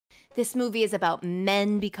This movie is about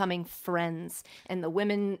men becoming friends and the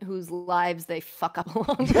women whose lives they fuck up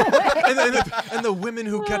along the way. and the women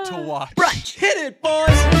who get to watch. Brunch. Hit it, boys.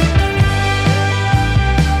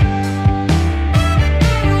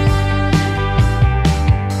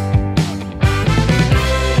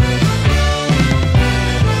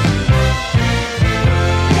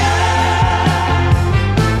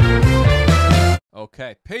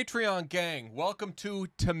 Okay, Patreon gang, welcome to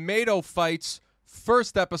Tomato Fights,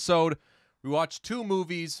 first episode. We watched two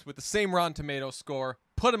movies with the same Rotten Tomatoes score,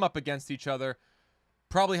 put them up against each other,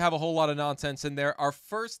 probably have a whole lot of nonsense in there. Our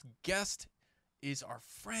first guest is our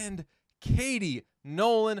friend Katie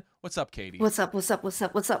Nolan. What's up, Katie? What's up?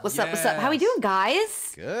 How we doing,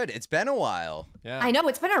 guys? Good. It's been a while. Yeah. I know,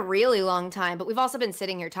 it's been a really long time, but we've also been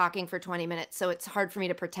sitting here talking for 20 minutes, so it's hard for me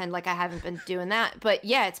to pretend like I haven't been doing that. But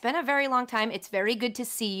yeah, it's been a very long time. It's very good to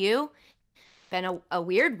see you. Been a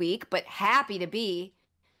weird week, but happy to be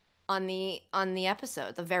on the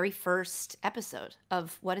episode, the very first episode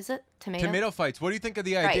of, what is it? Tomato Fights. What do you think of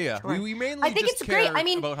the idea? Right, sure. We mainly I think just it's care great. I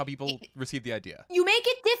mean, about how people receive the idea. You make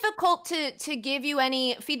it difficult to give you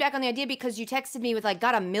any feedback on the idea because you texted me with like,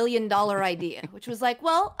 got $1 million idea, which was like,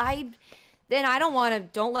 well,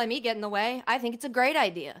 don't let me get in the way. I think it's a great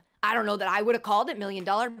idea. I don't know that I would have called it $1 million,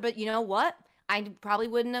 but you know what? I probably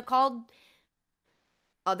wouldn't have called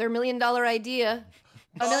other $1 million idea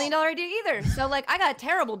 $1 million idea either. So like, I got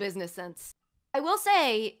terrible business sense. I will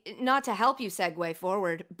say, not to help you segue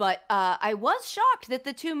forward, but I was shocked that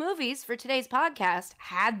the two movies for today's podcast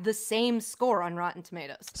had the same score on Rotten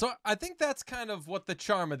Tomatoes. So I think that's kind of what the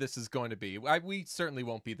charm of this is going to be. We certainly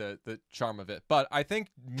won't be the charm of it, but I think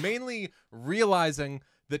mainly realizing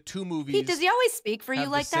that two movies. Pete, does he always speak for you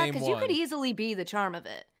like that? Because you could easily be the charm of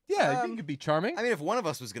it. Yeah, you could be charming. I mean, if one of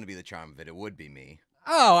us was going to be the charm of it, it would be me.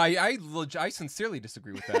 Oh, I sincerely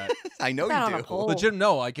disagree with that. I know you do. Legit,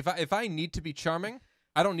 no. Like if I need to be charming,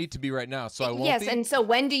 I don't need to be right now, so I won't. Yes, be. and so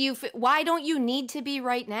when do you? Why don't you need to be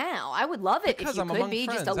right now? I would love it Because if you I'm could among be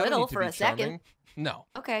friends. just a I don't little need to for be a second. charming. No.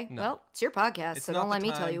 Okay, No. well, it's your podcast, It's so not don't the let me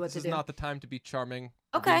tell time. you what This to is do. not the time to be charming.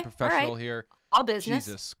 We're Okay, being professional all right. here. All business.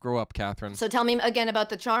 Jesus, grow up, Catherine. So tell me again about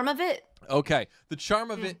the charm of it. Okay, the charm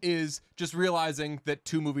of it is just realizing that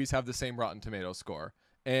two movies have the same Rotten Tomatoes score,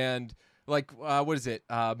 and like, what is it?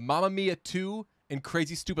 Mamma Mia 2 and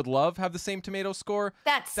Crazy Stupid Love have the same tomato score.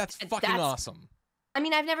 That's fucking awesome. I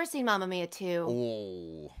mean, I've never seen Mamma Mia 2.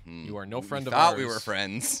 Oh, You are no friend of thought ours. we were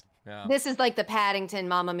friends. Yeah. This is like the Paddington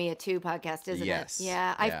Mamma Mia 2 podcast, isn't Yes. it?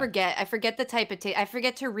 Yeah, I forget the type of taste. I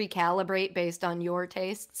forget to recalibrate based on your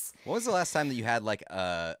tastes. When was the last time that you had like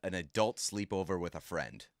an adult sleepover with a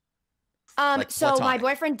friend? So my platonic.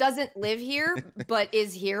 boyfriend doesn't live here, but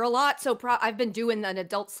is here a lot. So I've been doing an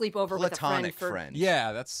adult sleepover with a Platonic friend friend.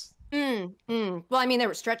 Yeah, that's. Well, I mean, there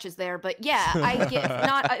were stretches there, but yeah, I get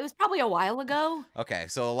not. It was probably a while ago. Okay,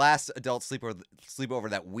 so the last adult sleepover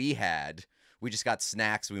that we had, we just got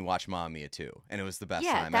snacks and we watched Mamma Mia 2, and it was the best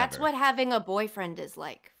Yeah, time that's ever. what having a boyfriend is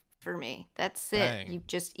like for me. That's it. Dang. You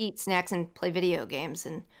just eat snacks and play video games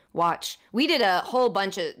and watch. We did a whole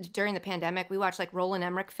bunch of, during the pandemic, we watched like Roland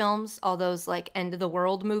Emmerich films, all those like end of the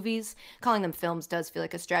world movies. Calling them films does feel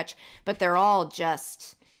like a stretch, but they're all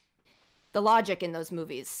just the logic in those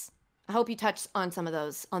movies. I hope you touch on some of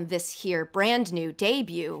those on this here brand new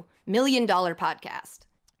debut $1 million podcast.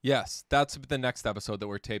 Yes, that's the next episode that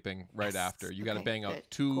we're taping right Yes. after. You got to Okay, bang out good.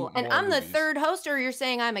 two Cool. And more I'm the movies. third host, or you're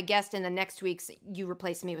saying I'm a guest and the next week's you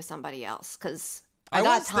replace me with somebody else? Because I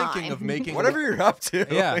was got thinking time. of making Whatever you're up to.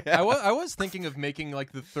 Yeah, I was thinking of making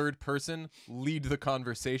like the third person lead the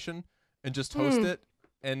conversation and just host it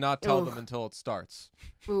and not tell them until it starts.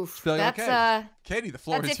 Oof, Just be like, that's okay, Katie, the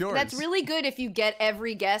floor is yours. That's really good if you get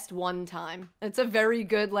every guest one time. It's a very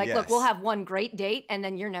good look, Yes. we'll have one great date and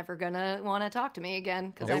then you're never gonna want to talk to me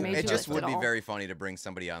again because I made you It just list would it be all. very funny to bring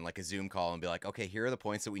somebody on like a Zoom call and be like, okay, here are the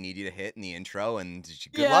points that we need you to hit in the intro, and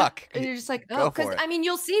good luck. And you're just like, Go oh, because for it. I mean,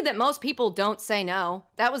 you'll see that most people don't say no.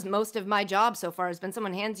 That was most of my job so far, has been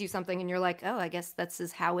someone hands you something and you're like, oh, I guess this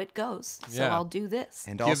is how it goes. So Yeah. I'll do this.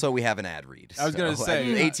 And also, we have an ad read. I was gonna so,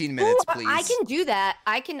 say, 18 minutes, Ooh, please. I can do that.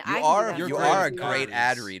 I can do that. You You're are a great. great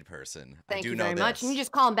ad Ads. read person. Thank I do you know very this. much. And you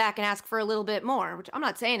just call them back and ask for a little bit more, which I'm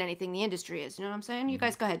not saying anything the industry is. You know what I'm saying? You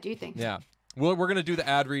guys go ahead, do your thing. Yeah. Well, we're gonna do the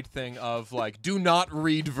ad read thing of like, do not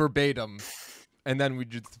read verbatim, and then we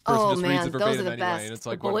just the person Oh just reads man, it those verbatim are the anyway, best. and it's The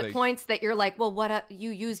like what are bullet they? points that you're like, well, you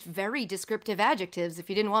used very descriptive adjectives. If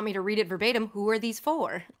you didn't want me to read it verbatim, who are these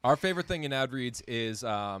for? Our favorite thing in ad reads is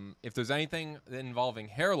if there's anything involving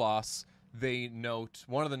hair loss, they note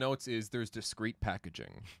one of the notes is there's discreet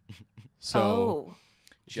packaging. So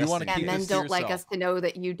if you want to that keep men this to don't like yourself, us to know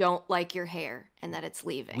that you don't like your hair and that it's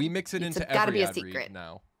leaving. we mix it It's into gotta every be a ad secret. read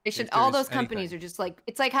now. They should. if All there's those companies anything. are just like,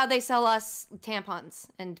 it's like how they sell us tampons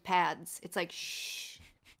and pads. It's like, shh,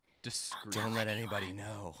 Discreet. Don't let anybody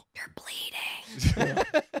know. you're bleeding.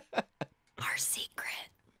 Our secret.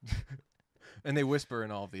 And they whisper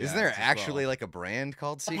in all of the Isn't ads there as actually well. like a brand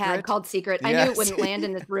called A Secret? pad called Secret. I knew Yes. it wouldn't land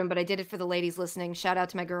in this room, but I did it for the ladies listening. Shout out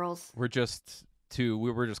to my girls. We were just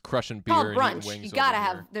crushing beer Called and brunch. eating wings. You gotta over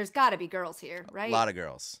have. here. There's gotta be girls here, A right? lot of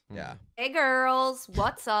girls. Mm. Yeah. Hey, girls,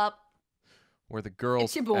 what's up? Where the girls.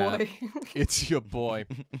 It's your boy. It's your boy.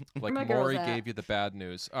 Like my girls Maury at? gave you the bad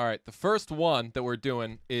news. All right, the first one that we're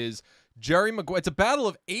doing is Jerry Maguire. It's a battle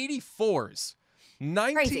of 84s.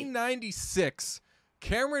 1996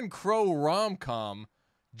 Cameron Crowe rom-com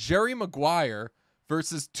Jerry Maguire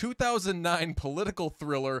versus 2009 political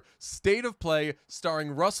thriller State of Play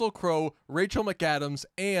starring Russell Crowe, Rachel McAdams,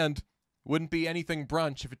 and wouldn't be anything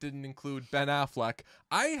brunch if it didn't include Ben Affleck.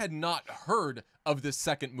 I had not heard of this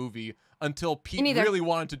second movie until Pete neither. really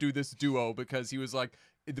wanted to do this duo because he was like,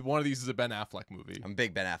 one of these is a Ben Affleck movie. I'm a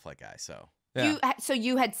big Ben Affleck guy, so. Yeah. So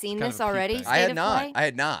you had seen Kind this of a peak already? thing. I had State of not. Play? I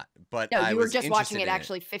had not. But No, I you were was just watching interested it in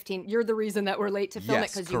actually 15. You're the reason that we're late to film it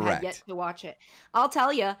Yes, because you had correct. yet to watch it. I'll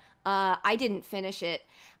tell you, I didn't finish it.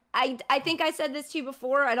 I think I said this to you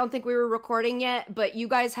before. I don't think we were recording yet, but you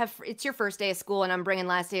guys have, it's your first day of school and I'm bringing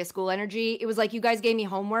last day of school energy. It was like you guys gave me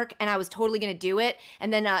homework and I was totally going to do it.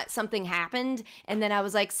 And then something happened. And then I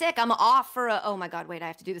was like, sick, I'm off for oh my God, wait, I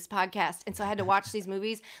have to do this podcast. And so I had to watch these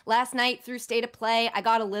movies. Last night through State of Play, I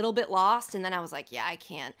got a little bit lost. And then I was like, yeah, I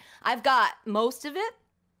can't. I've got most of it,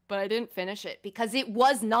 but I didn't finish it because it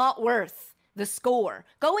was not worth the score.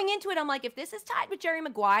 Going into it, I'm like, if this is tied with Jerry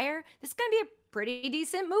Maguire, this is going to be a pretty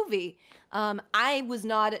decent movie. I was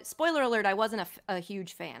not, spoiler alert, I wasn't a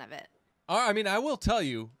huge fan of it. I mean, I will tell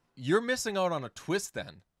you, you're missing out on a twist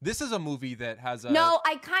then. This is a movie that has a... No,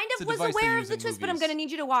 I kind it's of a was device they aware of use the in twist, but I'm movies. going to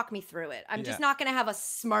need you to walk me through it. I'm Yeah. just not going to have a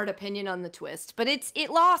smart opinion on the twist, but it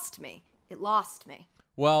lost me. It lost me.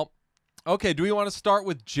 Well, okay, do we want to start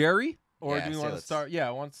with Jerry? Or Yeah, do we so want to let's- start... Yeah,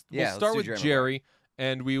 we'll let's start do with Jerry Jerry,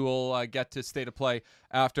 and we will get to State of Play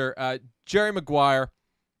after. Jerry Maguire,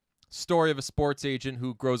 story of a sports agent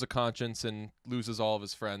who grows a conscience and loses all of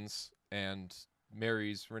his friends and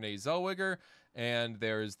marries Renee Zellweger. And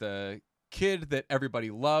there's the kid that everybody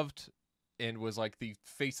loved and was like the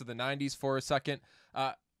face of the 90s for a second.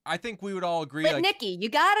 I think we would all agree. Lip like, Nicky, you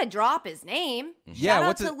got to drop his name. Yeah, Shout out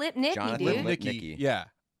what's to it- Lip Nicky, Jonathan dude. Lip Nicky. Nicky. Yeah.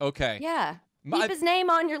 Okay. Yeah. My- Keep his name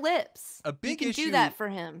on your lips. A big you can issue- do that for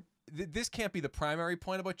him. This can't be the primary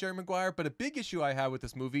point about Jerry Maguire, but a big issue I have with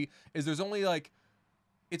this movie is there's only like,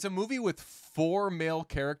 it's a movie with 4 male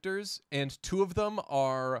characters, and 2 of them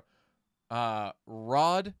are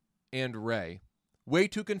Rod and Ray. Way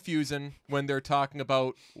too confusing when they're talking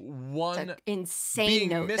about It's one. an insane being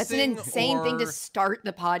note. That's an missing insane thing to or- start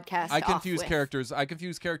the podcast I off confuse with. characters. I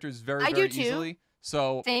confuse characters very, I very do too. easily.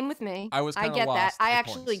 So Same with me. I was I kinda get that. lost I at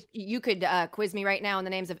actually, points. you could quiz me right now on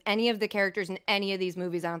the names of any of the characters in any of these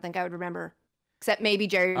movies. I don't think I would remember, except maybe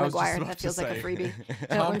Jerry I was just Maguire. about That to feels like a say. freebie. That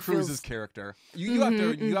Tom one Cruise's feels- character. You have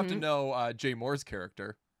to Mhm. know Jay Moore's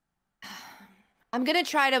character. I'm gonna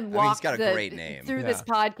try to he's walk got a great name. through this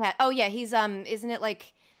podcast. Oh yeah, he's isn't it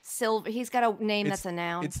like silver? He's got a name It's- that's a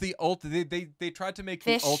noun. It's the they tried to make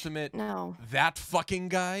Fish. the ultimate No. that fucking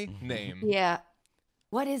guy Mm-hmm. name. Yeah.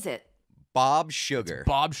 What is it? Bob Sugar.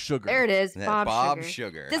 Bob Sugar. There it is. Yeah, Bob, Sugar.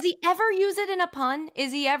 Sugar. Does he ever use it in a pun?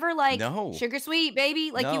 Is he ever like No. sugar sweet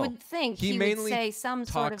baby? Like you No. would think He he, would mainly say some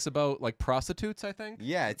sort of. Talks about like prostitutes, I think.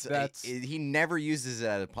 Yeah, it's That's- he never uses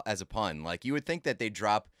it as a pun. Like you would think that they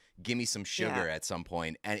drop "Give me some sugar" Yeah. at some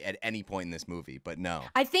point, at any point in this movie, but no.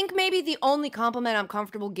 I think maybe the only compliment I'm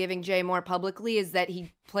comfortable giving Jay Moore publicly is that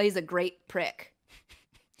he plays a great prick.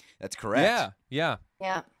 That's correct. Yeah, yeah.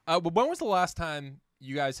 Yeah. But when was the last time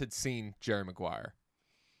you guys had seen Jerry Maguire?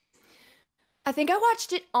 I think I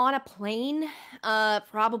watched it on a plane.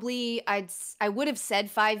 Probably I would have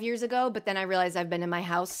said 5 years ago, but then I realized I've been in my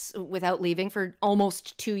house without leaving for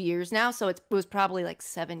almost 2 years now, so it was probably like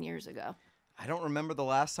 7 years ago. I don't remember the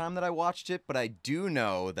last time that I watched it, but I do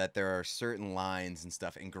know that there are certain lines and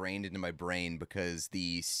stuff ingrained into my brain because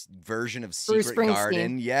the version of Bruce Secret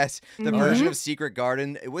Garden, Springsteen. yes, the Mhm. version of Secret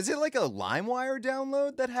Garden, was it like a LimeWire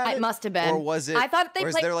download that had it? It must have been. Or was it? I thought they or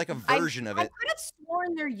is played- there like a version of I it? could have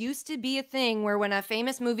sworn there used to be a thing where when a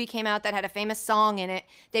famous movie came out that had a famous song in it,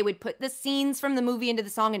 they would put the scenes from the movie into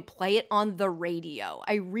the song and play it on the radio.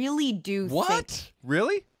 I really do think What?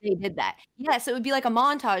 Really? they did that. Yes, it would be like a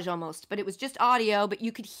montage almost, but it was just audio, but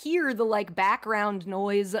you could hear the like background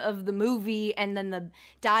noise of the movie and then the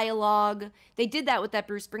dialogue. They did that with that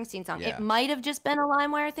Bruce Springsteen song. Yeah. It might have just been a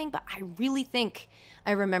LimeWire thing, but I really think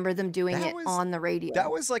I remember them doing That it was- on the radio. That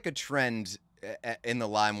was like a trend in the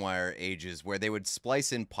LimeWire ages where they would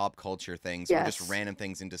splice in pop culture things or just random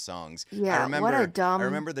things into songs. Yeah, what a dumb... I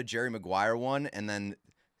remember the Jerry Maguire one, and then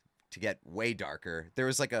to get way darker, there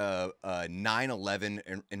was like a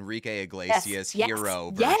 9/11 Enrique Iglesias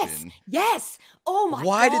hero version. Yes. Oh my God.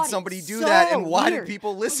 Why did somebody do that, and why did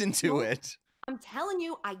people listen to it? I'm telling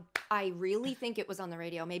you, I really think it was on the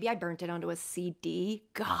radio. Maybe I burnt it onto a CD.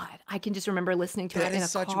 God, I can just remember listening to it in a car. That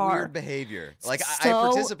is such weird behavior. Like, I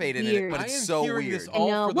participated in it, but it's so weird. I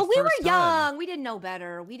know. Well, we were young. We didn't know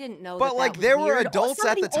better. We didn't know but, like, there were adults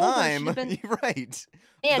at the time. Right.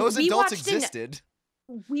 And those adults existed.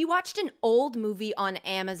 We watched an old movie on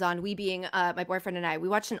Amazon. We being my boyfriend and I. We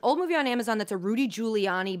watched an old movie on Amazon that's a Rudy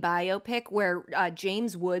Giuliani biopic where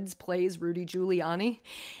James Woods plays Rudy Giuliani,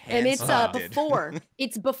 and it's before.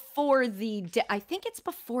 It's before the. I think it's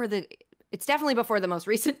before the. It's definitely before the most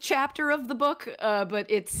recent chapter of the book. But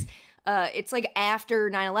it's like after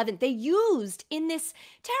 9/11. They used in this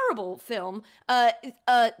terrible film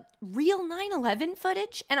real 9/11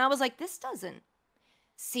 footage, and I was like, this doesn't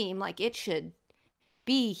seem like it should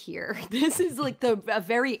be here. This is like a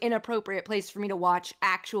very inappropriate place for me to watch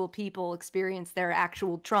actual people experience their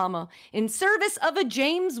actual trauma in service of a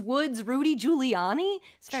James Woods Rudy Giuliani.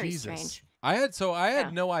 It's very strange. I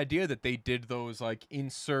had no idea that they did those like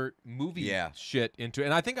insert movie shit into it.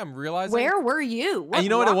 And I think I'm realizing. Where were you? And you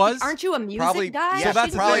know what it was? Aren't you a music guy? Yeah,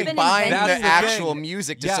 that's probably buying the actual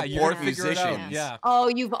music to support musicians. Yeah. Oh,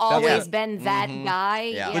 you've always been that guy.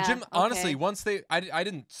 Yeah. Honestly, once I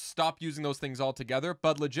didn't stop using those things altogether,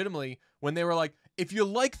 but legitimately, when they were like, if you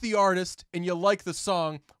like the artist and you like the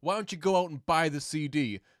song, why don't you go out and buy the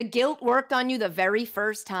CD? The guilt worked on you the very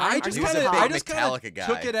first time. I just kind of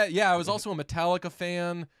took it at, I was also a Metallica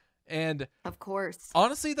fan, and of course.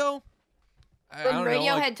 Honestly, though, when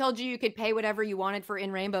Radiohead told you could pay whatever you wanted for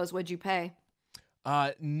In Rainbows, what'd you pay?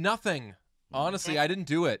 Nothing. Honestly, I didn't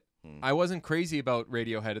do it. I wasn't crazy about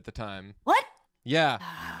Radiohead at the time. What? Yeah,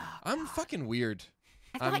 I'm fucking weird.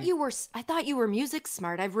 I thought you were music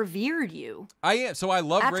smart. I've revered you. I am. So I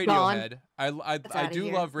love Radiohead. I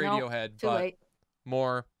do love Radiohead, too late.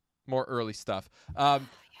 more early stuff.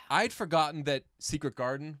 I'd forgotten that Secret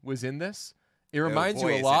Garden was in this. It reminds you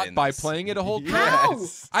a lot by playing it a whole time.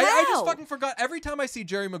 Yes. I just fucking forgot. Every time I see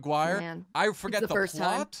Jerry Maguire, I forget the first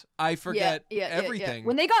plot. Time. I forget everything.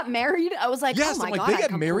 When they got married, I was like, oh my God, they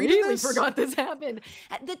got married in this? Forgot this happened.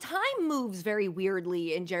 The time moves very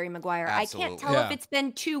weirdly in Jerry Maguire. Absolutely. I can't tell if it's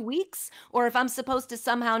been 2 weeks or if I'm supposed to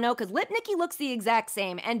somehow know, because Lipnicki looks the exact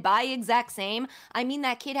same. And by exact same, I mean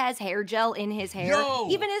that kid has hair gel in his hair.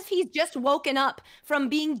 Even if he's just woken up from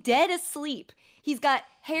being dead asleep. He's got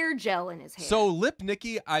hair gel in his hair. So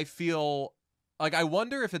Lipnicki, I feel like I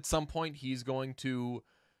wonder if at some point he's going to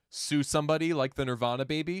sue somebody like the Nirvana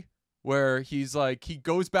baby, where he's like, he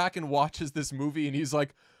goes back and watches this movie and he's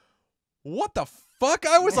like, what the fuck?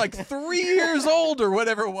 I was like 3 years old or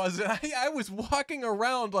whatever it was. And I was walking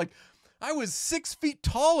around like I was 6 feet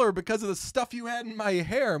taller because of the stuff you had in my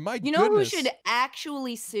hair. My goodness. You know who should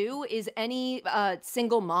actually sue is any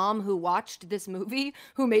single mom who watched this movie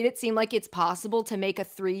who made it seem like it's possible to make a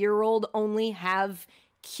 3-year-old only have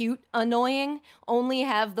cute annoying, only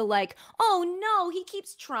have the like, oh no, he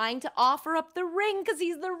keeps trying to offer up the ring because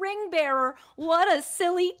he's the ring bearer. What a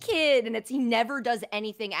silly kid. And he never does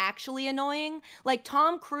anything actually annoying. Like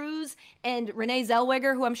Tom Cruise and Renee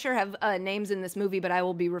Zellweger, who I'm sure have names in this movie, but I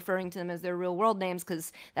will be referring to them as their real world names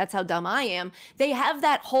because that's how dumb I am. They have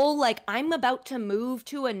that whole like, I'm about to move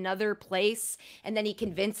to another place and then he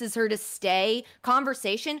convinces her to stay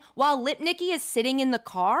conversation while Lipnicki is sitting in the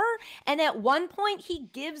car. And at one point he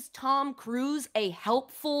gives Tom Cruise a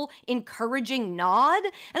helpful, encouraging nod.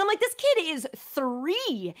 And I'm like, this kid is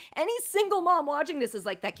 3. Any single mom watching this is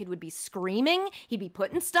like, that kid would be screaming. He'd be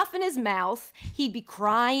putting stuff in his mouth. He'd be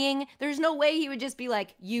crying. There's no way he would just be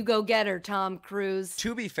like, you go get her, Tom Cruise.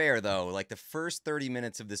 To be fair, though, like the first 30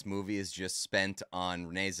 minutes of this movie is just spent on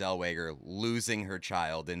Renee Zellweger losing her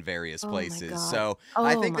child in various places. So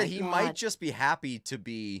I think that he might just be happy to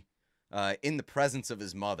be in the presence of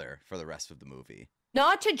his mother for the rest of the movie.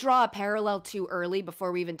 Not to draw a parallel too early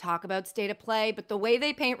before we even talk about State of Play, but the way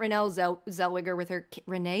they paint Renee Zellweger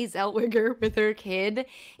with her kid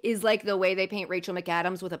is like the way they paint Rachel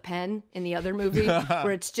McAdams with a pen in the other movie,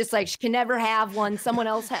 where it's just like she can never have one. Someone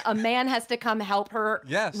else, a man has to come help her.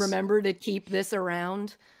 Remember to keep this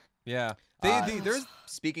around. Yeah.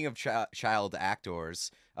 Speaking of child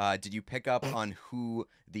actors, did you pick up on who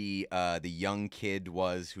the young kid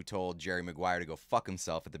was who told Jerry Maguire to go fuck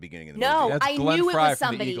himself at the beginning of the movie? No, That's I Glenn knew Fry it was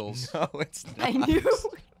from the somebody. Eagles. No, it's not. I knew.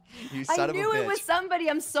 You son of a bitch. It was somebody.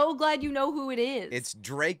 I'm so glad you know who it is. It's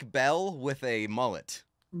Drake Bell with a mullet.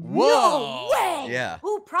 Whoa! No way! Yeah.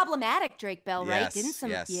 Ooh, problematic Drake Bell, right? Yes, Didn't some?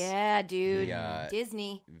 yes. Yeah, dude. The,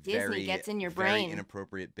 Disney gets in your brain. Very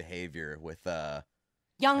inappropriate behavior with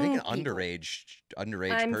Young I think an people.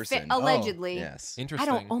 underage person. Allegedly. Yes.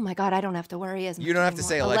 Interesting. Oh my God, I don't have to worry as much. You don't have to anymore.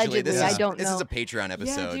 say allegedly. This I don't this know. is a Patreon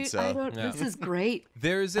episode, Yeah, dude, so this is great.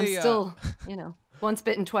 There's I'm a still, once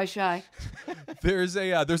bitten, twice shy. there's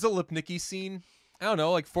there's a Lipnicki scene. I don't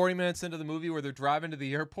know, like 40 minutes into the movie where they're driving to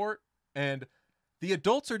the airport and the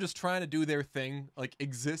adults are just trying to do their thing, like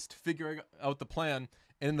exist, figuring out the plan.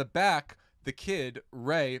 And in the back, the kid,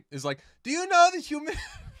 Ray, is like, do you know the human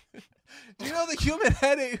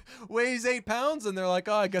head weighs 8 pounds? And they're like,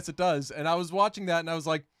 oh, I guess it does. And I was watching that and I was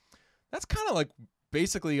like, that's kind of like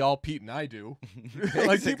basically all Pete and I do.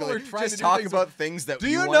 Like people are trying just to talk do things about like, things that do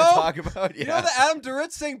you you want know? to talk about. Yeah. You know that Adam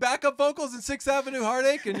Duritz sang backup vocals in 6th Avenue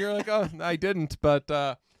Heartache? And you're like, oh, I didn't, but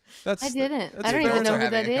that's I didn't. that's I don't fair. even know We're who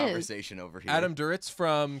having that a is. conversation over here. Adam Duritz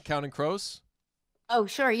from Counting Crows. Oh,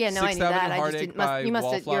 sure. Yeah, no, I 6th knew that. Avenue I just Heartache didn't. by You must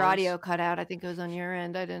have your Wallflowers. audio cut out. I think it was on your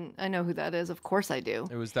end. I know who that is. Of course I do.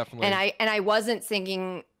 It was definitely. And I wasn't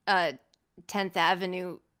singing 10th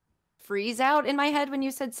Avenue Freeze Out in my head when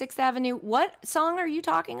you said 6th Avenue. What song are you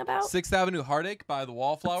talking about? 6th Avenue Heartache by the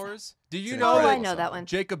Wallflowers. Do you It's know an Oh, that I know that one.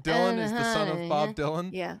 Jacob Dylan is the son of Bob Dylan?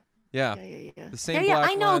 Yeah. Yeah. Yeah. The same Yeah,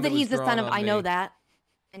 black I know line that was he's the son drawn of. on I know me. that.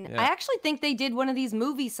 And Yeah. I actually think they did one of these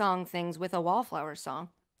movie song things with a Wallflower song.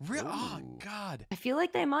 Oh, Ooh. God. I feel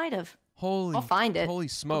like they might have. Holy. I'll find it. Holy I'll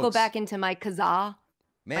smokes. go back into my kazaa.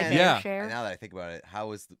 Man, fair Yeah. share. Now that I think about it,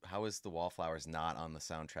 how is the Wallflowers not on the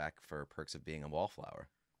soundtrack for Perks of Being a Wallflower?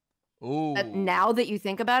 Ooh. Now that you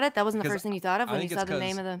think about it, that wasn't the Because first thing you thought of I when you think saw it's the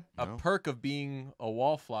name 'cause of the. A No. perk of being a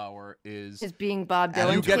wallflower is Being Bob Adam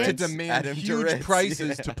Dylan. you get to Duritz. demand Adam huge Duritz,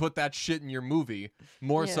 prices yeah. to put that shit in your movie,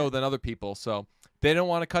 more so Yeah. than other people. So they don't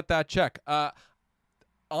want to cut that check.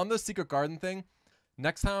 On the Secret Garden thing,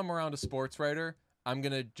 next time I'm around a sports writer, I'm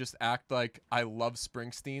gonna just act like I love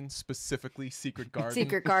Springsteen, specifically Secret Garden.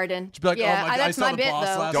 Secret Garden. Just be like, yeah, oh my God, I that's saw my the bit boss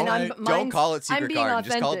though. last and night. I'm, Don't mine's- call it I'm Secret being Garden.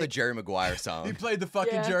 Just call it the authentic. Jerry Maguire He song. played the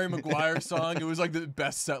fucking Yeah. Jerry Maguire song. It was like the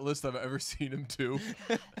best set list I've ever seen him do.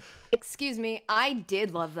 Excuse me, I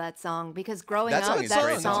did love that song because growing That up, song is that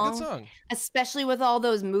great. That's a song, good song. especially with all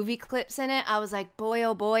those movie clips in it, I was like, boy,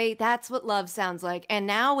 oh boy, that's what love sounds like. And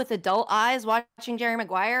now with adult eyes watching Jerry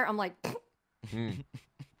Maguire, I'm like, Mm.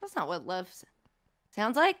 that's not what love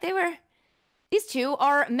sounds like. These two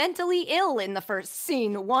are mentally ill in the first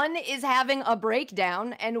scene. One is having a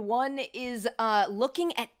breakdown, and one is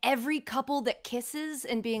looking at every couple that kisses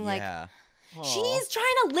and being like, Yeah. she's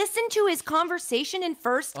trying to listen to his conversation in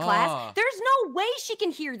first class. Aw. There's no way she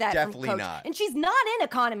can hear that Definitely from Coach. not. And she's not in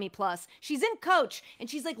Economy Plus. She's in Coach, and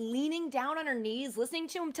she's like leaning down on her knees, listening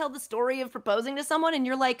to him tell the story of proposing to someone, and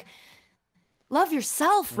you're like, love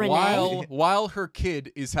yourself, Renee. While her kid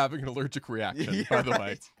is having an allergic reaction, by the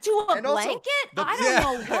way. To a And also, blanket? the- I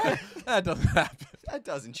don't know what. That doesn't happen. That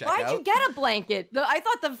doesn't check Why'd out. you get a blanket? I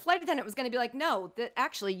thought the flight attendant was going to be like, no,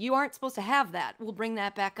 actually, you aren't supposed to have that. We'll bring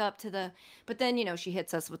that back up to the. But then, she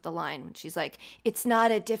hits us with the line when she's like, it's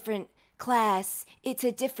not a different class, it's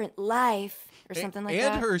a different life, or something like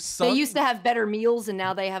that. And her son. They used to have better meals, and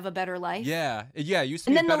now they have a better life. Yeah, it used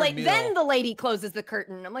to And be then a better meal. then the lady closes the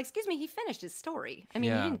curtain. I'm like, excuse me, he finished his story. I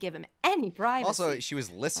mean, Yeah. you didn't give him any privacy. Also, she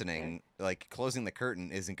was listening. Like, closing the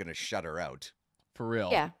curtain isn't going to shut her out. For real.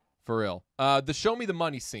 Yeah. For real. The Show Me the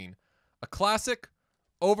Money scene. A classic,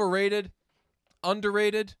 overrated,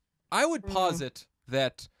 underrated. I would posit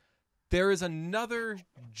that there is another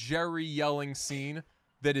Jerry yelling scene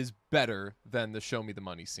that is better than the Show Me the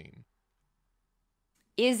Money scene.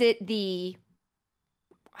 Is it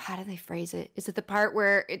how do they phrase it? Is it the part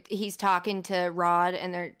where he's talking to Rod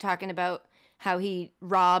and they're talking about how he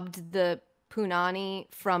robbed the punani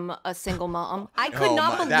from a single mom? I could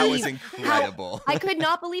not believe that was incredible. I could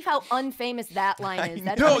not believe how unfamous that line is.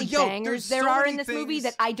 That's know. how many Yo, bangers there's there so are many in this movie things-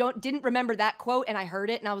 that I didn't remember that quote, and I heard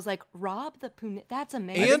it and I was like, rob the punani? That's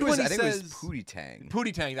amazing. And when he I think it says- was Pootie Tang.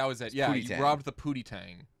 Pootie Tang, that was it. Yeah, Pootie he Tang. robbed the Pootie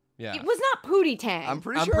Tang. Yeah. It was not Pootie Tang. I'm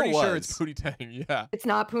pretty I'm sure pretty it was. sure it's Pootie Tang. Yeah. It's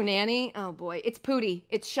not Poonanny. Oh boy, it's Pootie.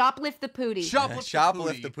 It's shoplift the Pootie.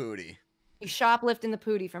 Shoplift the Pootie. You shoplifting the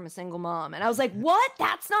Pootie from a single mom, and I was like, what?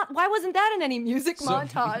 That's not. Why wasn't that in any music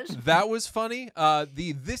montage? That was funny.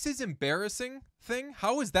 The "this is embarrassing" thing.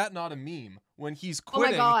 How is that not a meme? When he's Oh my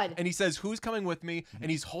quitting God. and he says, "Who's coming with me?" and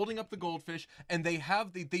he's holding up the goldfish, and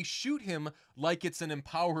they shoot him like it's an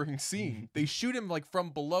empowering scene. They shoot him like from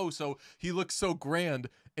below, so he looks so grand,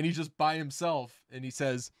 and he's just by himself, and he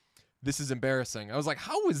says, "This is embarrassing." I was like,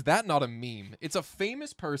 how is that not a meme? It's a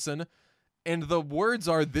famous person, and the words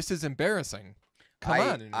are, "This is embarrassing." Come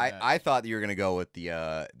on. I thought you were gonna go with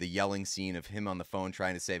the yelling scene of him on the phone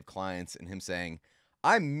trying to save clients and him saying,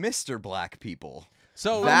 "I'm Mr. Black People."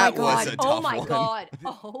 So that was a tough Oh my one. god.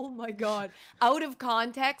 Oh my god. Out of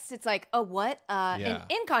context, it's like, what? And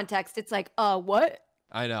in context, it's like, what?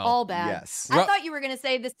 I know. All bad. Yes. I thought you were gonna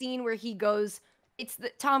say the scene where he goes. It's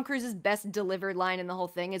Tom Cruise's best delivered line in the whole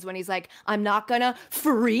thing is when he's like, "I'm not gonna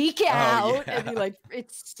freak out," and he like,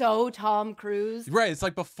 it's so Tom Cruise. Right. It's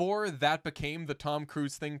like before that became the Tom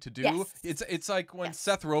Cruise thing to do. Yes. It's like when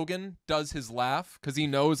Seth Rogen does his laugh because he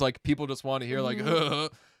knows like people just want to hear like.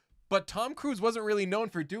 But Tom Cruise wasn't really known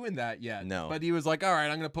for doing that yet. No. But he was like, all right,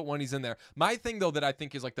 I'm going to put one he's in there. My thing, though, that I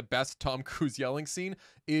think is like the best Tom Cruise yelling scene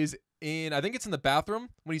is I think it's in the bathroom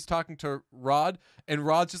when he's talking to Rod. And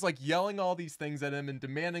Rod's just like yelling all these things at him and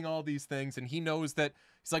demanding all these things. And he knows that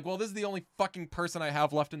he's like, well, this is the only fucking person I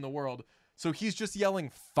have left in the world. So he's just yelling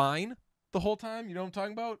fine the whole time. You know what I'm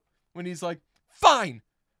talking about? When he's like, fine,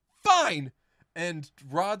 fine. And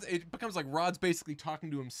it becomes like Rod's basically talking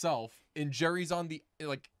to himself. And Jerry's on the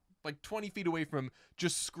like 20 feet away from him,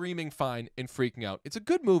 just screaming fine and freaking out. It's a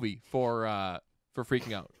good movie for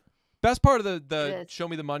freaking out. Best part of the show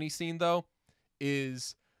me the money scene, though,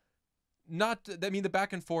 is not, I mean, the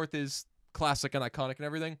back and forth is classic and iconic and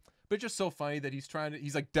everything, but it's just so funny that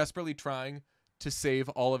he's like desperately trying to save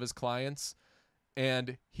all of his clients,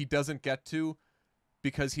 and he doesn't get to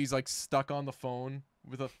because he's like stuck on the phone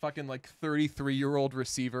with a fucking like 33-year-old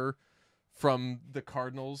receiver from the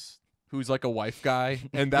Cardinals who's like a wife guy,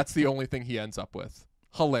 and that's the only thing he ends up with.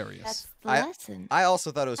 Hilarious. That's the lesson. I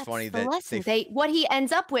also thought it was funny that what he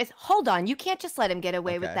ends up with. Hold on, you can't just let him get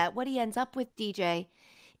away with that. What he ends up with, DJ,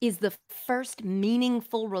 is the first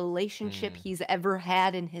meaningful relationship he's ever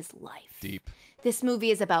had in his life. Deep. This movie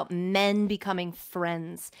is about men becoming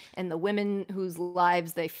friends and the women whose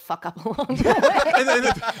lives they fuck up along the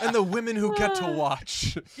way. and the women who get to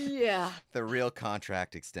watch. Yeah. The real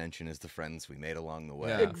contract extension is the friends we made along the way.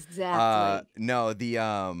 Yeah. Exactly. No,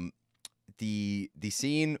 the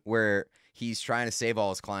scene where he's trying to save all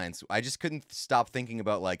his clients, I just couldn't stop thinking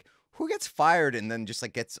about like who gets fired and then just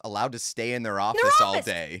like gets allowed to stay in their office all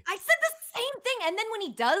day. I said the same thing. And then when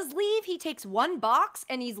he does leave, he takes one box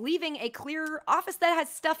and he's leaving a clear office that has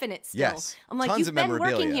stuff in it still. Yes. I'm like, Tons you've of been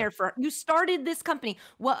working memorabilia. here you started this company.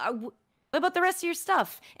 What about the rest of your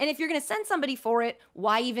stuff? And if you're going to send somebody for it,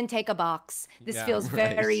 why even take a box? This feels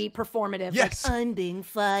very performative. Yes. Like, I'm being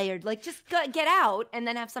fired. Like, just get out and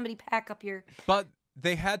then have somebody pack up your... But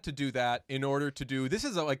they had to do that in order to do... This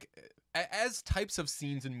is like... As types of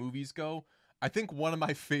scenes in movies go, I think one of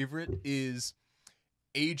my favorite is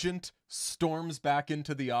agent storms back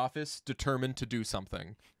into the office determined to do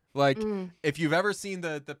something. Like, if you've ever seen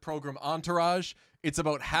the program Entourage, it's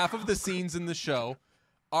about half of the scenes in the show.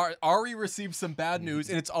 Ari receives some bad news,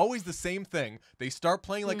 and it's always the same thing. They start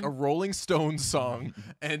playing like a Rolling Stones song,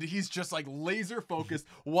 and he's just like laser focused,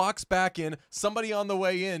 walks back in. Somebody on the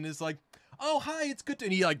way in is like, oh, hi, it's good to...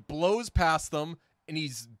 And he like blows past them, and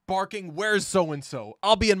he's barking, where's so-and-so?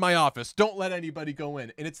 I'll be in my office. Don't let anybody go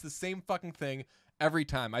in. And it's the same fucking thing every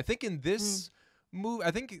time. I think in this movie,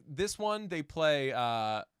 I think this one, they play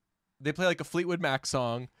like a Fleetwood Mac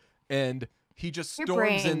song, and he just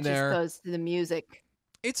storms in there. Just goes to the music.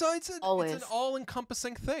 It's an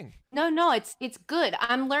all-encompassing thing. No, it's good.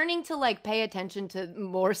 I'm learning to like pay attention to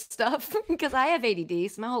more stuff because I have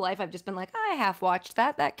ADD. So my whole life I've just been like, I half watched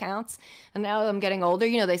that. That counts. And now I'm getting older.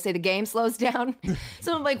 You know, they say the game slows down.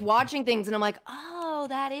 So I'm like watching things and I'm like, oh,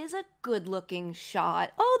 that is a good-looking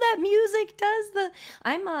shot. Oh, that music does the.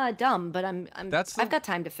 I'm dumb, but I've got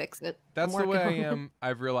time to fix it. That's the way I am.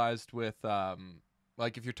 I've realized with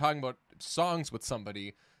like if you're talking about songs with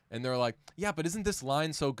somebody. And they're like, yeah, but isn't this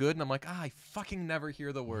line so good? And I'm like, I fucking never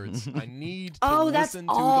hear the words. I need to listen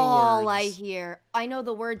to the words. All I hear. I know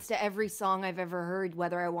the words to every song I've ever heard,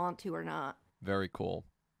 whether I want to or not. Very cool.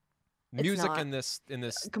 Music in this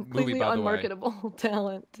completely movie, by the way. unmarketable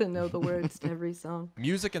talent to know the words to every song.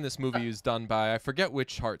 Music in this movie is done by, I forget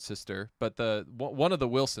which Hart sister, but one of the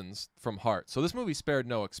Wilsons from Hart. So this movie spared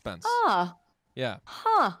no expense. Ah. Yeah.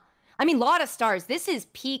 Huh. I mean, a lot of stars. This is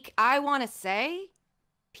peak, I want to say...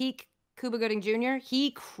 Peak Cuba Gooding Jr.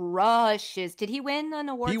 He crushes. Did he win an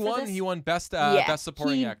award for this? He won best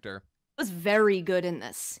supporting actor. Was very good in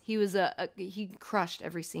this. He was he crushed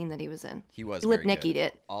every scene that he was in. He was Lip Nickied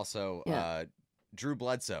it. Also, Drew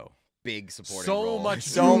Bledsoe, big supporting role.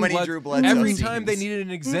 So many Drew Bledsoe Every scenes. time they needed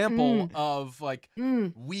an example of like,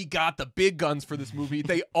 we got the big guns for this movie,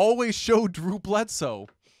 they always show Drew Bledsoe,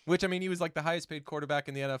 which I mean, he was like the highest paid quarterback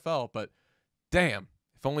in the NFL, but damn.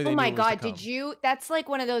 If only they knew my what was God, to come. did you? That's like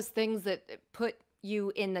one of those things that put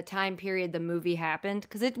you in the time period the movie happened,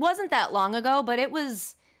 because it wasn't that long ago, but it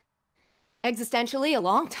was existentially a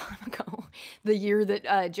long time ago, the year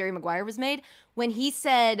that Jerry Maguire was made, when he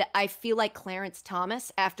said, I feel like Clarence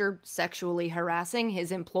Thomas after sexually harassing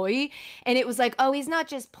his employee. And it was like, oh, he's not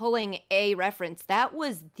just pulling a reference. That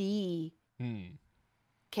was the...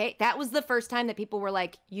 Okay, that was the first time that people were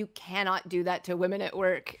like, you cannot do that to women at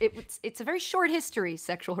work. It's a very short history,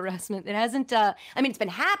 sexual harassment. It hasn't, I mean, it's been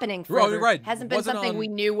happening forever. Right. It hasn't been something we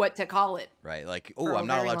knew what to call it. Right, like, oh, I'm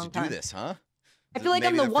not allowed to do this, huh? I feel like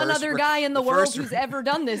I'm the one other guy in the world who's ever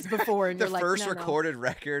done this before. And the you're like, first no, recorded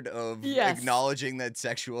record of acknowledging that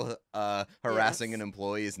sexual harassing an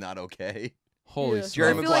employee is not okay. Holy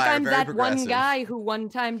Jerry I feel Maguire, like I'm very that progressive. one guy who one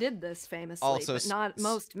time did this famously, Also, but not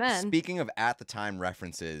most men. Speaking of at the time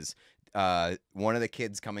references, one of the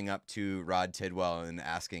kids coming up to Rod Tidwell and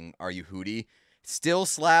asking, "Are you Hootie?" Still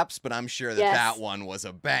slaps, but I'm sure that that one was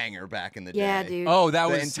a banger back in the day. Yeah, dude. Oh, that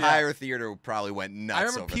was the entire theater probably went nuts. I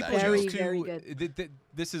remember over people that used joke. Very good.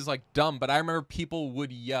 This is like dumb, but I remember people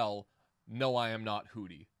would yell, "No, I am not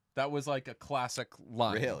Hootie." That was like a classic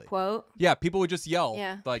line. Really? Quote. Yeah, people would just yell.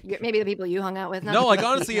 Yeah. Like Maybe the people you hung out with. not no, the like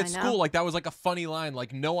people honestly I at know. school, like that was like a funny line.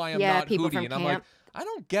 Like, "No, I am Yeah, not people Hootie," from and I'm like, camp. I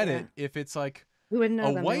don't get it if it's like We wouldn't know a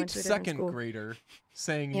them. They white went to a different second school. grader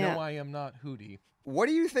saying, Yeah. "No, I am not Hootie." What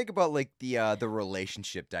do you think about like the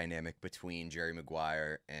relationship dynamic between Jerry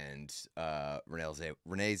Maguire and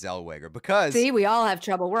Renee Zellweger? Because See, we all have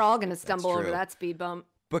trouble. We're all gonna stumble over true. that speed bump.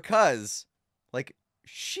 because like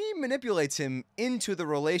she manipulates him into the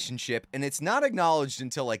relationship, and it's not acknowledged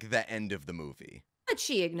until like the end of the movie. But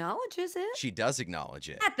she acknowledges it. She does acknowledge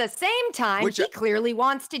it. At the same time, Which he clearly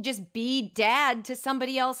wants to just be dad to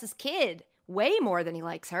somebody else's kid way more than he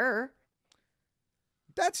likes her.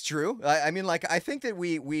 That's true. I mean, like, I think that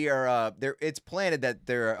we are there. It's planted that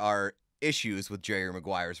there are issues with Jerry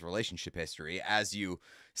Maguire's relationship history, as you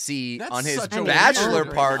see That's on his such a bachelor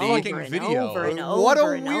weird party. fucking Over and video. over and What a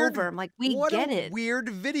over and weird- over. I'm like, we what get a it. weird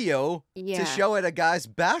video Yeah. to show at a guy's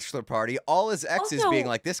bachelor party. All his exes Also- being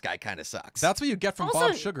like, "This guy kind of sucks." That's what you get from Also-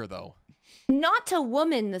 Bob Sugar, though. Not to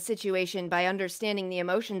woman the situation by understanding the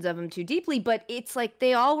emotions of him too deeply, but it's like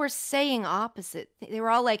they all were saying opposite. They were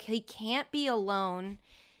all like, he can't be alone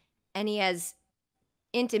and he has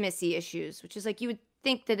intimacy issues, which is like, you would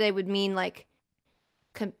think that they would mean like,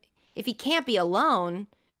 if he can't be alone,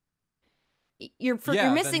 you're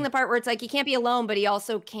missing then- the part where it's like he can't be alone, but he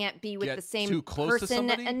also can't be with Get the same too close to person.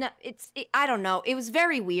 somebody? And I don't know. It was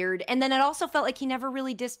very weird. And then it also felt like he never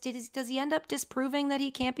really does he end up disproving that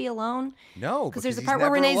he can't be alone? No, Because there's a he's part where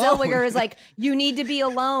never Renee alone. Zellweger is like, you need to be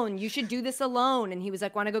alone. You should do this alone. And he was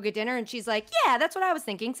like, want to go get dinner? And she's like, yeah, that's what I was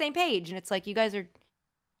thinking. Same page. And it's like, you guys are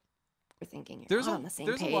thinking you're not on the same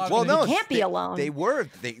there's a page. lot of Well, things- no, you can't be alone. They were.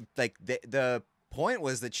 The point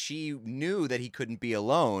was that she knew that he couldn't be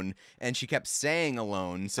alone, and she kept saying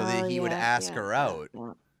alone so that he would ask her out.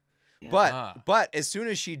 Yeah. But as soon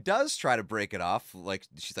as she does try to break it off, like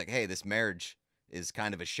she's like, "Hey, this marriage is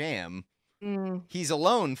kind of a sham." Mm. He's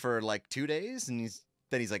alone for like 2 days, and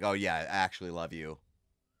he's like, "Oh yeah, I actually love you,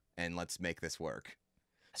 and let's make this work."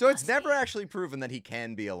 So it's never actually proven that he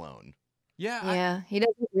can be alone. Yeah. He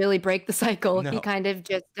doesn't really break the cycle. No. He kind of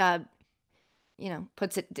just,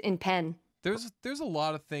 puts it in pen. There's a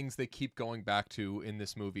lot of things they keep going back to in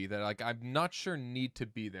this movie that like I'm not sure need to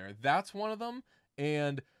be there. That's one of them.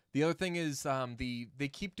 And the other thing is they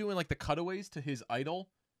keep doing like the cutaways to his idol.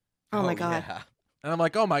 Oh my God. Yeah. And I'm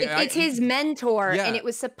like, oh my It's his mentor, Yeah. and it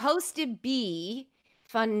was supposed to be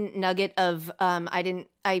fun nugget of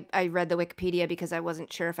I read the Wikipedia because I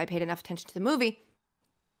wasn't sure if I paid enough attention to the movie.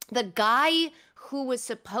 The guy who was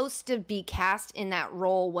supposed to be cast in that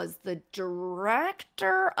role was the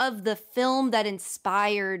director of the film that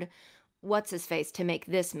inspired what's his face to make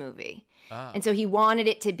this movie. And so he wanted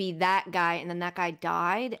it to be that guy, and then that guy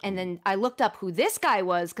died. And then I looked up who this guy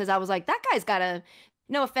was because I was like, that guy's got a,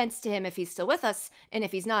 no offense to him if he's still with us, and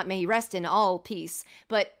if he's not, may he rest in all peace.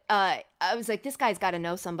 But I was like, this guy's got to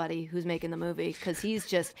know somebody who's making the movie because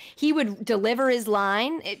he would deliver his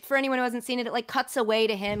line. For anyone who hasn't seen it, it like cuts away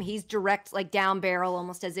to him. He's direct, like down barrel,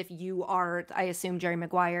 almost as if you are, I assume, Jerry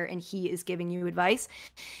Maguire, and he is giving you advice.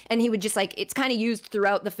 And he would just like, it's kind of used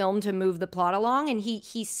throughout the film to move the plot along. And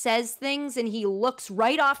he says things and he looks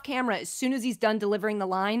right off camera as soon as he's done delivering the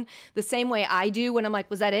line, the same way I do when I'm like,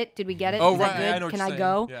 was that it? Did we get it? Oh, Is that right. good? I know what Can you're I saying.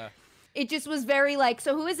 go? Yeah. It just was very like,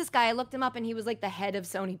 so who is this guy? I looked him up and he was like the head of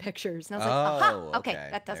Sony Pictures. And I was like, aha, okay,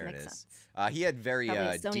 that does there make it is. sense. He had very Probably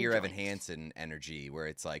a Sony Dear Evan joint. Hansen energy, where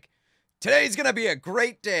it's like, today's gonna be a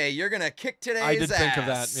great day. You're gonna kick today's I did think of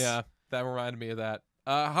that. ass." Yeah. That reminded me of that.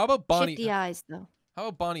 How about Bonnie? Shifty eyes, though. How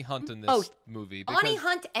about Bonnie Hunt in this movie? Bonnie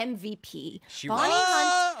Hunt MVP. Bonnie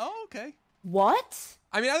Hunt. Oh, okay. What?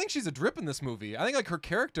 I mean, I think she's a drip in this movie. I think like her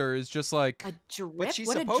character is just like a drip. What she's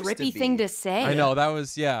what a supposed drippy to be. thing to say. I know that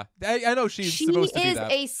was I know she's supposed to be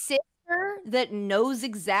that. She is a sister that knows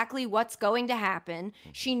exactly what's going to happen.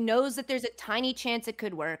 She knows that there's a tiny chance it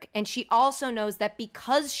could work, and she also knows that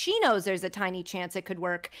because she knows there's a tiny chance it could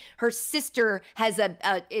work, her sister has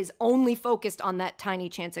is only focused on that tiny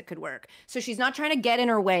chance it could work. So she's not trying to get in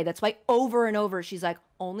her way. That's why over and over she's like,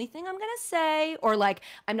 only thing I'm gonna say, or like,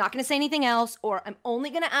 I'm not gonna say anything else, or I'm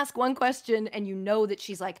only gonna ask one question. And you know that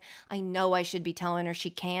she's like, I know I should be telling her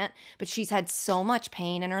she can't, but she's had so much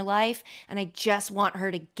pain in her life, and I just want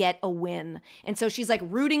her to get a win. And so she's like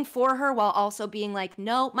rooting for her while also being like,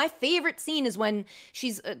 no. My favorite scene is when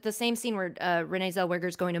she's the same scene where Renee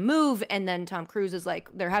Zellweger's going to move, and then Tom Cruise is like,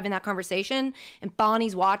 they're having that conversation, and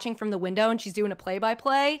Bonnie's watching from the window, and she's doing a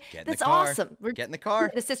play-by-play. That's awesome. Get in the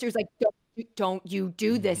car. The sister's like, don't you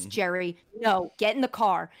do this, Jerry. No, get in the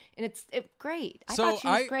car. And it's great. I thought she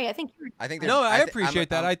was great. I think I appreciate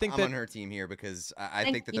that. I think I'm on her team here because I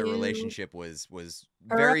think that their relationship was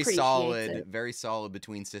very solid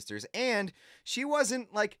between sisters. And she wasn't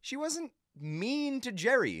mean to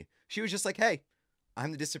Jerry. She was just like, hey,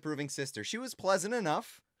 I'm the disapproving sister. She was pleasant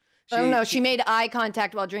enough. She made eye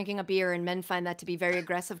contact while drinking a beer, and men find that to be very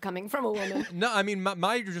aggressive coming from a woman. No, I mean,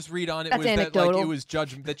 my just read on it That's was anecdotal. that like it was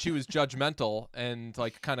that she was judgmental and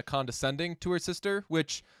like kind of condescending to her sister,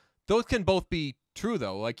 which those can both be true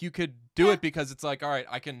though. Like you could do it because it's like, all right,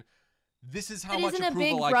 I can. This is how much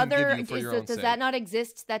approval I can give you for your own sake. Does that not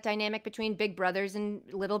exist? That dynamic between big brothers and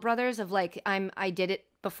little brothers of like, I did it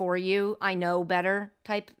before you, I know better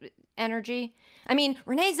type energy. I mean,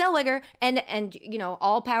 Renee Zellweger, and you know,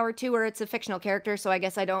 all power to her. It's a fictional character, so I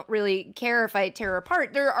guess I don't really care if I tear her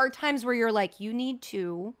apart. There are times where you're like, you need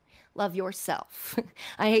to love yourself.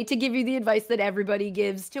 I hate to give you the advice that everybody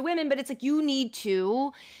gives to women, but it's like, you need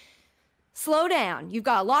to slow down. You've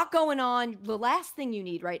got a lot going on. The last thing you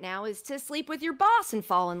need right now is to sleep with your boss and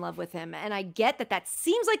fall in love with him. And I get that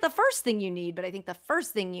seems like the first thing you need, but I think the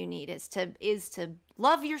first thing you need is to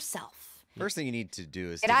love yourself. First thing you need to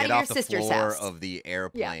do is to get off the floor of the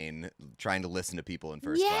airplane trying to listen to people in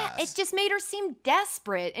first class. Yeah, it just made her seem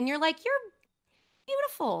desperate. And you're like, you're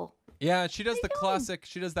beautiful. Yeah, she does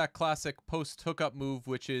that classic post-hookup move,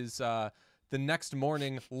 which is the next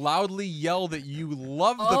morning loudly yell that you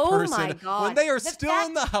love the person when they are still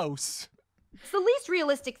in the house. It's the least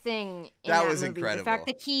realistic thing in that was movie. incredible. The fact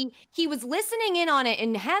that he was listening in on it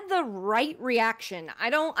and had the right reaction.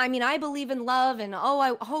 I believe in love, and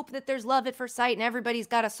I hope that there's love at first sight and everybody's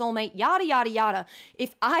got a soulmate, yada, yada, yada.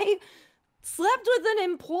 If I slept with an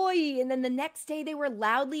employee and then the next day they were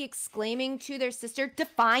loudly exclaiming to their sister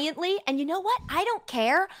defiantly, and you know what? I don't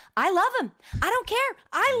care. I love him. I don't care.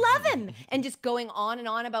 I love him. And just going on and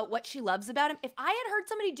on about what she loves about him. If I had heard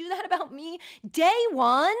somebody do that about me day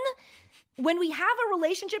one, when we have a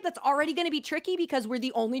relationship that's already going to be tricky because we're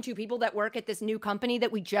the only two people that work at this new company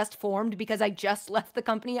that we just formed because I just left the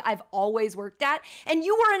company I've always worked at, and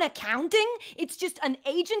you were in accounting, it's just an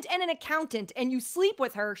agent and an accountant, and you sleep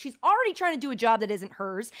with her. She's already trying to do a job that isn't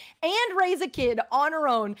hers and raise a kid on her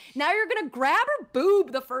own. Now you're going to grab her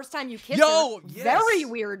boob the first time you kiss her. Yes. Very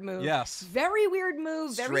weird move. Yes. Very weird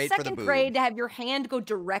move. Very second grade to have your hand go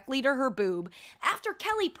directly to her boob. After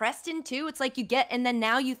Kelly Preston, too, it's like you get, and then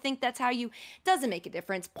now you think that's how you, doesn't make a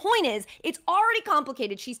difference. Point is, it's already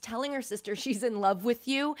complicated. She's telling her sister she's in love with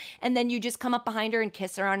you, and then you just come up behind her and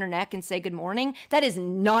kiss her on her neck and say good morning. That is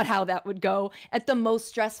not how that would go at the most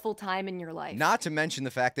stressful time in your life. Not to mention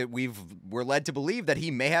the fact that we're led to believe that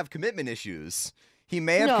he may have commitment issues. He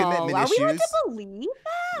may have commitment issues. Are we led to believe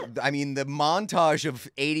that? I mean, the montage of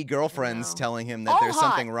 80 girlfriends telling him that there's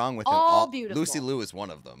something wrong with him. All beautiful. Lucy Liu is one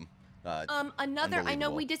of them. I know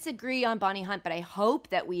we disagree on Bonnie Hunt, but I hope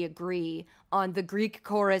that we agree on the Greek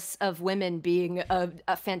chorus of women being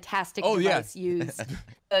a fantastic device used.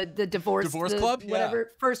 The divorce club? Whatever,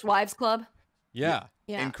 First Wives Club. Yeah.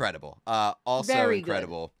 Incredible. Also very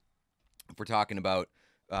incredible. Good. If we're talking about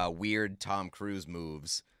weird Tom Cruise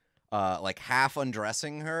moves, like half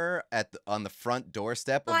undressing her on the front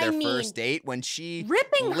doorstep of their first date when she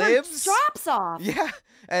ripping her straps off. Yeah,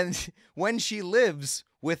 and when she lives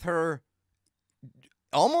with her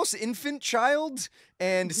almost infant child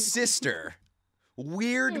and sister.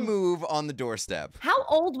 Weird move on the doorstep. How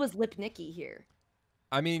old was Lipnicki here?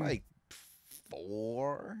 I mean, like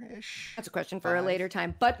 4-ish. That's a question for a later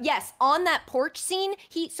time. But yes, on that porch scene,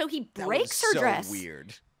 he breaks her dress. So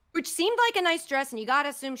weird. Which seemed like a nice dress, and you gotta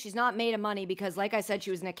assume she's not made of money because, like I said,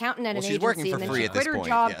 she was an accountant at an agency, working for and then free she at this quit her point,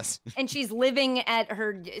 job, yes. and she's living at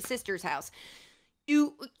her sister's house.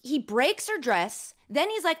 he breaks her dress. Then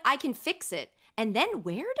he's like, I can fix it. And then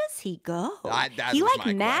where does he go? He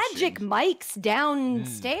like magic Mike's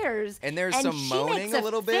downstairs. And there's some moaning a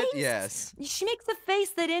little bit. Yes. She makes a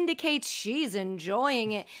face that indicates she's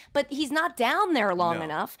enjoying it, but he's not down there long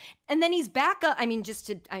enough. And then he's back up. I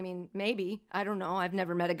mean, maybe. I don't know. I've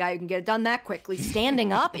never met a guy who can get it done that quickly.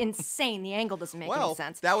 Standing up, insane. The angle doesn't make any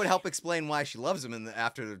sense. That would help explain why she loves him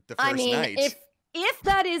after the first night. If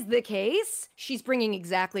that is the case, she's bringing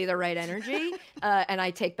exactly the right energy, and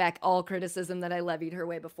I take back all criticism that I levied her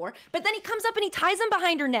way before. But then he comes up and he ties him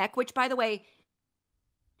behind her neck, which, by the way,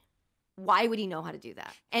 why would he know how to do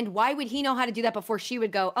that? And why would he know how to do that before she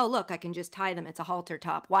would go, oh, look, I can just tie them. It's a halter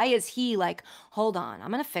top. Why is he like, hold on,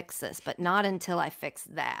 I'm going to fix this, but not until I fix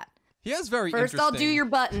that? He has very First, I'll do your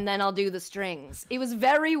button, then I'll do the strings. It was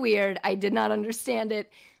very weird. I did not understand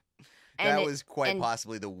it. That was quite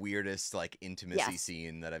possibly the weirdest like intimacy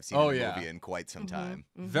scene that I've seen in a movie in quite some time.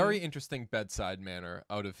 Very interesting bedside manner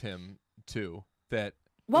out of him too.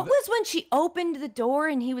 What was when she opened the door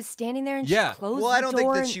and he was standing there and she closed the door? Well, I don't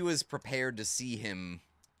think that she was prepared to see him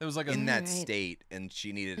it was like in that state, and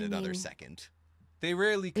she needed another second. They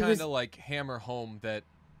rarely kind of like hammer home that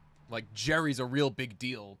like Jerry's a real big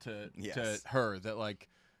deal to her. That like,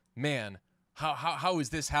 man, how is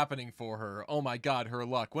this happening for her? Oh my God, her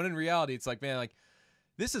luck. When in reality, it's like, man, like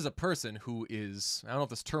this is a person who is, I don't know if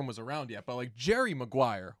this term was around yet, but like Jerry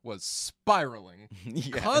Maguire was spiraling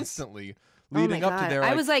constantly leading up to there.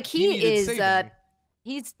 I was like, he's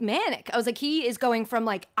manic. I was like, he is going from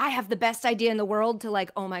like, I have the best idea in the world to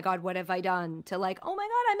like, oh my God, what have I done? To like, oh my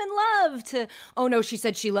God, I'm in love. To, oh no, she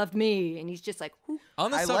said she loved me. And he's just like, whew.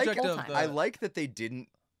 On the subject of I like that they didn't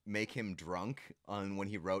make him drunk on when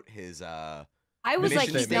he wrote his I was like,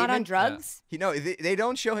 he's not on drugs. They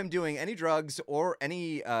don't show him doing any drugs or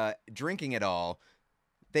any drinking at all.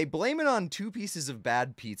 They blame it on 2 pieces of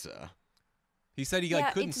bad pizza. He said he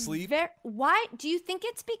like couldn't sleep. Why do you think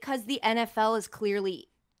it's because the NFL is clearly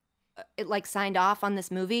like signed off on this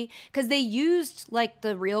movie? Because they used like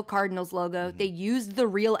the real Cardinals logo. They used the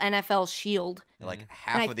real NFL shield. Like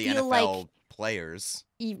half of the NFL players.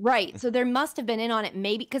 Right. So there must have been in on it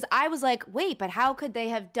maybe, because I was like, wait, but how could they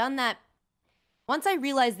have done that? Once I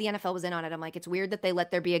realized the NFL was in on it, I'm like, it's weird that they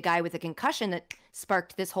let there be a guy with a concussion that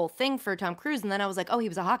sparked this whole thing for Tom Cruise. And then I was like, oh, he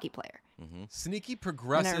was a hockey player. Sneaky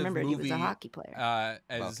progressive and I remembered movie. He was a hockey player.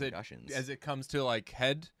 As it comes to like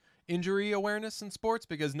head injury awareness in sports,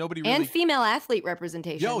 because nobody really... And female athlete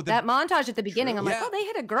representation. That montage at the beginning, I'm like, oh, they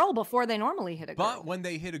hit a girl before they normally hit a girl. But when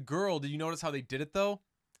they hit a girl, did you notice how they did it though?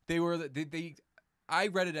 I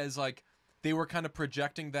read it as like they were kind of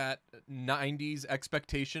projecting that 90s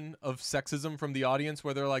expectation of sexism from the audience,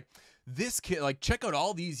 where they're like, this kid, like, check out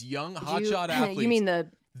all these young hotshot athletes. You mean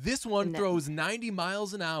this one throws 90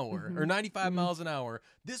 miles an hour or 95 miles an hour.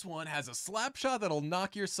 This one has a slap shot that'll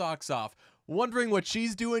knock your socks off. Wondering what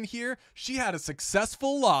she's doing here? She had a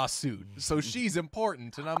successful lawsuit, so she's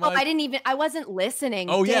important. And I'm like, I wasn't listening.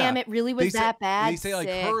 Oh, damn, it really was that bad. They say like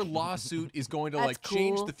her lawsuit is going to like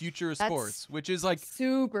change the future of sports, which is like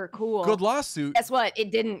super cool. Good lawsuit. Guess what?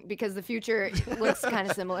 It didn't, because the future looks kind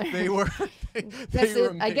of similar. They were.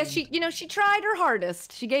 I guess she tried her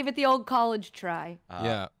hardest. She gave it the old college try.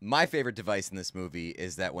 My favorite device in this movie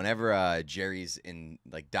is that whenever Jerry's in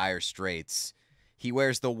like dire straits, he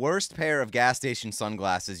wears the worst pair of gas station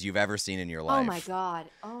sunglasses you've ever seen in your life. Oh my God.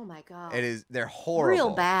 Oh my God. They're horrible. Real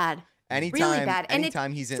bad. Really bad.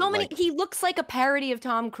 Anytime he's in he looks like a parody of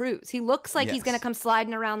Tom Cruise. He looks like he's gonna come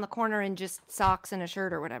sliding around the corner in just socks and a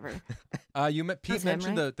shirt or whatever. Pete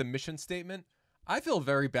mentioned the mission statement. I feel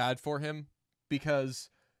very bad for him,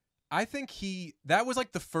 because I think that was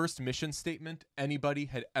like the first mission statement anybody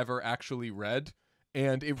had ever actually read.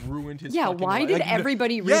 And it ruined his why life. did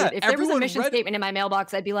everybody read it? If there was a mission statement in my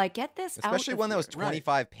mailbox, I'd be like, get this out. Especially one that was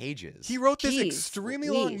 25 pages. He wrote this extremely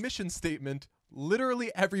long mission statement. Literally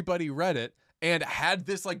everybody read it and had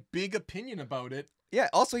this like big opinion about it. Yeah,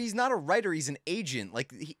 also he's not a writer, he's an agent.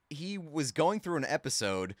 Like he was going through an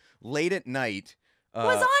episode late at night.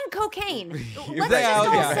 Was on cocaine. Let's just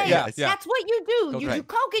all say that's what you do. You do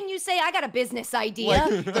coke and you say, I got a business idea.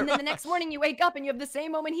 And then the next morning you wake up and you have the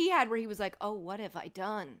same moment he had, where he was like, oh, what have I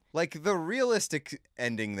done? Like the realistic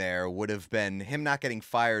ending there would have been him not getting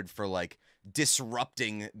fired for like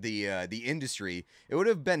disrupting the industry. It would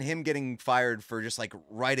have been him getting fired for just like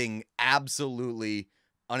writing absolutely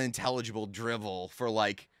unintelligible drivel for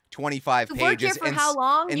like 25 pages. Work here for how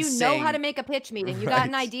long? You know how to make a pitch meeting. You got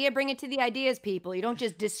an idea, bring it to the ideas people. You don't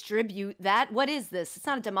just distribute that. What is this? It's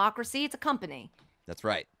not a democracy. It's a company. That's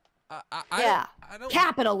right. I don't,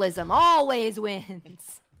 capitalism always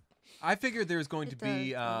wins. I figured there's going to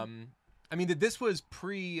be I mean, this was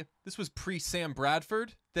pre Sam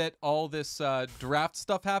Bradford that all this draft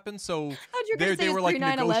stuff happened. So they were like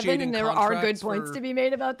negotiating, and there are good points to be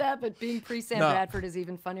made about that. But being pre Sam Bradford is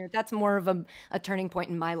even funnier. That's more of a turning point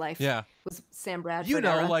in my life. Yeah, was Sam Bradford. You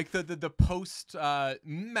know, era. like the post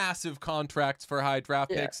massive contracts for high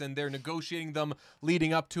draft picks, and they're negotiating them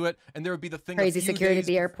leading up to it. And there would be the thing crazy security at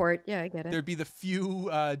the airport. Yeah, I get it. There'd be the few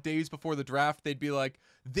days before the draft. They'd be like,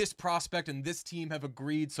 this prospect and this team have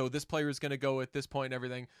agreed, so this player is going to go at this point and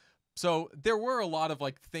everything. So there were a lot of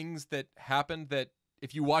like things that happened that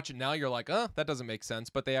if you watch it now, you're like, that doesn't make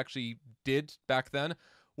sense. But they actually did back then.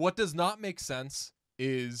 What does not make sense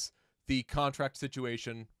is the contract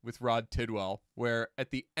situation with Rod Tidwell, where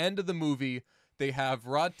at the end of the movie, they have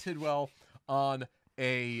Rod Tidwell on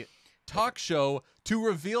a talk show to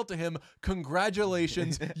reveal to him,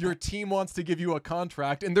 congratulations, your team wants to give you a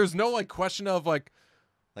contract. And there's no like question of like,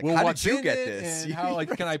 well, how did you get this? And how, like,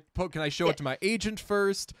 can I show it to my agent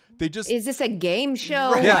first? They just is this a game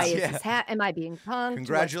show? Right. Why is this am I being punked?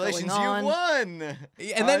 Congratulations, you won. And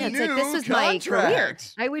then it's like, this is my career.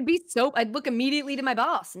 I'd look immediately to my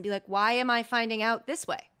boss and be like, why am I finding out this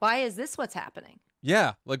way? Why is this what's happening?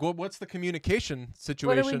 Yeah, like what's the communication situation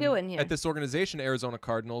what are we doing here? at this organization, Arizona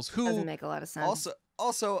Cardinals? Who doesn't make a lot of sense.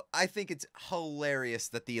 Also, I think it's hilarious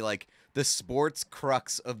that the sports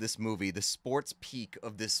crux of this movie, the sports peak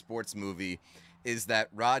of this sports movie, is that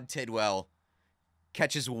Rod Tidwell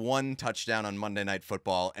catches one touchdown on Monday Night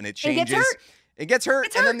Football, and it changes. It gets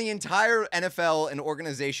hurt, and then the entire NFL and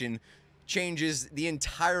organization changes the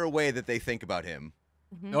entire way that they think about him.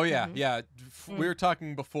 Mm-hmm, oh yeah, yeah. We were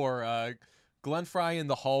talking before. Glenn Fry in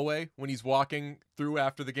the hallway when he's walking through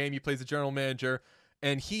after the game, he plays the general manager,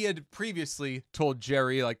 and he had previously told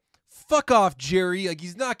Jerry, like, fuck off, Jerry. Like,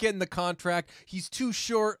 he's not getting the contract. He's too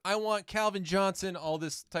short. I want Calvin Johnson, all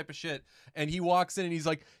this type of shit. And he walks in and he's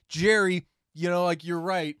like, Jerry, you know, like, you're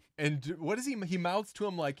right. And what is he mouths to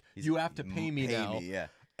him like, you have to pay me now. Yeah.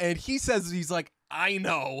 And he says, he's like, I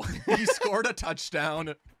know. He scored a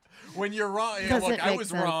touchdown. When you're wrong, look, I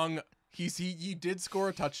was wrong. He did score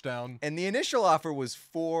a touchdown. And the initial offer was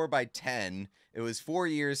 4 by 10. It was 4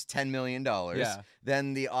 years, $10 million. Yeah.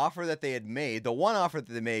 Then the offer that they had made, the one offer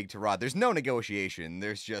that they made to Rod, there's no negotiation.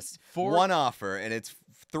 There's just one offer, and it's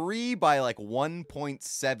 3 by like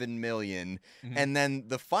 1.7 million. Mm-hmm. And then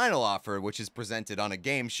the final offer, which is presented on a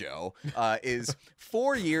game show, is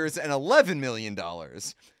 4 years and $11 million.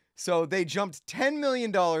 So they jumped $10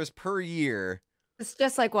 million per year. It's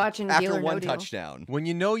just like watching after Deal or one No Deal. touchdown. When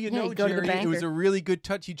you know, Jerry, it was banker. a really good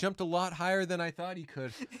touch. He jumped a lot higher than I thought he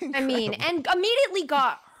could. I mean, and immediately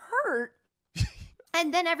got hurt.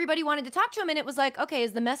 And then everybody wanted to talk to him, and it was like, okay,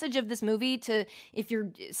 is the message of this movie to, if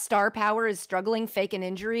your star power is struggling, fake an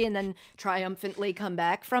injury, and then triumphantly come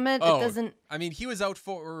back from it? Oh, it doesn't. I mean, he was out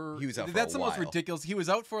for. a That's the most while. ridiculous. He was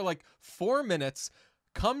out for like 4 minutes.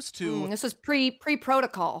 Comes to this was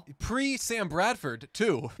pre-protocol. Pre Sam Bradford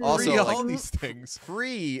too. Also, all these things.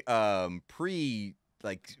 Pre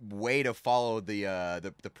like way to follow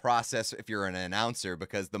the process if you're an announcer,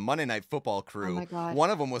 because the Monday Night Football crew, my God. one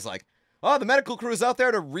of them was like, oh, the medical crew is out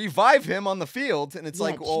there to revive him on the field, and it's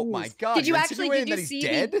like, oh my God, did you you're actually insinuating that he's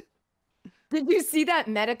dead? Did you see that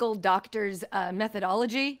medical doctor's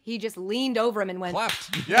methodology? He just leaned over him and went,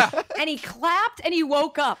 clapped. Yeah. And he clapped and he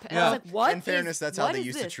woke up. And I was like, what? In fairness, that's how they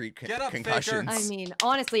used to treat concussions. I mean,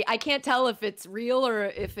 honestly, I can't tell if it's real or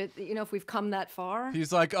if it, if we've come that far.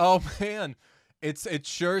 He's like, oh man, it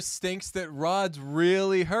sure stinks that Rod's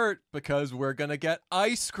really hurt because we're gonna get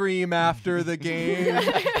ice cream after the game.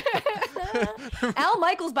 Al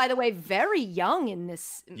Michaels, by the way, very young in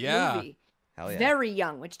this movie. Hell yeah. Very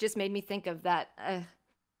young, which just made me think of that.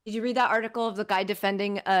 Did you read that article of the guy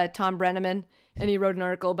defending Tom Brenneman? And he wrote an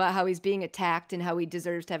article about how he's being attacked and how he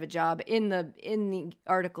deserves to have a job. In the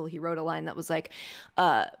article, he wrote a line that was like,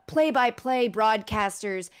 play-by-play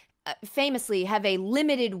broadcasters famously have a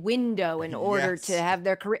limited window in order to have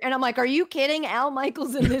their career. And I'm like, are you kidding? Al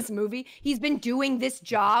Michaels in this movie? He's been doing this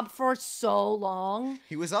job for so long.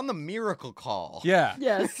 He was on the Miracle Call. Yeah.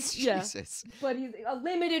 Yes. Jesus. Yeah. But he's a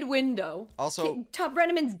limited window. Also, Tom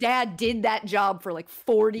Brenneman's dad did that job for like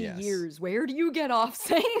 40 years. Where do you get off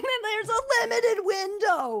saying that there's a limited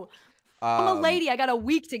window? I'm a lady. I got a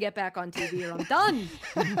week to get back on TV or I'm done.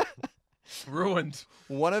 Ruined.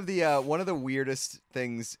 One of the weirdest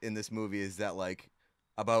things in this movie is that like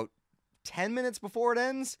about 10 minutes before it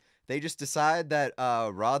ends, they just decide that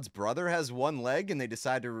Rod's brother has one leg, and they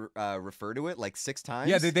decide to refer to it like 6 times.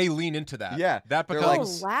 Yeah, they lean into that. Yeah, that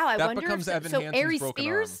becomes. Oh wow! I that wonder. Becomes If, Evan so Hansen's Aries broken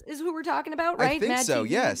Spears arm. is who we're talking about, right? I think Mad so. TV?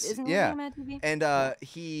 Yes. Isn't he yeah. on Mad TV? And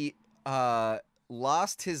he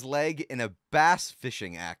lost his leg in a bass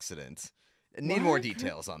fishing accident. Need more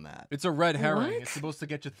details on that. It's a red herring. What? It's supposed to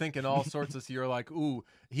get you thinking all sorts of. You're like, ooh,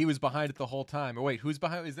 he was behind it the whole time. Or wait, who's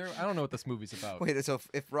behind? Is there? I don't know what this movie's about. Wait, so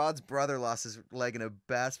if Rod's brother lost his leg in a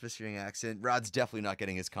bass fishing accident, Rod's definitely not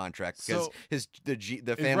getting his contract because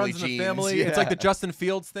the family runs in genes. the family. Yeah. It's like the Justin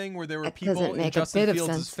Fields thing where there were That people doesn't in make a Justin bit of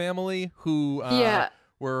Fields' sense. family who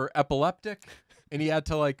were epileptic, and he had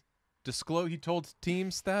to like disclose. He told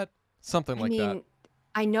teams that something like that.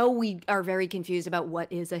 I know we are very confused about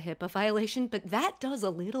what is a HIPAA violation, but that does a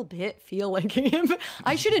little bit feel like him.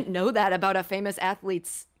 I shouldn't know that about a famous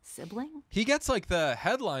athlete's sibling. He gets like the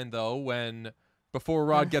headline though before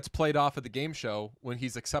Rod gets played off at the game show when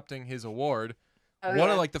he's accepting his award. One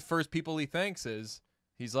of like the first people he thanks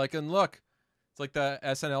he's like, and look, it's like the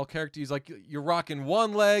SNL character. He's like, you're rocking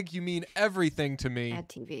one leg. You mean everything to me. Bad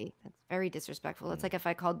TV. That's very disrespectful. That's like if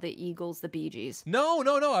I called the Eagles the Bee Gees. No.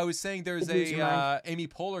 I was saying there's a Amy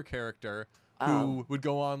Poehler character who would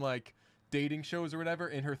go on like dating shows or whatever,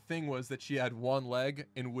 and her thing was that she had one leg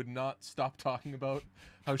and would not stop talking about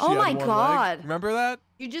how she had one leg. Remember that?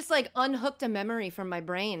 You just like unhooked a memory from my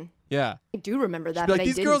brain. Yeah. I do remember that. Like, but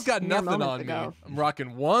these I girls didn't got mere nothing moments on ago. me. I'm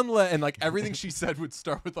rocking one leg, and like everything she said would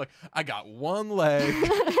start with like, I got one leg.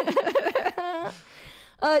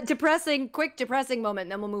 Quick depressing moment,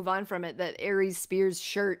 and then we'll move on from it. That Aries Spears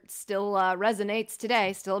shirt still resonates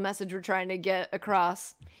today. Still a message we're trying to get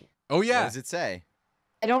across. Oh yeah. What does it say?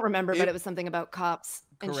 I don't remember, but it was something about cops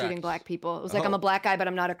and Correct. shooting black people. It was like, I'm a black guy, but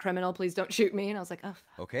I'm not a criminal. Please don't shoot me. And I was like, oh,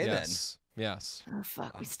 fuck. Okay Yes. Yes. Oh,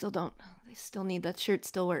 fuck. We still don't. They still need that shirt.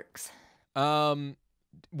 Still works.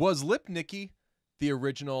 Was Lip Nicky the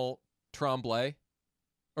original Tremblay?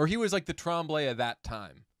 Or he was like the Tremblay at that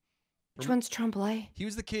time? Which one's Tremblay? He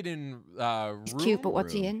was the kid in He's Room. cute, but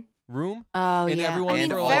what's he in? Room? Oh, And yeah. everyone-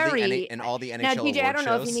 I mean, And all the NHL Now, TJ, I award don't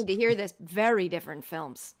know if you shows. need to hear this. Very different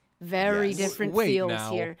films. Very Yes. different Wait feels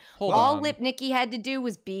now. here. Hold All on. Lip Nicky had to do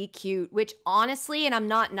was be cute, which honestly, and I'm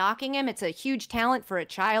not knocking him, it's a huge talent for a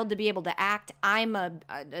child to be able to act. I'm an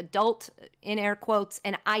adult, in air quotes,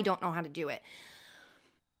 and I don't know how to do it.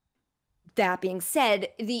 That being said,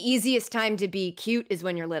 the easiest time to be cute is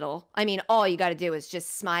when you're little. I mean, all you got to do is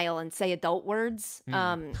just smile and say adult words.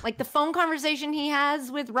 Like the phone conversation he has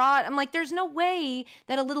with Rod, I'm like, there's no way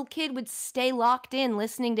that a little kid would stay locked in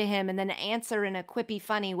listening to him and then answer in a quippy,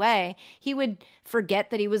 funny way. He would forget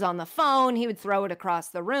that he was on the phone. He would throw it across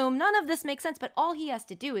the room. None of this makes sense, but all he has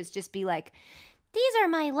to do is just be like, these are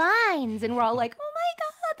my lines. And we're all like, oh my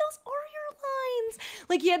God, those are your lines.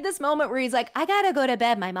 Like he had this moment where he's like, I gotta go to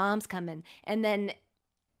bed. My mom's coming. And then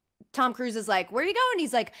Tom Cruise is like, where are you going?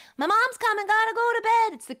 He's like, my mom's coming. Gotta go to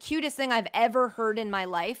bed. It's the cutest thing I've ever heard in my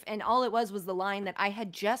life. And all it was the line that I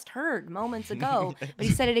had just heard moments ago. But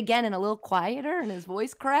he said it again and a little quieter and his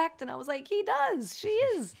voice cracked. And I was like, he does. She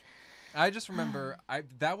is. I just remember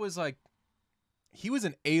that was like, he was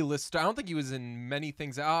an A-lister. I don't think he was in many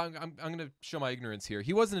things. I'm going to show my ignorance here.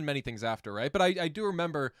 He wasn't in many things after, right? But I do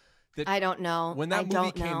remember that I don't know. when that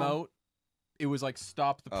movie came out, it was like,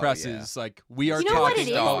 stop the presses. Yeah. Like, we are You know what talking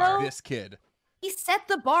it is, about though? this kid. He set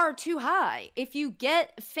the bar too high. If you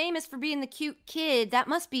get famous for being the cute kid, that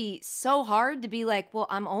must be so hard to be like, well,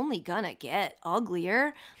 I'm only gonna get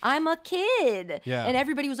uglier. I'm a kid. Yeah. And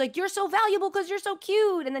everybody was like, you're so valuable because you're so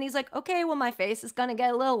cute. And then he's like, okay, well, my face is gonna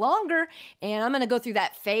get a little longer and I'm gonna go through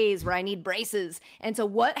that phase where I need braces. And so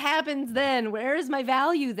what happens then? Where is my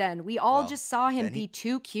value then? We all just saw him be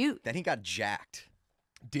too cute. Then he got jacked.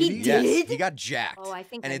 Did He he? did? Yes, he got jacked. Oh, I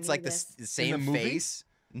think and I it's knew like this. the same In the movie? face.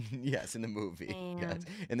 Yes, in the movie. Damn. Yes.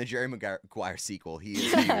 In the Jerry Maguire sequel, he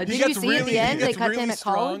is Yeah, huge. Did you see at the end he they gets cut really him at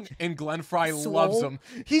strong, college? and Glenn Fry loves Swole. him.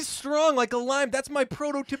 He's strong like a lime. That's my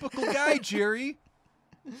prototypical guy, Jerry.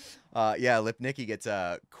 Yeah, Lip Nicky gets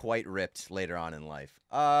quite ripped later on in life.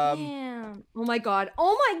 Damn. Oh my God.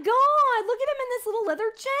 Oh my God. Look at him in this little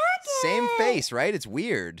leather jacket. Same face, right? It's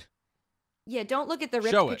weird. Yeah, don't look at the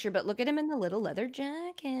ripped Show it. picture, but look at him in the little leather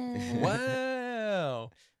jacket.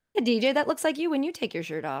 Wow. Yeah, DJ, that looks like you when you take your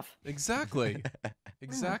shirt off. Exactly.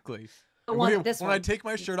 Exactly. The one- when this when one. I take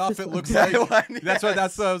my shirt off, This it one. looks That like one, that's what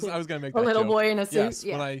yes. I was gonna make A that little joke. boy in a suit. Yes,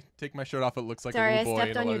 Yeah. when I take my shirt off, it looks like Sorry, a I little boy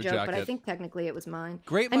stepped in a on your leather joke, jacket. but I think technically it was mine.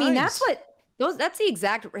 Great I mean, minds. that's the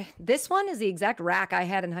exact. This one is the exact rack I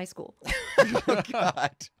had in high school. Oh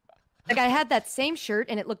God. Like I had that same shirt,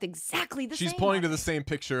 and it looked exactly the same. She's pointing to the same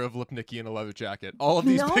picture of Lip Nicky in a leather jacket. All of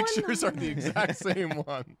these No, I'm pictures are not. the exact same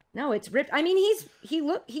one. No, it's ripped. I mean, he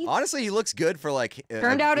Honestly, he looks good for like.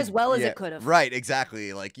 turned out as well as yeah, it could have. Right,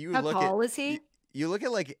 exactly. Like you How look tall at. is he? You look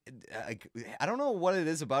at like I don't know what it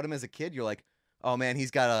is about him as a kid. You're like, oh man, he's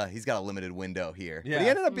got a limited window here. But Yeah. he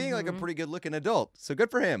ended up being like a Mhm. pretty good looking adult. So good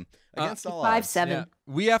for him. Against all odds. 5'7". Yeah.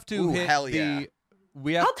 We have to Ooh, hit hell the yeah.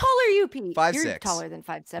 we have. How tall are you, Pete? 5'6". You're taller than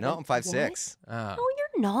 5'7". No, I'm 5'6". No,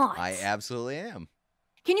 you're not. I absolutely am.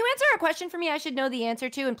 Can you answer a question for me I should know the answer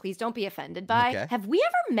to, and please don't be offended by? Okay. Have we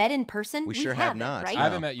ever met in person? We sure have haven't, not. right? I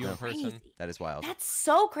haven't met you No. in person. Crazy. That is wild. That's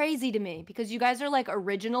so crazy to me because you guys are like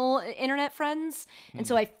original internet friends. And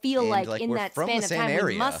so I feel And, like in we're that from span the of same time area.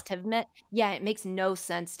 we must have met. Yeah, it makes no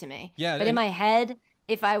sense to me. Yeah, But in my head,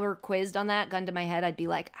 if I were quizzed on that, gun to my head, I'd be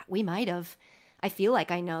like, we might have. I feel like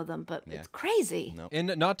I know them, but it's crazy. Nope.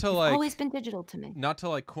 And not to It's like always been digital to me. not to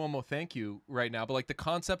like Cuomo thank you right now, but like the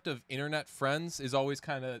concept of internet friends is always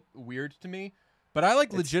kind of weird to me. But I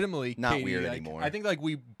like legitimately, not Katie, weird like, anymore. I think like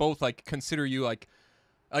we both like consider you like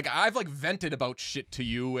I've like vented about shit to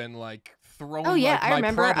you and like thrown. Oh yeah, like, I my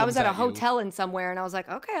remember I was problems at a you. hotel in somewhere, and I was like,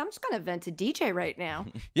 okay, I'm just gonna vent to DJ right now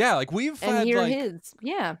Yeah, like we've and had hear like his.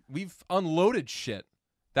 Yeah, we've unloaded shit.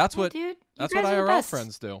 That's Yeah, what dude. that's you what guys are the IRL best.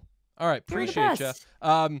 friends do. All right, You're the appreciate you.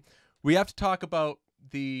 best. We have to talk about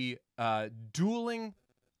the dueling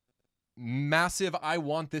massive I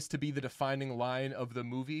want this to be the defining line of the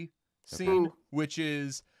movie scene, Ooh. which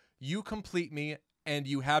is you complete me and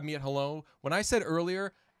you have me at hello. When I said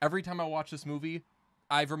earlier, every time I watch this movie,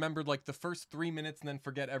 I've remembered like the first 3 minutes and then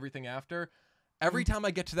forget everything after. Every time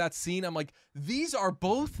I get to that scene, I'm like, these are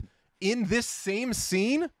both in this same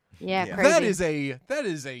scene. Yeah, Yeah. crazy. That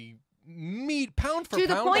is a meat pound for To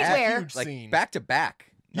the pound. point that's a where- huge Like scene. back to back.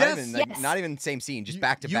 Yes. Not even same scene, just You-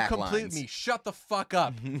 back to back You complete lines. me. Shut the fuck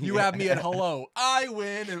up. You have me at hello. I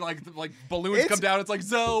win, and like balloons come down. It's like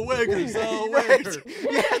Zellweger, Zellweger.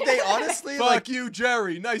 Yeah, they honestly Fuck like you,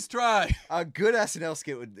 Jerry. Nice try. a good SNL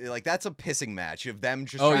skit would like that's a pissing match of them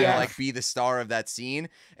just Oh, trying yeah. to like be the star of that scene,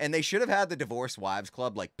 and they should have had the Divorced Wives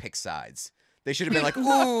Club like pick sides. They should have been like,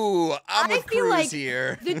 "Ooh, I'm I with feel Cruz like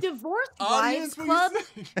here." The Divorced Audience, Wives what Club,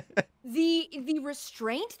 you saying? the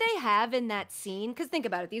restraint they have in that scene, because think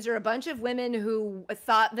about it, these are a bunch of women who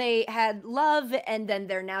thought they had love, and then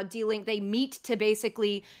they're now they meet to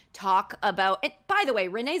basically talk about, and by the way,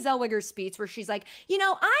 Renee Zellweger's speech where she's like, you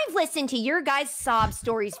know, I've listened to your guys' sob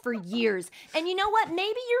stories for years, and you know what,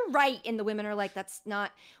 maybe you're right, and the women are like, that's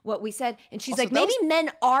not what we said, and she's Also, like, that maybe was-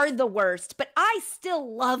 men are the worst, but I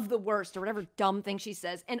still love the worst, or whatever dumb thing she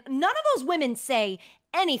says, and none of those women say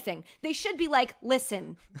anything. They should be like,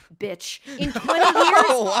 listen, bitch, in 20 years,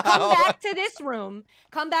 Wow. come back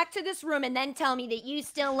to this room and then tell me that you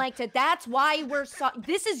still like to, that's why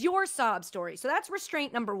this is your sob story. So that's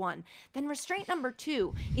restraint number one. Then restraint number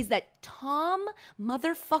two is that Tom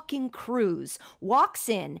motherfucking Cruise walks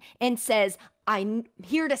in and says, I'm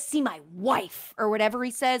here to see my wife, or whatever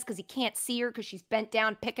he says, because he can't see her because she's bent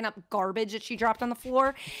down picking up garbage that she dropped on the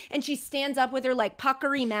floor. And she stands up with her like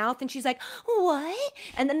puckery mouth and she's like, what?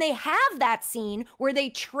 And then they have that scene where they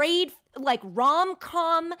trade like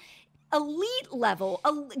rom-com elite level,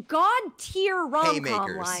 a god tier rom-com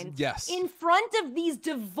Haymakers. line Yes. in front of these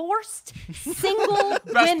divorced single Best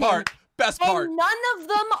women. part. Best part. And none of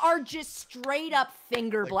them are just straight up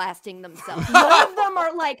finger blasting themselves. None of them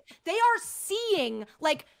are like, they are seeing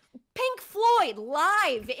like Pink Floyd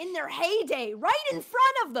live in their heyday right in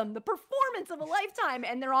front of them, the performance of a lifetime.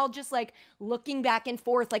 And they're all just like looking back and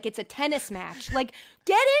forth like it's a tennis match. Like,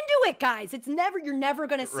 get into it, guys. You're never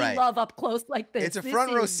going to see Right. love up close like this. It's a This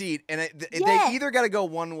front row is- seat, and Yeah. they either got to go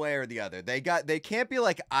one way or the other. They can't be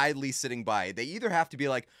like idly sitting by. They either have to be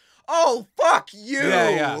like, oh, fuck you.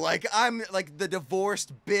 Yeah. Like, I'm like the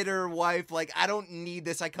divorced, bitter wife. Like, I don't need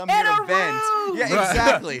this. I come In here to a vent. room! Yeah, Right.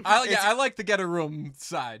 exactly. I like to get a room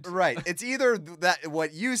side. Right. It's either that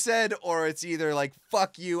what you said, or it's either like,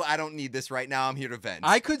 fuck you. I don't need this right now. I'm here to vent.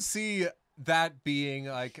 I could see that being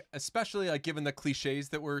like, especially like given the cliches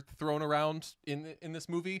that were thrown around in this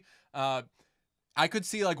movie, I could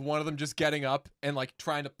see like one of them just getting up and like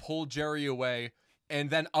trying to pull Jerry away, and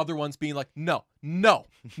then other ones being like, no,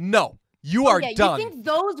 you are yeah, done. You think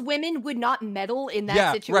those women would not meddle in that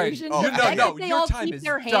Yeah, right. situation? Oh, The fact no, that they your all time keep is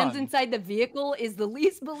their hands done. inside the vehicle is the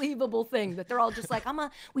least believable thing. That they're all just like,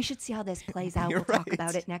 we should see how this plays out. You're We'll talk right.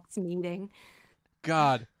 about it next meeting.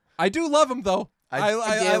 God, I do love him though. I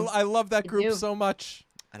do. I love that I group do. so much.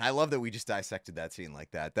 and I love that we just dissected that scene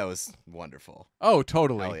like that. That was wonderful. Oh,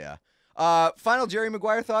 totally. Hell yeah. Final Jerry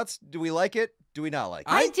Maguire thoughts. Do we like it? Do we not like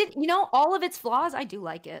it? I did, all of its flaws, I do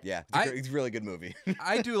like it. Yeah, it's a really good movie.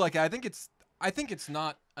 I do like it. I think it's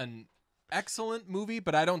not an excellent movie,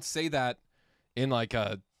 but I don't say that in like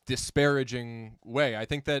a disparaging way. I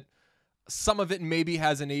think that some of it maybe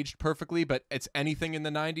hasn't aged perfectly, but it's anything in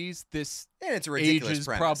the 90s. This And it's a ridiculous ages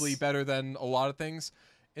premise. probably better than a lot of things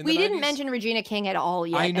in We the didn't 90s. mention Regina King at all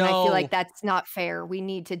yet, I and I feel know. like that's not fair. We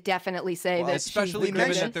need to definitely say Well, that she's especially the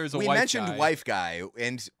given queen. that there's a we wife mentioned guy. wife guy,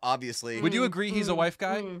 and obviously Would you agree he's a wife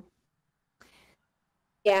guy?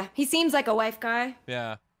 Yeah, he seems like a wife guy.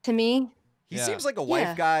 Yeah. To me. He seems like a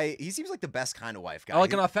wife guy. He seems like the best kind of wife guy.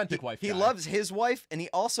 Like an authentic wife guy. He loves his wife, and he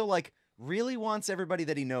also like really wants everybody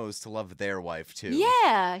that he knows to love their wife too.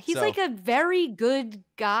 Yeah, he's like a very good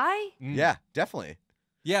guy. Yeah, definitely.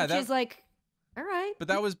 Yeah, She's like, all right. But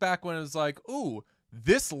that was back when it was like, ooh,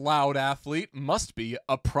 this loud athlete must be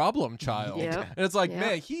a problem child. Yep. And it's like,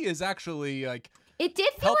 man, he is actually like it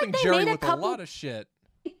did feel helping like they Jerry made with a lot of shit.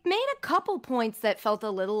 It made a couple points that felt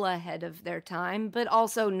a little ahead of their time, but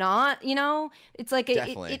also not, you know? It's like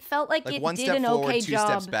it felt like it one did step an forward, okay two job.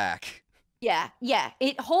 steps back. Yeah.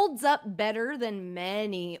 It holds up better than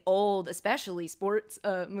many old, especially sports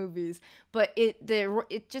movies. But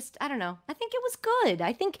it just, I don't know. I think it was good.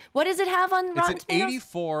 I think, what does it have on Rotten It's an Tomatoes?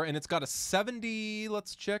 84, and it's got a 70,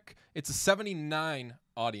 let's check. It's a 79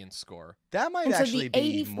 audience score. That might actually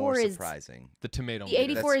be more surprising. The tomato The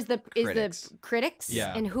 84 is the critics?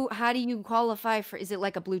 Yeah. And how do you qualify for, is it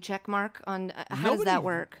like a blue check mark on, how does that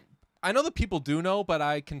work? I know that people do know, but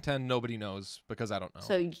I contend nobody knows because I don't know.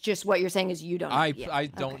 So just what you're saying is you don't know. I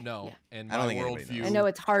don't know. Yeah. And I don't my think anybody worldview knows. I know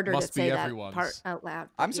it's harder to must say be that everyone's. part out loud.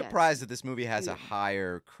 I'm surprised that this movie has a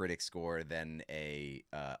higher critic score than a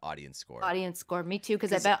audience score. Audience score, me too,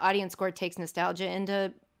 because I bet audience score takes nostalgia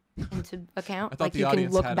into account. Like you can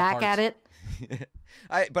look back at it.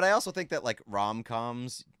 But I also think that like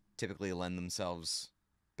rom-coms typically lend themselves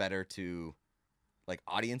better to like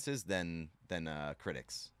audiences than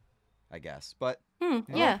critics, I guess. But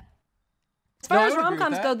yeah. As far as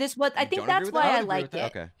rom-coms go, I think that's why I like it.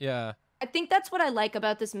 Okay. Yeah. I think that's what I like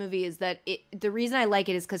about this movie is that the reason I like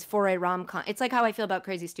it is because for a rom-com, it's like how I feel about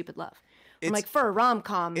Crazy Stupid Love. I'm like, for a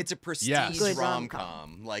rom-com, it's a prestige good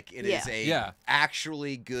rom-com. Like it is a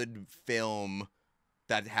actually good film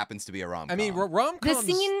that happens to be a rom-com. I mean, rom-coms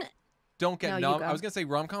the scene don't get I was gonna say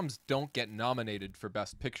rom-coms don't get nominated for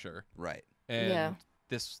Best Picture. Right. And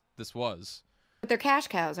this was. But they're cash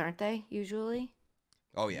cows, aren't they? Usually.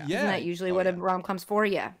 Oh yeah. Isn't that usually what a rom-com's for?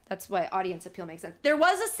 Yeah, that's why audience appeal makes sense. There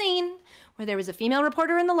was a scene where there was a female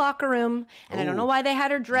reporter in the locker room, and I don't know why they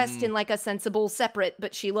had her dressed in like a sensible separate,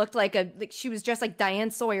 but she looked like she was dressed like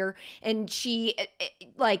Diane Sawyer, and she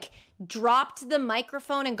like dropped the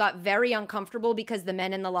microphone and got very uncomfortable because the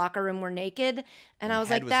men in the locker room were naked, and I was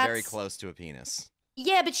like, that's very close to a penis.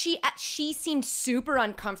 Yeah, but she seemed super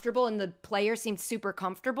uncomfortable, and the player seemed super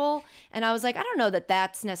comfortable, and I was like, I don't know that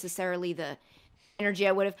that's necessarily the energy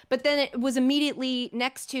I would have. But then it was immediately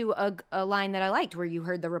next to a line that I liked where you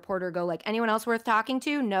heard the reporter go like, anyone else worth talking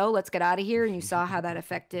to? No, let's get out of here. And you saw how that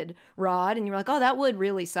affected Rod, and you were like, oh, that would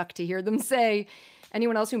really suck to hear them say,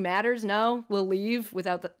 anyone else who matters? No, we'll leave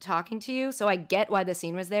without talking to you. So I get why the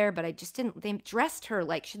scene was there, but I just didn't. They dressed her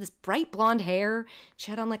like she had this bright blonde hair.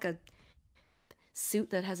 She had on like a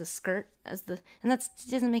suit that has a skirt and that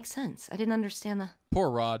doesn't make sense. I didn't understand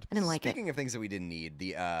poor Rod. I didn't like Speaking of things that we didn't need,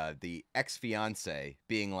 the ex-fiance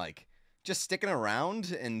being like just sticking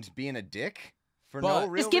around and being a dick for no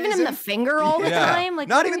real just giving reason. him the finger all the time. Like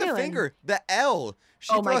not even the finger, the L.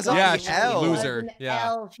 She throws up the L. Loser.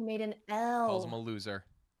 L. She made an L. Calls him a loser.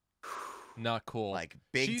 Not cool. Like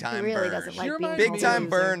big time She really burn. doesn't like being big called time a loser.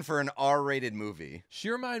 burn for an R-rated movie. She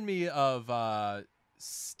reminded me of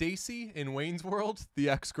Stacy in Wayne's World, the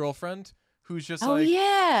ex-girlfriend, who's just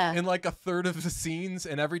in like a third of the scenes,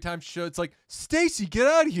 and every time she it's like, Stacy, get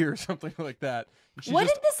out of here, or something like that. What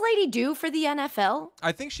did this lady do for the NFL?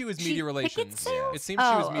 I think she was media relations. It seems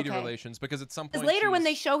she was media relations because at some point. Because later when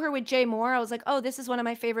they show her with Jay Moore, I was like, oh, this is one of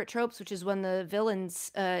my favorite tropes, which is when the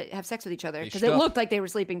villains have sex with each other. Because it looked like they were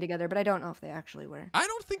sleeping together, but I don't know if they actually were. I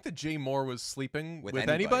don't think that Jay Moore was sleeping with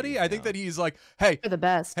anybody. I think that he's like, hey, you're the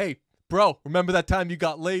best. Hey, bro, remember that time you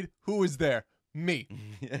got laid? Who was there? Me.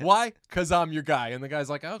 Why? Because I'm your guy. And the guy's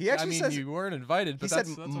like, okay, I mean, you weren't invited, but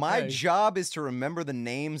that's my job is to remember the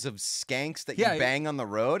names of skanks that you bang on the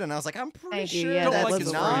road. And I was like, I'm pretty sure that's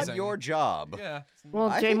not your job. Yeah.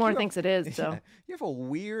 Well, Jay Moore thinks it is, so. You have a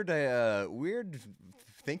weird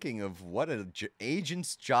thinking of what an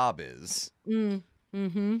agent's job is.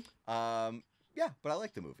 Mm-hmm. Yeah, but I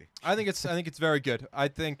like the movie. I think it's very good. I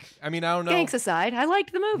mean, I don't know. Thanks aside, I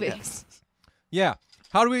liked the movie. Yes. Yeah.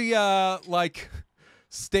 How do we like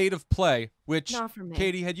State of Play? Which Not for me.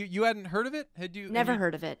 Katie, had you hadn't heard of it? Had you Never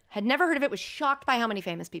heard of it. Had never heard of it. Was shocked by how many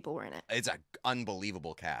famous people were in it. It's an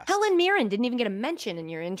unbelievable cast. Helen Mirren didn't even get a mention in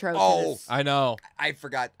your intro. Oh, to this. I know. I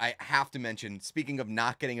forgot. I have to mention. Speaking of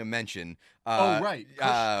not getting a mention. Right.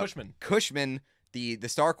 Cushman, the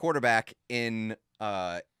star quarterback in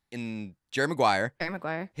Jerry Maguire. Jerry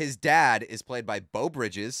Maguire. His dad is played by Beau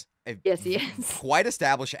Bridges. Yes, he is. Quite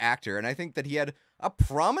established actor, and I think that he had a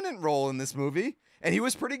prominent role in this movie, and he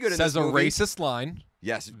was pretty good in this movie. Says a racist line.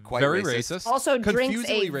 Yes, quite very racist. Also drinks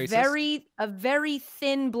racist. a very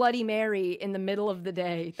thin Bloody Mary in the middle of the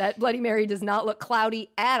day. That Bloody Mary does not look cloudy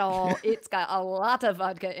at all. It's got a lot of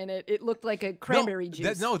vodka in it. It looked like a cranberry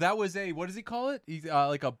juice. That was a, what does he call it?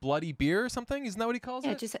 Like a bloody beer or something? Isn't that what he calls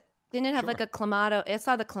it? Just didn't it have like a Clamato? I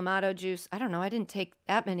saw the Clamato juice. I don't know. I didn't take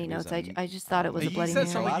that many notes. I just thought it was a Bloody Mary.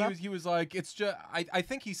 He said something. He was like, it's just. I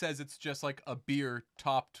think he says it's just like a beer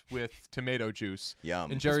topped with tomato juice. Yum.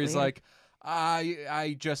 And Jerry's like,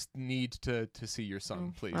 I just need to see your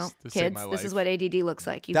son, please, well, to kids, save my life. This is what ADD looks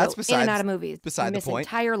like. You That's go in and out of movies. Beside the point.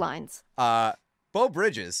 Entire lines. Beau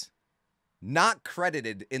Bridges, not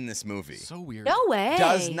credited in this movie. So weird. No way.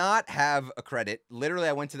 Does not have a credit. Literally,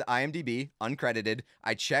 I went to the IMDb, uncredited.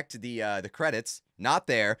 I checked the credits, not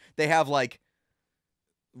there. They have like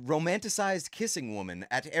romanticized kissing woman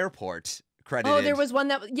at airport. Credited. Oh, there was one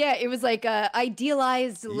that, it was like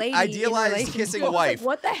idealized lady. Idealized kissing wife. Like,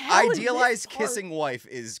 what the hell? Idealized kissing wife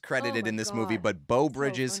is credited in this movie, but Beau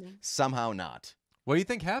Bridges somehow not. What do you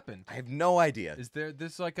think happened? I have no idea. Is there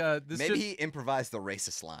this like a maybe he improvised the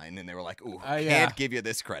racist line and they were like, "Ooh, yeah. can't give you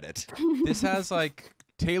this credit." This has like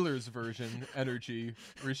Taylor's version energy,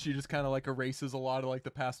 where she just kind of like erases a lot of like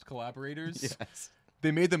the past collaborators. Yes. They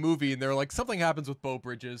made the movie and they're like, something happens with Beau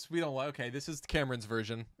Bridges. We don't like. Okay, this is Cameron's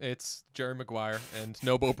version. It's Jerry Maguire and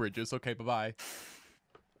no Beau Bridges. Okay, bye-bye.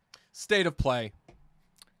 State of play.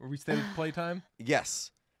 Were we state of play time? Yes.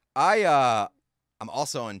 I'm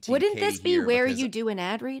also on team Wouldn't Katie this be here where because- you do an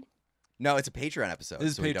ad read? No, it's a Patreon episode. This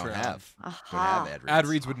is so we don't Patreon. have Aha. ad reads. Ad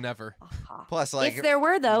reads would never. Plus, like, if there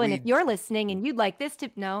were though, and we- if you're listening and you'd like this to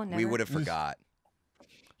no, never. we would have forgot.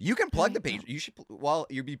 You can plug the Patreon. You should. Well,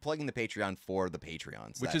 you'll be plugging the Patreon for the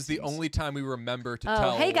Patreons, Which that is the seems- only time we remember to Oh,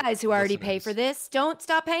 tell. hey guys who already pay for listeners. this, don't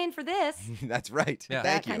stop paying for this. That's right. Yeah.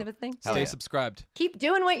 Thank That you. kind of a thing. Hell Stay yeah. subscribed. Keep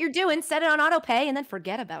doing what you're doing, set it on auto pay, and then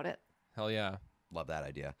forget about it. Hell yeah. Love that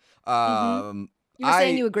idea. You were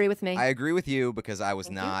saying you agree with me. I agree with you because I was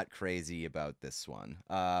not crazy about this one.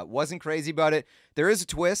 Wasn't crazy about it. There is a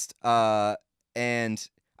twist, and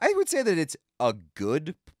I would say that it's a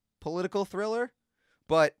good political thriller,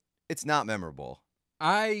 but it's not memorable.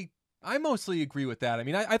 I mostly agree with that. I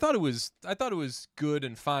mean, I thought it was good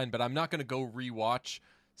and fine, but I'm not gonna go rewatch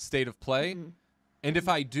State of Play. And if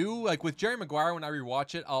I do, like with Jerry Maguire, when I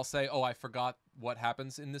rewatch it, I'll say, "Oh, I forgot what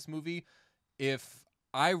happens in this movie." If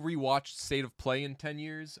I rewatched State of Play in 10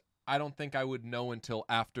 years, I don't think I would know until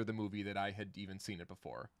after the movie that I had even seen it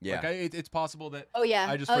before. Yeah. Like it's possible that. Oh yeah.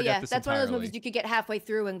 I just oh forget yeah. this That's one of those entirely. movies you could get halfway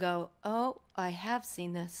through and go, "Oh, I have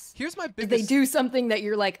seen this." Here's my Did biggest. they do something that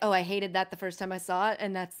you're like, "Oh, I hated that the first time I saw it,"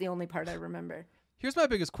 and that's the only part I remember. Here's my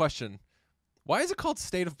biggest question. Why is it called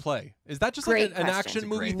State of Play? Is that just Great like an question. action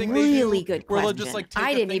movie Great thing Really they do? good Where they'll question. just like take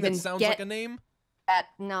I a didn't thing even that sounds get like a name?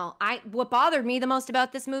 No, what bothered me the most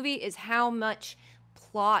about this movie is how much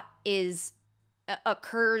plot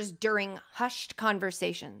occurs during hushed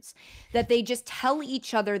conversations, that they just tell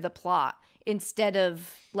each other the plot instead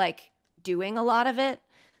of like doing a lot of it.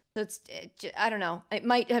 So I don't know. It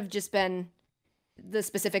might have just been the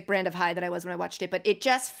specific brand of high that I was when I watched it, but it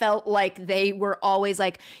just felt like they were always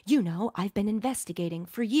like, I've been investigating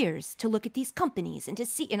for years to look at these companies and to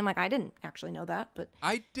see, and I'm like, I didn't actually know that, but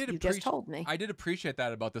you just told me. I did appreciate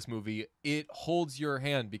that about this movie. It holds your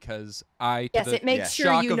hand because it makes sure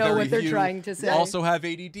shock you of know the what they're review, trying to say. Also have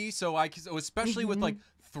ADD, so especially with like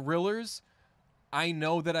thrillers, I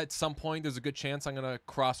know that at some point there's a good chance I'm gonna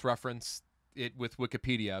cross-reference it with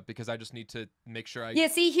Wikipedia because I just need to make sure I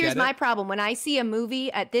here's my problem. When I see a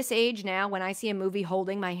movie at this age now, when I see a movie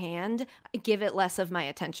holding my hand, I give it less of my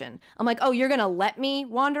attention. I'm like, oh, you're gonna let me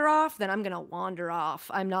wander off? Then I'm gonna wander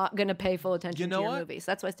off. I'm not gonna pay full attention to your movies.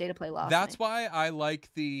 That's why State of Play lost That's me. why I like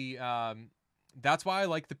the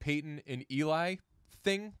Peyton and Eli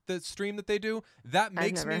thing, the stream that they do. That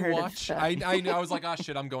makes me watch. I was like, oh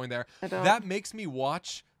shit, I'm going there. That makes me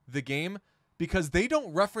watch the game because they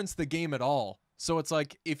don't reference the game at all. So it's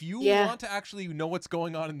like, if you want to actually know what's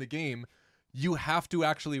going on in the game, you have to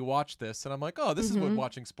actually watch this. And I'm like, oh, this is what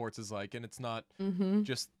watching sports is like, and it's not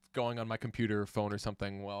just going on my computer or phone or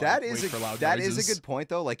something while I wait for loud noises. Is a good point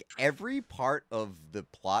though. Like every part of the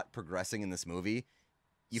plot progressing in this movie,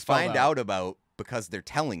 you find out about because they're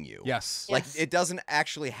telling you. Yes. Like it doesn't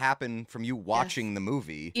actually happen from you watching the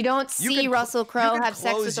movie. You don't see Russell Crowe have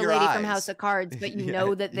sex with the lady from House of Cards, but you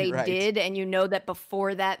know that they did, and you know that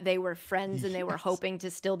before that they were friends and they were hoping to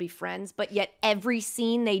still be friends, but yet every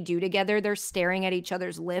scene they do together, they're staring at each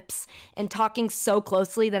other's lips and talking so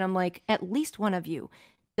closely that I'm like, at least one of you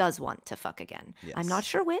does want to fuck again. Yes. I'm not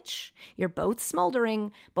sure which. You're both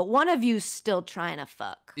smoldering, but one of you's still trying to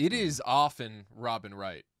fuck. It is often Robin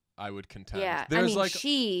Wright, I would contend. Yeah, There's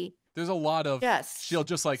she There's a lot of she'll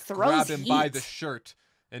just like grab him by the shirt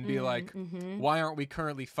and be like, why aren't we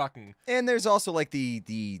currently fucking? And there's also like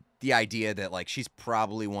the idea that like she's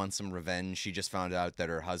probably wants some revenge. She just found out that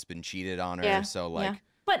her husband cheated on her. So like,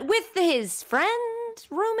 but with his friend,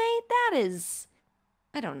 roommate, that is,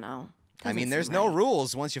 I don't know. I mean, there's no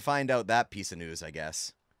rules once you find out that piece of news, I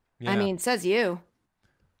guess. I mean, says you.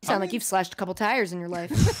 You sound like you've slashed a couple tires in your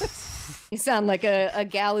life. You sound like a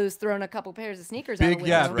gal who's thrown a couple pairs of sneakers out the window.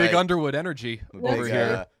 Yeah, big Underwood energy over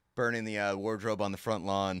here. Burning the wardrobe on the front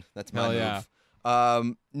lawn. That's my move. Yeah.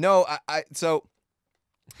 No, so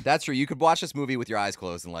that's true. You could watch this movie with your eyes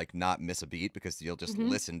closed and like not miss a beat because you'll just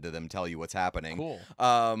listen to them tell you what's happening. Cool.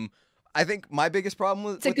 I think my biggest problem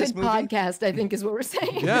with this movie... It's a good podcast, I think is what we're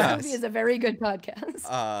saying. Yes. This movie is a very good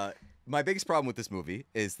podcast. My biggest problem with this movie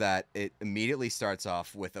is that it immediately starts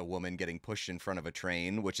off with a woman getting pushed in front of a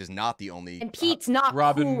train, which is not the only... And Pete's not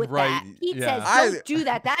cool with that. Pete says, don't do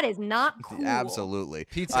that. That is not cool. Absolutely.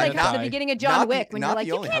 Pete's like at the beginning of John Wick when you're like,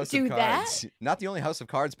 you can't do that. Not the only House of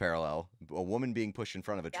Cards parallel. A woman being pushed in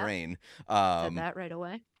front of a train. Said that right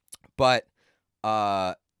away. But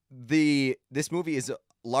this movie is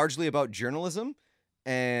largely about journalism,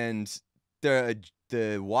 and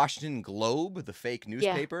the Washington Globe, the fake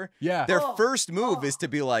newspaper, their first move is to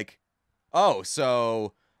be like, oh,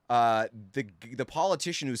 so the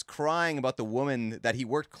politician who's crying about the woman that he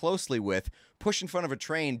worked closely with, pushed in front of a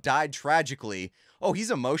train, died tragically. Oh,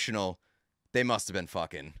 he's emotional. They must have been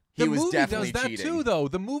fucking. He was definitely cheating. The movie does that too, though.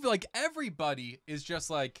 The movie, like, everybody is just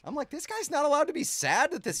like... I'm like, this guy's not allowed to be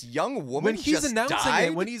sad that this young woman when he's just announcing died?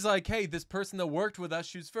 it, when he's like, hey, this person that worked with us,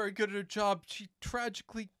 she was very good at her job. She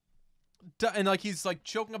tragically... And like he's like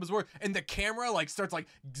choking up his word, and the camera like starts like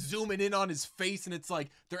zooming in on his face, and it's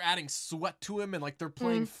like they're adding sweat to him, and like they're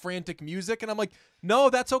playing frantic music, and I'm like,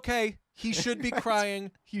 no, that's okay. He should be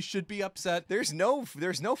crying. He should be upset. There's no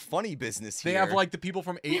funny business here. They have like the people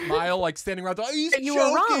from 8 Mile like standing around. Oh, he's you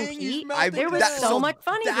joking. Were wrong, Pete. There was so much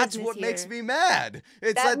funny That's business what here. makes me mad.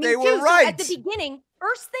 It's that they too. were right. So at the beginning,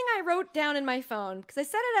 first thing I wrote down in my phone, because I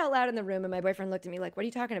said it out loud in the room, and my boyfriend looked at me like, what are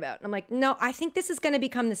you talking about? And I'm like, no, I think this is going to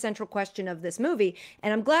become the central question of this movie,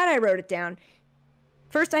 and I'm glad I wrote it down.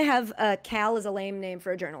 First, I have Cal is a lame name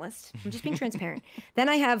for a journalist. I'm just being transparent. Then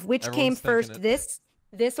I have which came first, this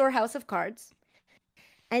or House of Cards.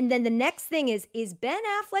 And then the next thing is Ben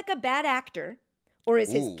Affleck a bad actor, or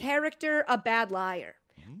is his character a bad liar?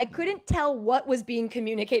 I couldn't tell what was being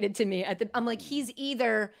communicated to me. I'm like, he's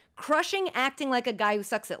either crushing acting like a guy who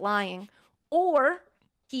sucks at lying, or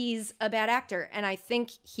he's a bad actor. And I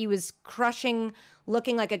think he was crushing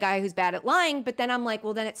looking like a guy who's bad at lying, but then I'm like,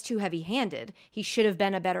 well, then it's too heavy-handed. He should have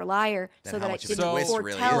been a better liar so that I didn't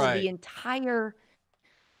foretell the entire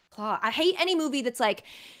plot. I hate any movie that's like,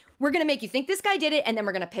 we're going to make you think this guy did it, and then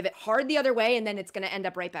we're going to pivot hard the other way, and then it's going to end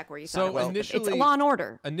up right back where you thought it was. It's a Law and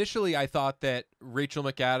Order. Initially, I thought that Rachel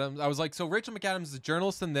McAdams, I was like, so Rachel McAdams is a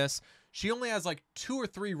journalist in this. She only has like 2 or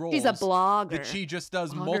 3 roles. She's a blogger. That she just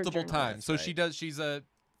does multiple times. So she's a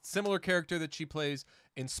similar character that she plays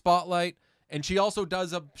in Spotlight. And she also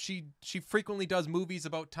does she frequently does movies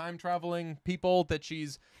about time traveling people that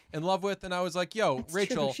she's in love with. And I was like, yo, That's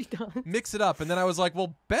Rachel, true, mix it up. And then I was like,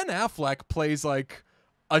 well, Ben Affleck plays like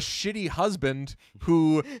a shitty husband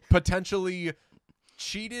who potentially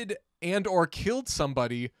cheated and or killed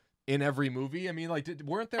somebody in every movie. I mean, like,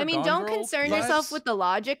 weren't there? I mean, Gone don't Girl concern vibes? yourself with the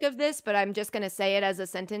logic of this, but I'm just going to say it as a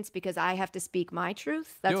sentence because I have to speak my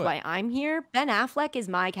truth. That's why I'm here. Ben Affleck is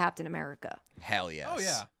my Captain America. Hell yes. Oh,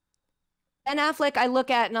 yeah. Ben Affleck, I look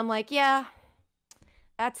at and I'm like, yeah,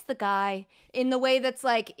 that's the guy, in the way that's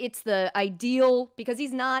like, it's the ideal, because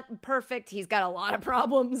he's not perfect. He's got a lot of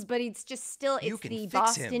problems, but he's just still, it's the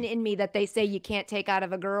Boston in me that they say you can't take out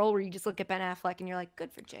of a girl, where you just look at Ben Affleck and you're like,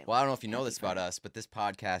 good for Jay. Well, I don't know if you know this about us, but this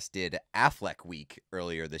podcast did Affleck Week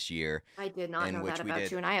earlier this year. I did not know that about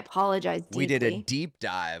you, and I apologize deeply. We did a deep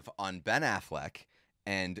dive on Ben Affleck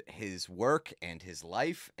and his work and his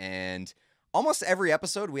life, and almost every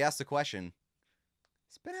episode we asked the question,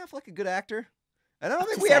 is Ben Affleck a good actor? And I don't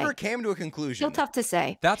think we ever came to a conclusion. Still tough to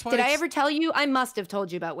say. That's why. Did I ever tell you? I must have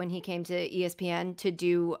told you about when he came to ESPN to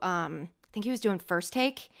do, I think he was doing First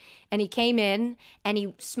Take, and he came in and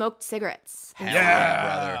he smoked cigarettes. Yeah,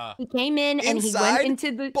 brother. He came in and he went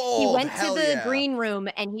into the green room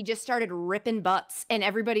and he just started ripping butts, and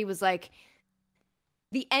everybody was like,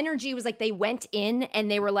 the energy was like, they went in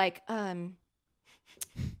and they were like, Ben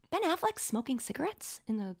Affleck smoking cigarettes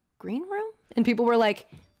in the green room? And people were like,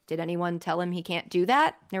 did anyone tell him he can't do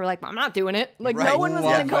that? They were like, I'm not doing it. Like, no one was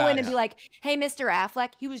going to go in and be like, hey, Mr. Affleck.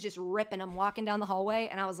 He was just ripping him walking down the hallway.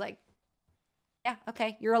 And I was like, yeah,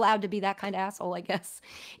 okay. You're allowed to be that kind of asshole, I guess.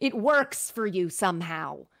 It works for you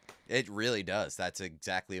somehow. It really does. That's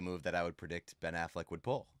exactly a move that I would predict Ben Affleck would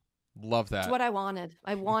pull. Love that. It's what I wanted.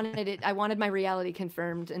 I wanted it. I wanted my reality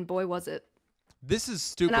confirmed, and boy, was it. This is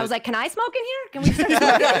stupid. And I was like, can I smoke in here? Can we start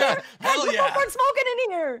smoking in here? Hell yeah. Start smoking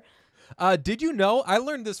in here. Did you know? I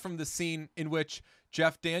learned this from the scene in which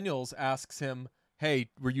Jeff Daniels asks him, hey,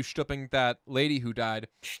 were you stooping that lady who died?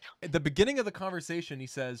 At the beginning of the conversation, he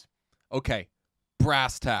says, okay,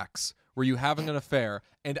 brass tacks. Were you having an affair?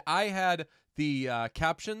 And I had the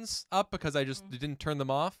captions up because I just didn't turn them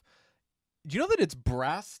off. Do you know that it's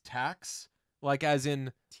brass tacks? Like as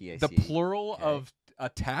in TAC. the plural of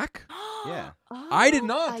attack? Yeah. Oh, I did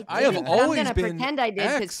not. I have didn't, always I'm gonna been pretend I did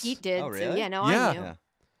because X. Pete did. Oh, So really? yeah, no, Yeah. I knew. Yeah.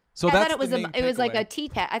 So I that's thought it was the main it was like takeaway. a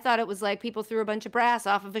T-tack. I thought it was like people threw a bunch of brass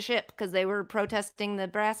off of a ship because they were protesting the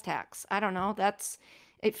brass tacks. I don't know.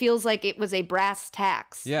 It feels like it was a brass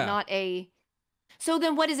tacks, Yeah. not a. So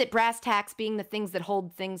then, what is it? Brass tacks being the things that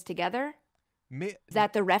hold things together. Is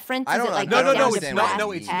that the reference? I don't Is it like know. No, get no, down no. to It's brass not.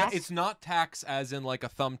 No, it's not. tacks? It's not tax as in like a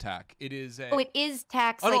thumbtack. It is a. Oh, it is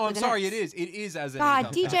tax. Oh like no, I'm with an sorry. X. It is. It is as in. God, a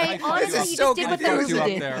thumbtack. DJ, I thought honestly, This you is so just did what the confusing. movie Up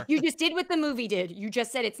did. there. You just did what the movie did. You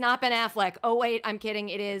just said it's not Ben Affleck. Oh wait, I'm kidding.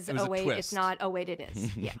 It is. It was Oh a wait, twist. it's not. Oh wait, it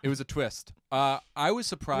is. Yeah. It was a twist. I was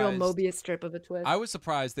surprised. Real Mobius strip of a twist. I was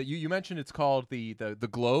surprised that you mentioned it's called the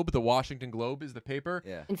Globe. The Washington Globe is the paper.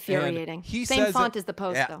 Yeah. Infuriating. And he Same says font that- as the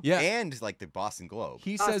Post, Yeah. though. Yeah. And like the Boston Globe.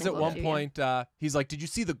 He Boston says at Globe one too, yeah. point, he's like, "Did you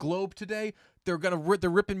see the Globe today? They're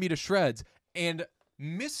ripping me to shreds." And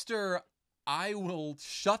Mr. I will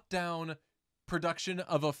shut down production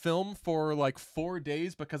of a film for like 4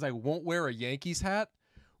 days because I won't wear a Yankees hat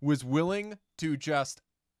was willing to just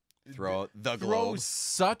Throw the throw Globe.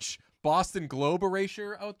 such Boston Globe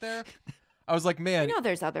erasure out there. I was like, man, You know,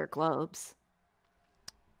 there's other globes.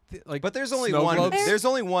 like, But there's only snow one. globes? There's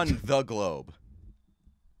only one The Globe.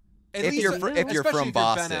 At If least- you're especially if you're if from Ben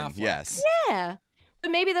Boston, Affleck. yes. Yeah. But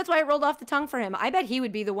maybe that's why it rolled off the tongue for him. I bet he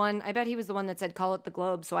would be the one. I bet he was the one that said, call it the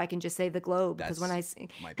Globe, so I can just say the Globe. Because when That's- I, might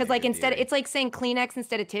be because a like good instead, theory. it's like saying Kleenex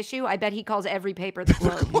instead of tissue. I bet he calls every paper the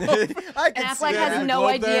Globe. I And can Affleck see has that. no Globe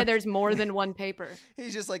idea there. there's more than one paper.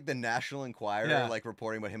 He's just like the National Enquirer, Yeah. like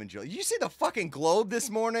reporting about him and Jill. You see the fucking Globe this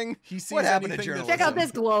morning? He sees What happened to anything that- journalism? Check out this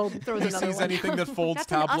Globe. Throws He another sees one. anything that folds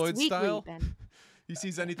That's an Us tabloid Weekly, style. Ben. He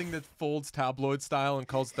sees anything that folds tabloid style and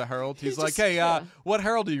calls it the Herald. He's He's like, just- "Hey, yeah. what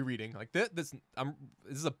Herald are you reading? Like this? This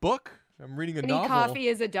is a book. I'm reading a Any novel." coffee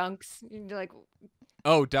is a dunks. You're like,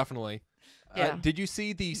 Oh, definitely. Yeah. Did you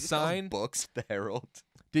see the He just calls sign? books, the Herald.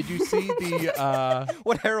 Did you see the?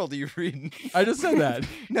 What Herald are you reading? I just said that.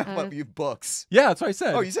 No, but you books. Yeah, that's what I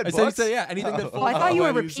said. Oh, you said I books? said yeah. Anything that Oh. folds. oh, I thought you were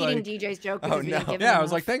tabloid, he's repeating like, DJ's joke Oh, because we no. didn't give Yeah, him I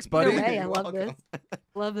was enough. like, "Thanks, buddy." Either way, I You're love this. welcome.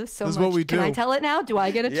 Love this so This is much. what we Can I do. tell it now? Do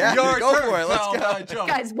I get a Yeah, turn? Your go turn. for it. Let's Tell go. my joke.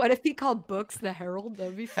 Guys, what if he called books the Herald?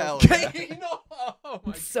 That'd be fun. Hell Okay, no. Oh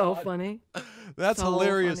my So God. funny. That's So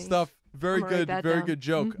hilarious funny. stuff. Very I'm gonna write good. that Very down. good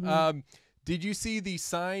joke. Mhm. Did you see the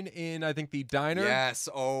sign in I think the diner? Yes.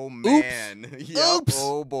 Oh man. Yep. Oops.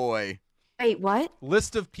 Oh boy. Wait, what?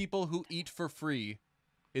 List of people who eat for free.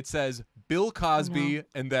 It says Bill Cosby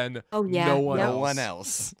and then Oh, yeah. no one Yep. else. No one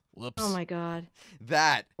else. Whoops. Oh my God.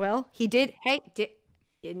 That. Well, he did. Hey,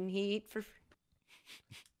 didn't he eat for free?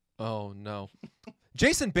 Oh no.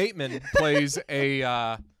 Jason Bateman plays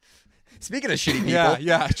a Speaking of shitty people.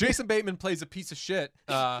 yeah. Jason Bateman plays a piece of shit.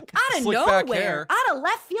 Out of slick back nowhere, hair. out of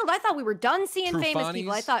left field. I thought we were done seeing famous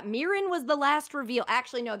people. I Truffanis. thought Mirren was the last reveal.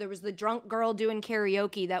 Actually, no, there was the drunk girl doing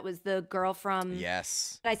karaoke. That was the girl from.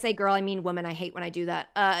 Yes. Did I say girl? I mean woman. I hate when I do that.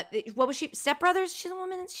 What was she? Step Brothers? She's a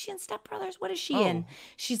woman. Is she in Step Brothers? What is she in? Oh.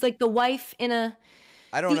 She's like the wife in a.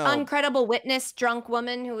 I don't The know. uncredible witness drunk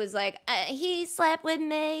woman who was like, he slept with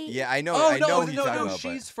me. Yeah, I know. Oh I know no, who you're talking no, about.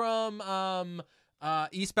 she's from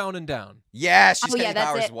Eastbound and Down. Yeah, she's Oh yeah, Kenny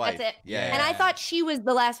that's Powers' it. wife. That's it. Yeah. And I thought she was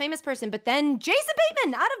the last famous person, but then Jason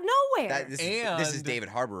Bateman out of nowhere. This is And- David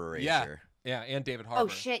Harbour erasure. Yeah. Yeah, and David Harbour. Oh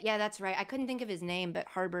shit, yeah, that's right. I couldn't think of his name, but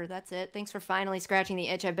Harbor, that's it. Thanks for finally scratching the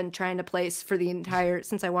itch I've been trying to place for the entire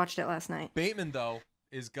since I watched it last night. Bateman though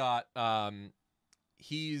is got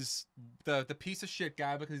he's the piece of shit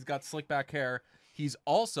guy because he's got slick back hair. He's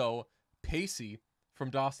also Pacey from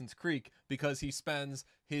Dawson's Creek because he spends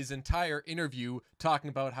his entire interview talking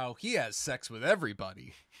about how he has sex with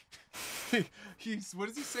everybody. He's what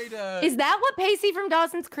does he say to Is that what Pacey from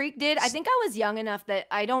Dawson's Creek did? I think I was young enough that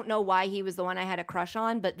I don't know why he was the one I had a crush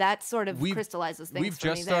on, but that sort of crystallizes things We've for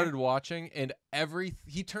me just there. started watching and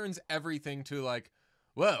he turns everything to like,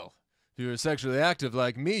 well, if you were sexually active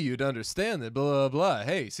like me, you'd understand that blah, blah, blah.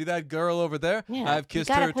 Hey, see that girl over there? Yeah, I've you kissed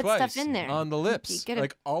gotta her put twice stuff in there. on the You lips. gotta-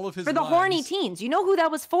 Like all of his For the horny lines. teens. You know who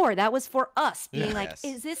that was for? That was for us being like, Yes.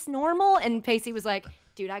 is this normal? And Pacey was like,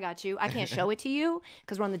 dude, I got you. I can't show it to you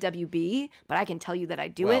because we're on the WB, but I can tell you that I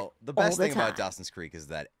do it. Well, the best thing time. about Dawson's Creek is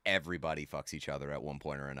that everybody fucks each other at one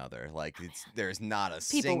point or another. Like there's not a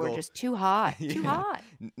People single were just too hot, too hot.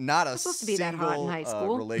 Not a supposed to be that hot in high single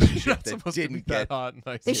school. relationship that didn't get hot in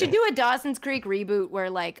high school. They should do a Dawson's Creek reboot where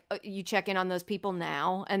like you check in on those people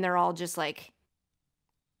now and they're all just like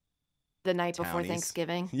the night before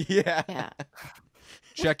Thanksgiving. Yeah. Yeah.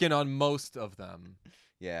 Check in on most of them.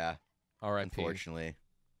 Yeah. All right. Unfortunately.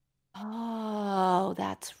 Oh,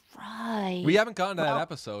 that's right. We haven't gotten to that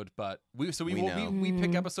episode, but we know.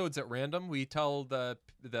 pick episodes at random. We tell the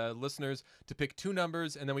listeners to pick 2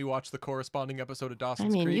 numbers, and then we watch the corresponding episode of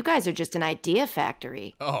Dawson's Creek. You guys are just an idea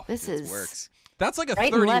factory. Oh, this works. That's like a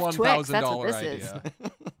right $31,000 idea.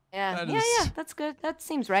 Yeah, that's good. That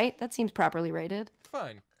seems right. That seems properly rated.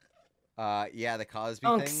 Fine. Yeah, the Cosby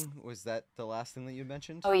thing, was that the last thing that you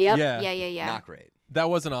mentioned? Oh, yep. Yeah. Yeah. Not great. That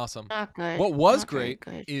wasn't awesome. Not good. What was Not great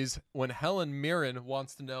good. is when Helen Mirren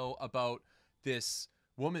wants to know about this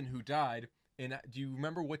woman who died. And do you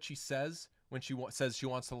remember what she says when she says she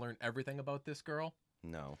wants to learn everything about this girl?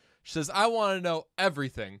 No. She says, I want to know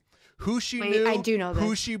everything. Who she knew, I do know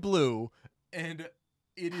who this. she blew. And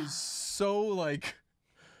it is so, like,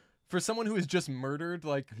 for someone who is just murdered,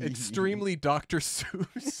 like, extremely Dr.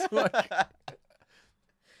 Seuss. Like,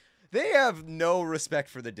 they have no respect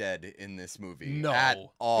for the dead in this movie at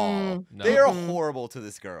all. No. They are horrible to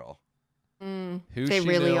this girl. They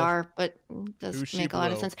really are, but it does make a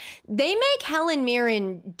lot of sense. They make Helen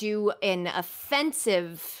Mirren do an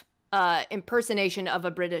offensive impersonation of a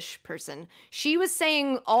British person. She was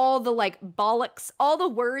saying all the like bollocks, all the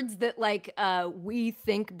words that like we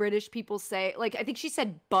think British people say. Like I think she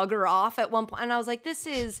said bugger off at one point, and I was like,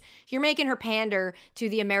 you're making her pander to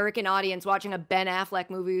the American audience watching a Ben Affleck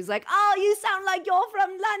movie who's like, oh, you sound like you're from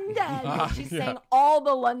London. And she's saying all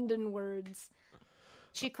the London words.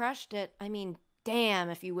 She crushed it. I mean, damn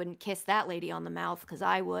if you wouldn't kiss that lady on the mouth, because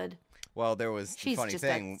I would. Well, there was a funny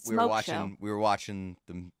thing. We were watching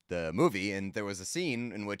the movie, and there was a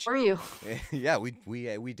scene in which. Were you? Yeah, we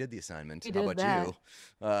did the assignment. We How did about you?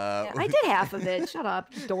 Yeah, I did half of it. Shut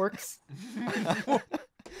up, dorks. I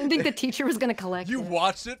didn't think the teacher was gonna collect. You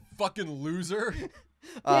watched it, fucking loser.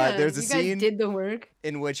 There's a you scene guys did the work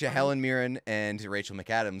in which Helen Mirren and Rachel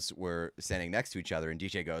McAdams were standing next to each other, and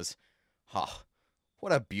DJ goes, "Ha,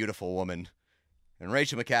 what a beautiful woman," and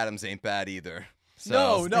Rachel McAdams ain't bad either.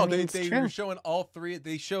 So, No, they were showing all 3.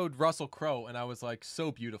 They showed Russell Crowe, and I was like,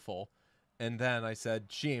 so beautiful. And then I said,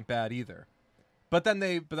 she ain't bad either. But then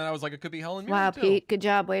I was like, it could be Helen Mirren. Wow, too. Pete, good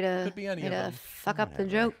job. Way to, Could be any of them. fuck up the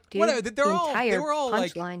joke, dude. Whatever. They were all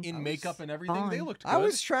like punchline. in makeup and everything. Fine. They looked good. I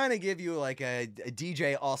was trying to give you like a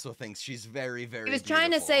DJ also thinks she's very, very He was beautiful.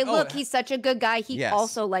 trying to say, look, he's such a good guy. He Yes.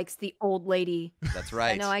 also likes the old lady. That's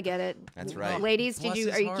right. I know, I get it. That's right. Ladies, Bless his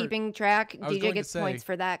are you heart. keeping track? I was DJ going to gets say- points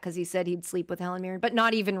for that because he said he'd sleep with Helen Mirren, but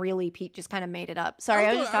not even really. Pete just kind of made it up. Sorry,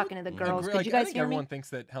 I was just talking to the girls. Agree. Could Like, you I guys think hear everyone me? thinks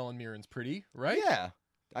that Helen Mirren's pretty, right? Yeah.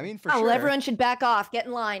 I mean, for Oh, sure. well, everyone should back off. Get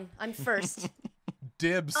in line. I'm first.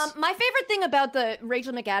 Dibs. My favorite thing about the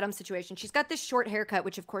Rachel McAdams situation, she's got this short haircut,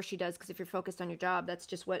 which of course she does, because if you're focused on your job, that's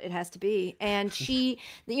just what it has to be. And she,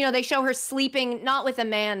 they show her sleeping, not with a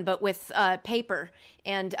man, but with paper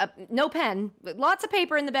and no pen, lots of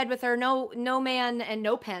paper in the bed with her, no man and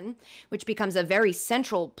no pen, which becomes a very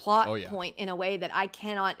central plot point in a way that I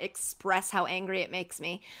cannot express how angry it makes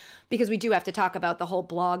me. Because we do have to talk about the whole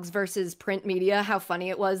blogs versus print media, how funny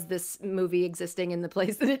it was, this movie existing in the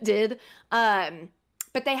place that it did.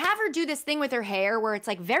 But they have her do this thing with her hair where it's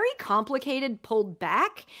like very complicated, pulled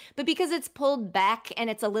back. But because it's pulled back and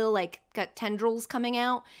it's a little like got tendrils coming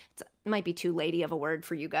out, it might be too lady of a word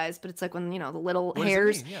for you guys, but it's like when, the little What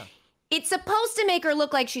hairs. does it mean? Yeah. It's supposed to make her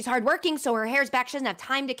look like she's hardworking, so her hair's back. She doesn't have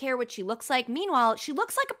time to care what she looks like. Meanwhile, she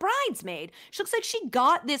looks like a bridesmaid. She looks like she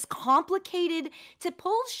got this complicated. To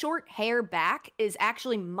pull short hair back is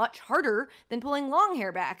actually much harder than pulling long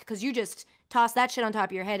hair back, because you just toss that shit on top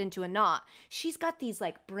of your head into a knot. She's got these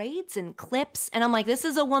like braids and clips, and I'm like, this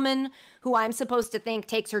is a woman who I'm supposed to think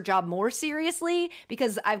takes her job more seriously,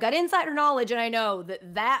 because I've got insider knowledge and I know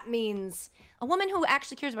that means a woman who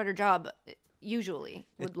actually cares about her job usually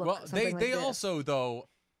would look something like they this. also, though,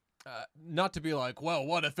 not to be like, well,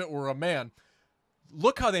 what if it were a man?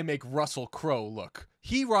 Look how they make Russell Crowe look.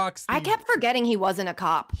 He rocks. I kept forgetting he wasn't a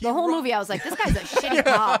cop. The whole movie, I was like, this guy's a shitty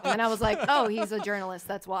cop. And then I was like, oh, he's a journalist.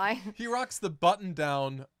 That's why. He rocks the button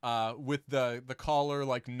down with the collar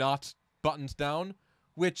like not buttoned down,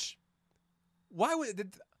 which why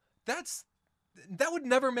would that's that would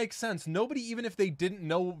never make sense. Nobody, even if they didn't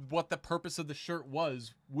know what the purpose of the shirt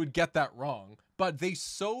was, would get that wrong. But they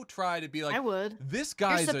so try to be like, I would. This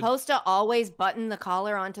guy's You're supposed to always button the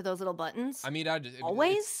collar onto those little buttons. I mean,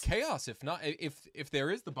 always it's chaos. If not, if there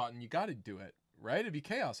is the button, you got to do it, right? It'd be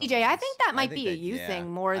chaos. DJ, I think that might be a you thing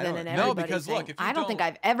more than an everybody No, because thing. look, if you I don't think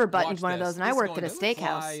I've ever buttoned one of those, and I worked at a steakhouse.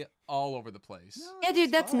 Fly all over the place. No, yeah,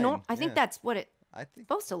 dude, that's normal. I think that's what it's I think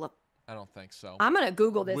supposed to look. I don't think so. I'm gonna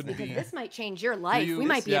Google this Wouldn't because be- this might change your life. We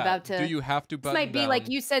might be Yeah, about to. Do you have to This button might be like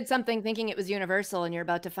down? you said something thinking it was universal, and you're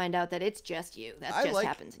about to find out that it's just you. That just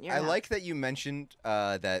happens in your house. I like that you mentioned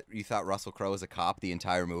that you thought Russell Crowe was a cop the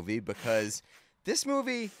entire movie, because this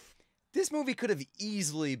movie could have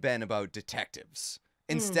easily been about detectives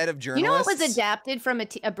instead of journalists. You know, it was adapted from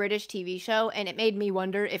a British TV show, and it made me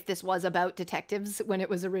wonder if this was about detectives when it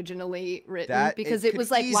was originally written, because it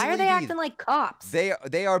was like, why are they acting like cops?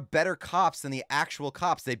 They are better cops than the actual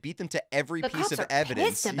cops. They beat them to every piece of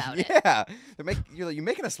evidence. Pissed about it. Yeah, you're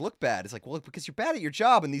making us look bad. It's like, well, because you're bad at your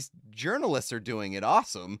job, and these journalists are doing it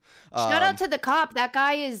awesome. Shout out to the cop. That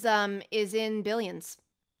guy is in Billions.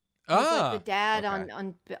 He's like the dad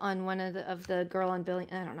on one of the girl on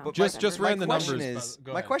Billions. I don't know. But just ran the numbers.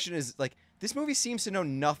 My question is, like, this movie seems to know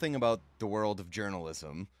nothing about the world of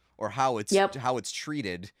journalism or how it's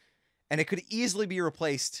treated, and it could easily be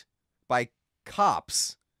replaced by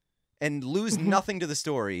cops and lose nothing to the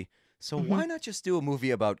story. So why not just do a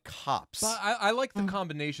movie about cops? But I like the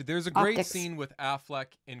combination. There's a great scene with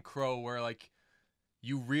Affleck and Crowe where, like,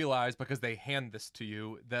 you realize, because they hand this to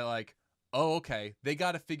you, that, like, oh, okay, they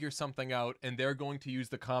got to figure something out, and they're going to use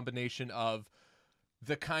the combination of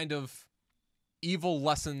the kind of evil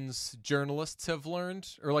lessons journalists have learned,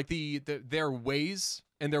 or like their ways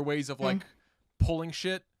and their ways of like pulling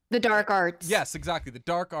shit. The dark arts. Yes, exactly. The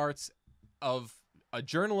dark arts of a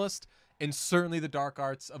journalist, and certainly the dark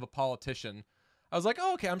arts of a politician. I was like,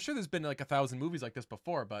 oh, okay, I'm sure there's been like 1,000 movies like this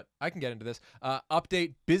before, but I can get into this.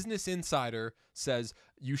 Update, Business Insider says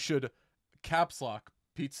you should caps lock.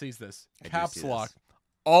 Pete sees this. Caps lock.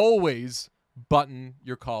 Always button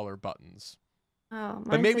your collar buttons. Oh,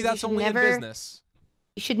 but maybe that's only in business.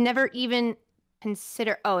 You should never even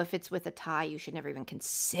consider. Oh, if it's with a tie, you should never even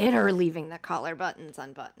consider leaving the collar buttons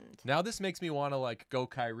unbuttoned. Now this makes me want to like go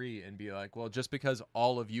Kyrie and be like, well, just because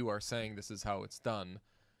all of you are saying this is how it's done,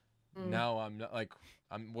 now I'm not like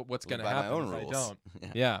what's going to happen if I don't?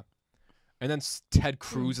 Yeah. And then Ted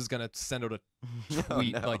Cruz is going to send out a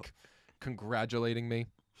tweet like congratulating me.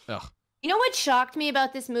 Ugh. You know what shocked me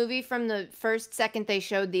about this movie from the first second they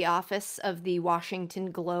showed the office of the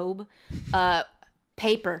Washington Globe?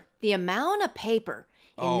 Paper. The amount of paper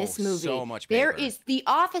in this movie. So much paper. The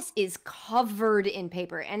office is covered in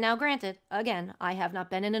paper. And now granted, again, I have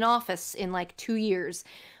not been in an office in like 2 years,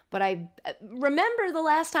 but I remember the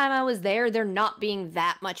last time I was there not being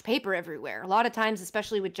that much paper everywhere. A lot of times,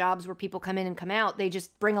 especially with jobs where people come in and come out, they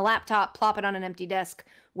just bring a laptop, plop it on an empty desk,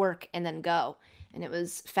 work, and then go. And it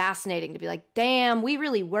was fascinating to be like, damn, we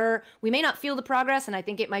may not feel the progress, and I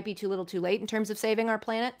think it might be too little too late in terms of saving our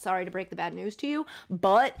planet. Sorry to break the bad news to you,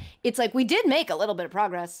 but it's like we did make a little bit of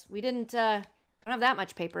progress. We don't have that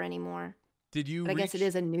much paper anymore. Did you? But I guess it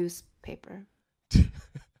is a newspaper.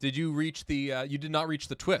 Did you reach the, you did not reach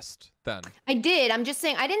the twist then? I did. I'm just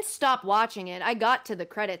saying, I didn't stop watching it. I got to the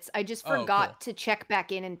credits. I just forgot to check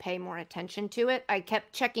back in and pay more attention to it. I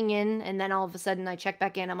kept checking in, and then all of a sudden I check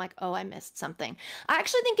back in. I'm like, oh, I missed something. I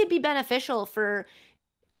actually think it'd be beneficial for,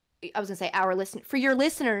 I was gonna say for your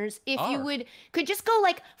listeners, if you could just go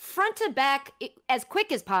like front to back as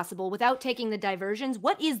quick as possible without taking the diversions.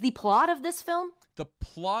 What is the plot of this film? The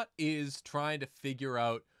plot is trying to figure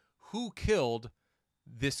out who killed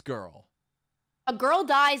this girl. A girl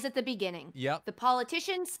dies at the beginning. Yep. The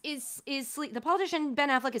politician the politician Ben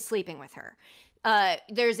Affleck is sleeping with her.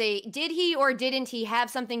 Did he or didn't he have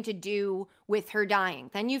something to do with her dying?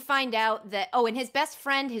 Then you find out that, and his best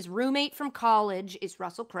friend, his roommate from college is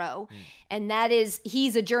Russell Crowe. And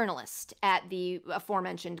he's a journalist at the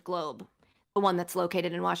aforementioned Globe, the one that's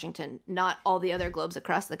located in Washington, not all the other globes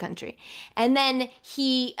across the country. And then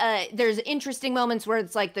there's interesting moments where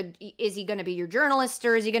it's like, is he going to be your journalist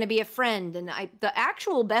or is he going to be a friend? And the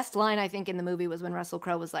actual best line I think in the movie was when Russell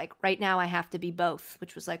Crowe was like, right now I have to be both,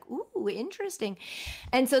 which was like, ooh, interesting.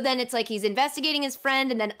 And so then it's like he's investigating his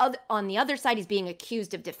friend, and then on the other side he's being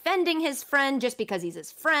accused of defending his friend just because he's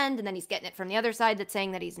his friend, and then he's getting it from the other side that's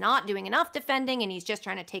saying that he's not doing enough defending and he's just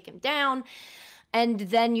trying to take him down. And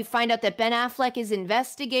then you find out that Ben Affleck is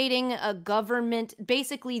investigating a government,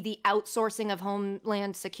 basically the outsourcing of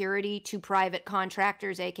Homeland Security to private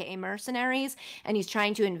contractors, aka mercenaries. And he's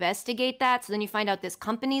trying to investigate that. So then you find out this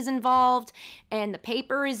company's involved, and the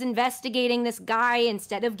paper is investigating this guy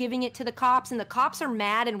instead of giving it to the cops. And the cops are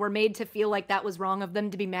mad, and we're made to feel like that was wrong of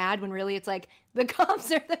them to be mad, when really it's like, the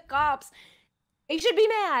cops are the cops. They should be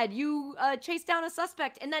mad. You chased down a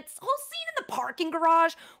suspect. And that whole scene in the parking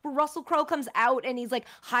garage where Russell Crowe comes out and he's like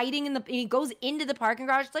hiding he goes into the parking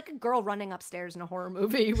garage. It's like a girl running upstairs in a horror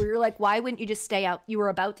movie where you're like, why wouldn't you just stay out? You were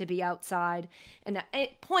about to be outside. And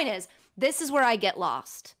point is, this is where I get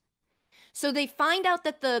lost. So they find out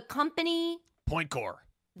that the company... Point Core.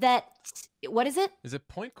 What is it? Is it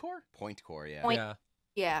Point Core? Point Core, yeah.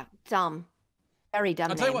 Yeah, dumb. Very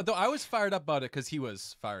dumb. I'll tell you what, though, I was fired up about it because he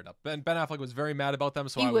was fired up. Ben Affleck was very mad about them,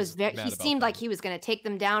 so he seemed like he was going to take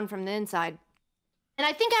them down from the inside. And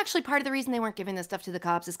I think actually part of the reason they weren't giving this stuff to the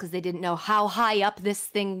cops is because they didn't know how high up this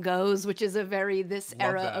thing goes, which is a very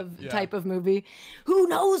type of movie. Who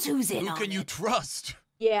knows who's in on it? Who can you trust?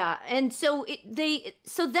 Yeah, and so they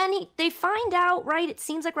find out, right? It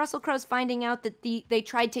seems like Russell Crowe's finding out that they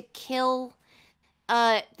tried to kill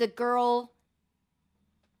the girl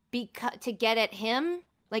to get at him.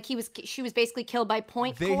 Like she was basically killed by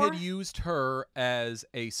Point Core. They had used her as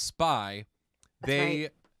a spy. They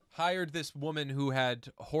hired this woman who had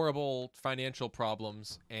horrible financial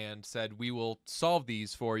problems and said, "We will solve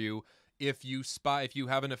these for you if you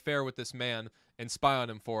have an affair with this man and spy on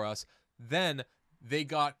him for us." Then they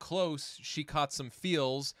got close. She caught some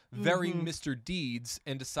feels, very Mr. Deeds,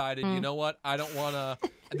 and decided, you know what? I don't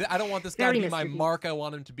want this guy to be my mark. I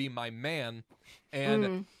want him to be my man.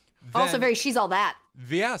 And also very she's all that.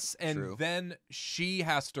 Yes, and then she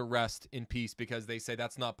has to rest in peace because they say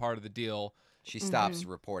that's not part of the deal. She stops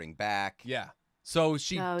reporting back. Yeah. So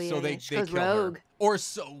they goes kill rogue. her. Or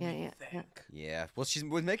so we think. Yeah. Well, she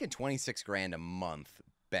was making $26,000 a month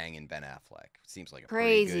banging Ben Affleck. Seems like a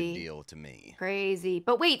pretty good deal to me. Crazy.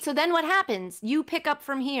 But wait, so then what happens? You pick up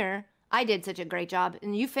from here. I did such a great job,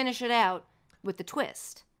 and you finish it out with the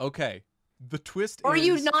twist. Okay. The twist Or are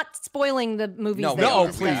you not spoiling the movies? No,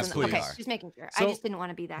 please. Okay, just making sure. So I just didn't want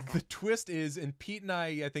to be that guy. The twist is, and Pete and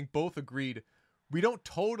I think both agreed, we don't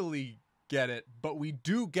totally get it, but we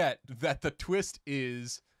do get that the twist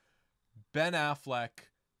is Ben Affleck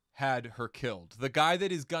had her killed. The guy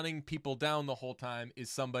that is gunning people down the whole time is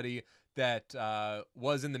somebody that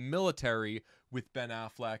was in the military with Ben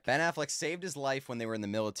Affleck. Ben Affleck saved his life when they were in the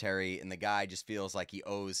military, and the guy just feels like he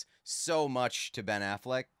owes so much to Ben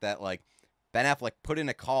Affleck that, like, Ben Affleck put in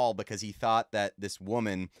a call because he thought that this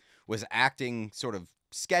woman was acting sort of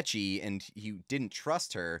sketchy and he didn't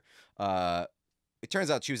trust her. It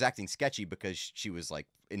turns out she was acting sketchy because she was, like,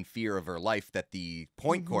 in fear of her life that the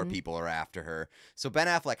Point Core people are after her. So Ben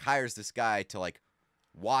Affleck hires this guy to, like,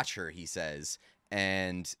 watch her, he says,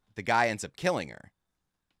 and the guy ends up killing her.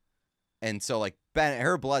 And so, like,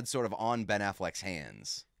 her blood's sort of on Ben Affleck's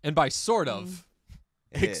hands. And by sort of...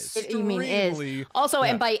 You mean is also,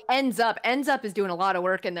 and by ends up is doing a lot of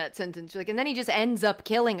work in that sentence. Like, and then he just ends up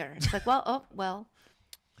killing her. It's like,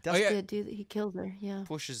 he killed her. Yeah,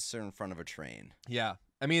 pushes her in front of a train. Yeah,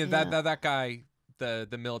 I mean that guy,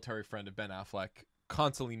 the military friend of Ben Affleck,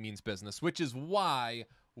 constantly means business, which is why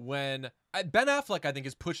when Ben Affleck, I think,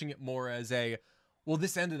 is pushing it more as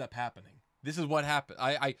this ended up happening. This is what happened.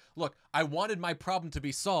 I wanted my problem to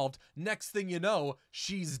be solved. Next thing you know,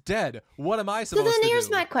 she's dead. What am I supposed to do? So then here's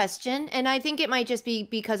my question, and I think it might just be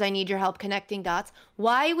because I need your help connecting dots.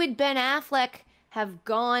 Why would Ben Affleck have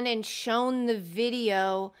gone and shown the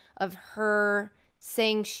video of her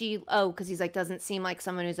saying because he's like, doesn't seem like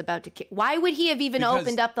someone who's about to kill. Why would he have even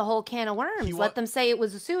opened up the whole can of worms? Let them say it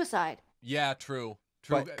was a suicide. Yeah, true.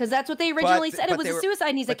 Because that's what they originally said. It was a suicide,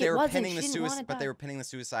 and he's like, it wasn't. But they were pinning the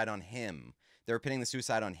suicide on him. They were pinning the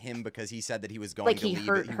suicide on him because he said that he was going to leave.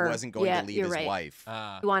 He wasn't going to leave his wife.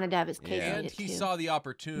 He wanted to have his cake. And he saw the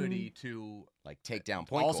opportunity to take down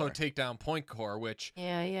Point Core. Also take down Point Core, which he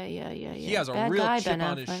has a real chip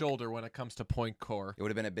on his shoulder when it comes to Point Core. It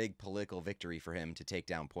would have been a big political victory for him to take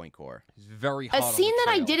down Point Core. He's very hot. A scene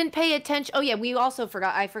that I didn't pay attention. Oh yeah, we also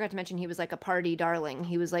forgot. I forgot to mention he was like a party darling.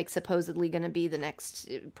 He was like supposedly going to be the next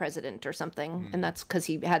president or something, and that's because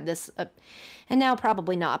he had this. And now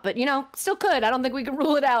probably not, but still could. I don't think we can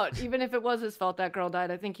rule it out. Even if it was his fault that girl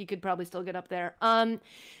died, I think he could probably still get up there.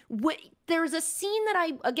 There's a scene that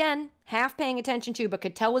I, again, half paying attention to, but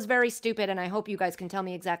could tell was very stupid, and I hope you guys can tell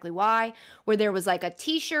me exactly why, where there was like a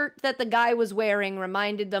t-shirt that the guy was wearing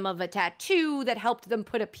reminded them of a tattoo that helped them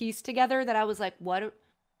put a piece together that I was like, what?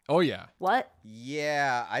 Oh, yeah. What?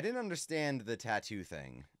 Yeah, I didn't understand the tattoo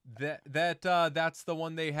thing. That's the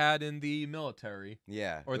one they had in the military.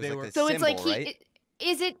 Yeah. Or they were. So symbol, it's like right?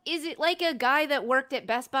 Is it like a guy that worked at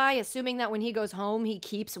Best Buy, assuming that when he goes home, he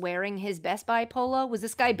keeps wearing his Best Buy polo? Was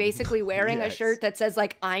this guy basically wearing a Yes. shirt that says,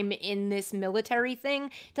 like, I'm in this military thing?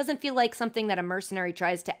 It doesn't feel like something that a mercenary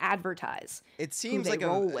tries to advertise. It seems like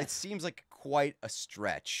it seems like quite a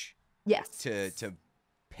stretch. Yes. To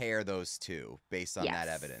pair those two based on that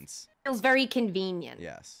evidence. Feels very convenient.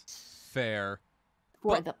 Yes. Fair.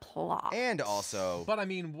 For the plot. And also... But, I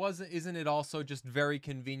mean, isn't it also just very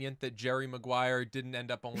convenient that Jerry Maguire didn't end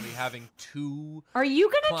up only having 2 Are you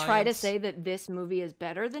going clients? to try to say that this movie is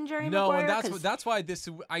better than Jerry No, Maguire? and that's why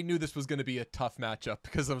I knew this was going to be a tough matchup,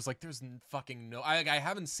 because I was like, there's fucking no... I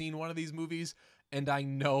haven't seen one of these movies, and I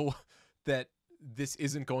know that this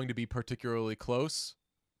isn't going to be particularly close.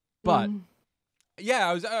 But, yeah,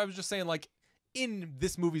 I was just saying, like, in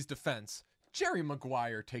this movie's defense, Jerry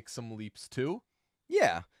Maguire takes some leaps, too.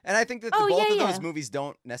 Yeah, and I think that both of those movies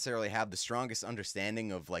don't necessarily have the strongest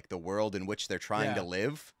understanding of like the world in which they're trying to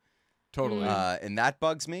live. Totally. And that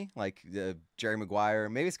bugs me. Like Jerry Maguire,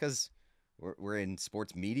 maybe it's because we're in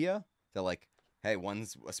sports media. They're like, hey,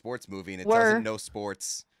 one's a sports movie and it doesn't know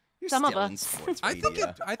sports. You're some still of in us. sports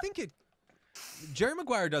media. I think it. Jerry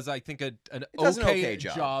Maguire does, I think, an okay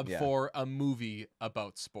job for a movie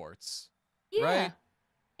about sports. Yeah. Right?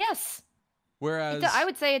 Yes. Whereas I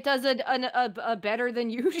would say it does a better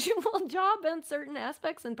than usual job in certain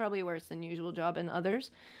aspects, and probably worse than usual job in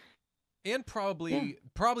others. And probably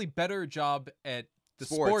better job at the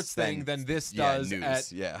sports thing than this does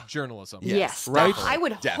news, at journalism. Yes, right? I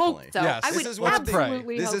would hope so. Yes. I would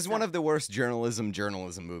absolutely This hope is one of the worst journalism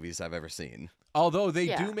movies I've ever seen. Although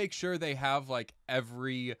they do make sure they have like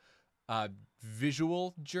every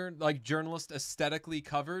visual journalist aesthetically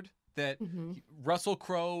covered. That Russell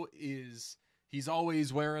Crowe he's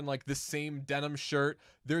always wearing like the same denim shirt.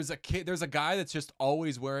 There's a guy that's just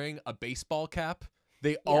always wearing a baseball cap.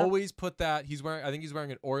 They always put that. I think he's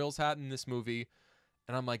wearing an Orioles hat in this movie.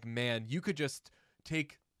 And I'm like, man, you could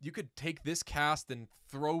take this cast and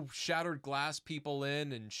throw shattered glass people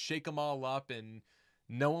in and shake them all up and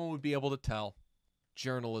no one would be able to tell.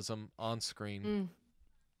 Journalism on screen.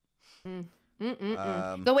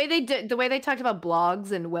 The way they talked about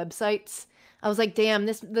blogs and websites, I was like, damn,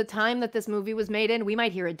 the time that this movie was made in, we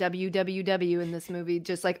might hear a www in this movie,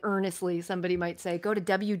 just like earnestly somebody might say, go to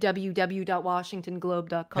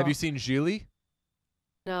www.washingtonglobe.com. Have you seen Gigli?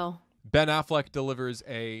 No. Ben Affleck delivers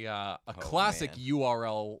a classic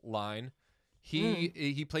URL line.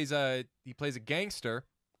 He plays a gangster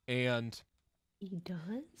and he does?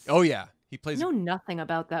 Oh yeah. He plays. I know nothing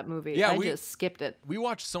about that movie. Yeah, I just skipped it. We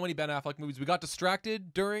watched so many Ben Affleck movies. We got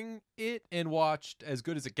distracted during it and watched As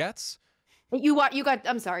Good as It Gets. You got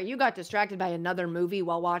distracted by another movie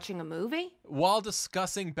while watching a movie? While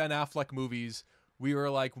discussing Ben Affleck movies, we were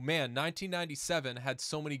like, man, 1997 had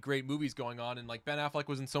so many great movies going on, and like Ben Affleck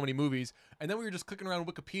was in so many movies. And then we were just clicking around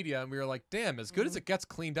Wikipedia, and we were like, damn, As Good as It Gets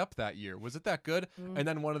cleaned up that year. Was it that good? And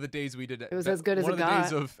then one of the days we did it was as good as it got. One of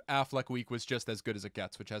the days of Affleck week was just As Good as It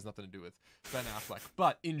Gets, which has nothing to do with Ben Affleck.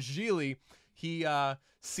 But in Gigli, he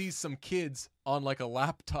sees some kids on like a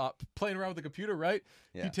laptop playing around with the computer, right?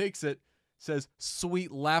 Yeah. He takes it, says,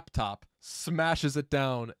 sweet laptop, smashes it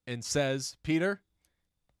down, and says, Peter,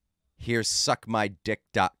 here's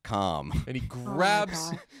suckmydick.com. And he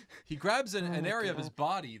grabs an area of his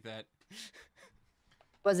body that...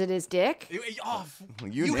 Was it his dick? You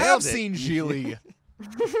have seen Gigli.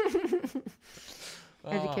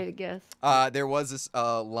 Educated guess. There was this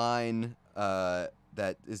line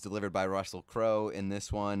that is delivered by Russell Crowe in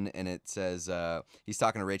this one, and it says, he's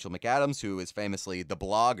talking to Rachel McAdams, who is famously the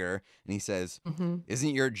blogger, and he says, isn't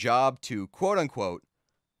your job to, quote-unquote,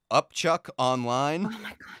 upchuck online? Oh, my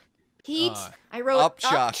God. Pete, I wrote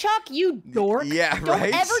upchuck, you dork. Yeah,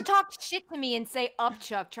 right? Don't ever talk shit to me and say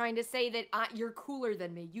upchuck, trying to say that you're cooler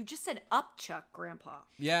than me. You just said upchuck, Grandpa.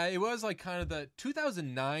 Yeah, it was like kind of the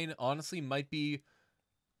 2009, honestly, might be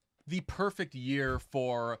the perfect year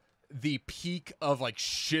for the peak of like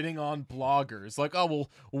shitting on bloggers. Like, oh, well,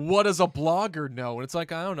 what does a blogger know? And it's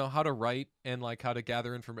like, I don't know how to write and like how to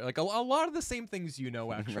gather information. Like a lot of the same things you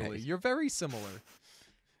know, actually. Right. You're very similar.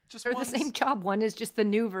 They're the same job. One is just the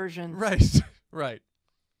new version. Right. Right.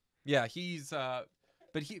 Yeah,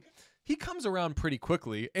 but he comes around pretty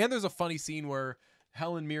quickly. And there's a funny scene where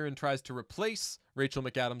Helen Mirren tries to replace Rachel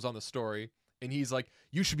McAdams on the story. And he's like,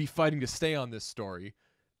 you should be fighting to stay on this story.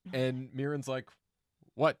 And Mirren's like,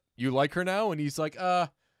 what? You like her now? And he's like,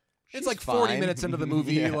 it's like 40 minutes into the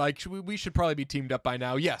movie. Yeah. Like, we should probably be teamed up by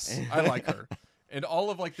now. Yes, I like her. And all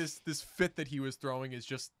of like this fit that he was throwing is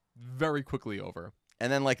just very quickly over.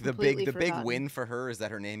 And then like the Completely big forgotten. win for her is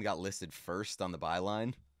that her name got listed first on the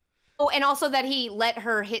byline. Oh, and also that he let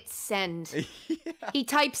her hit send. Yeah. He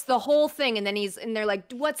types the whole thing, and then they're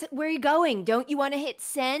like, where are you going? Don't you want to hit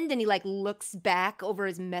send? And he like looks back over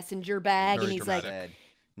his messenger bag, Very and he's dramatic.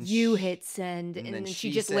 like, you hit send. And then then she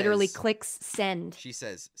she just literally says- clicks send. She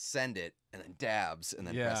says, "Send it," and then dabs, and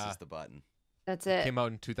then presses the button. That's it. Came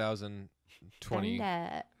out in 2020.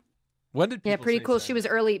 Send it. When did Yeah, people pretty say cool. send She was it?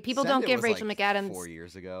 early. People Send don't It give was, Rachel like, McAdams. 4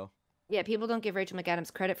 years ago. Yeah, people don't give Rachel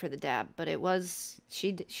McAdams credit for the dab, but it was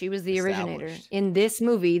she was the originator Established. in this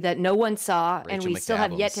movie that no one saw, and Rachel we still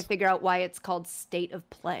have yet to McAdams. figure out why it's called State of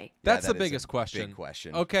Play. That's Yeah, the that is a biggest question. Big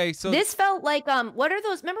question. Okay, so This felt like what are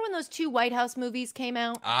those? Remember when those 2 White House movies came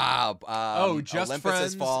out? Just Olympus Friends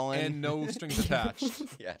Has Fallen. and No Strings Attached.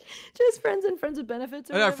 Yeah. Just Friends and Friends with Benefits.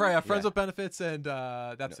 Or Yeah, whatever? Friends Yeah. with Benefits, and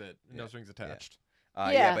that's it. No Yeah. Strings Attached.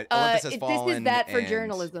 Yeah, but Olympus Has this Fallen. is that for and-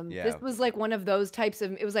 journalism. Yeah. This was like one of those types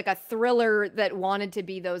of. It was like a thriller that wanted to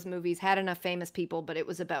be those movies. Had enough famous people, but it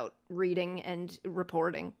was about reading and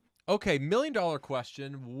reporting. Okay, $1 million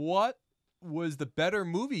question. What was the better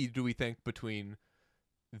movie, do we think, between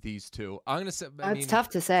these two? I'm gonna say. It's tough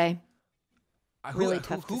to say. Really who,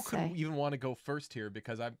 tough to who could say. even want to go first here?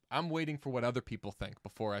 Because I'm waiting for what other people think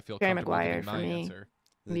before I feel Jerry comfortable Maguire giving for my me. answer.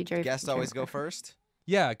 The Jerry- guests Jerry always go Maguire. first.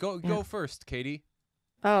 Yeah, go Yeah. first, Katie.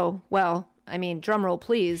 Oh, well, I mean, drum roll,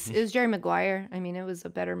 please. It was Jerry Maguire. I mean, it was a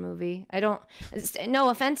better movie. No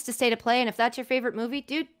offense to State of Play, and if that's your favorite movie,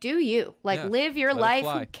 dude, do you. Like, Yeah, live your let it life.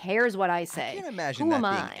 fly. Who cares what I I say? can't imagine Who that am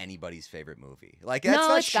being I? anybody's favorite movie. Like that's No,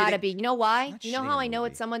 not it's gotta shitting- be. You know why? not You know shitting how on I know movie.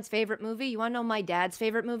 it's someone's favorite movie? You wanna know my dad's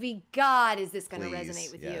favorite movie? God, is this gonna Please,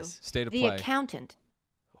 resonate with yes. State of you? Play. The Accountant.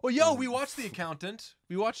 Oh, yo, we watched The Accountant.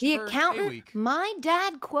 We watched The it for Accountant. A-Week. My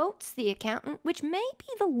dad quotes The Accountant, which may be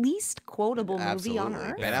the least quotable movie on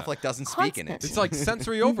Absolutely. earth. Ben Yeah. Affleck doesn't speak in it. Constant. It's like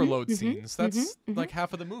sensory overload mhm, scenes. That's mhm. like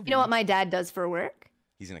half of the movie. You know what my dad does for work?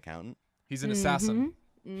 He's an accountant. He's an assassin.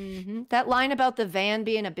 That line about the van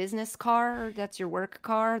being a business car, or that's your work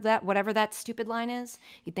car, that whatever that stupid line is,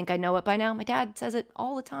 you'd think I know it by now. My dad says it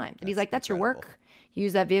all the time. And he's like, that's your incredible. work. You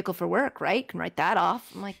use that vehicle for work, right? Can write that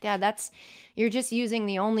off. I'm like, Dad, you're just using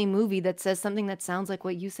the only movie that says something that sounds like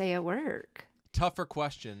what you say at work. Tougher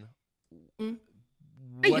question. Mm.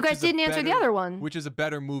 Hey, you Which guys is a didn't answer the better- other one. Which is a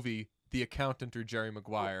better movie, The Accountant or Jerry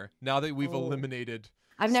Maguire? Now that we've Oh. eliminated.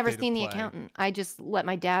 I've never State of seen The Play. Accountant. I just let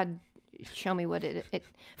my dad show me what it.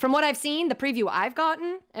 From what I've seen, the preview I've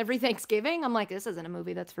gotten every Thanksgiving, I'm like, this isn't a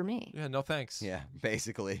movie that's for me. Yeah, no thanks. Yeah,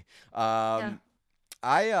 basically.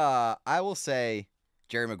 I will say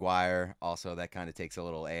Jerry Maguire. Also, that kind of takes a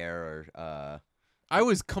little air. Or I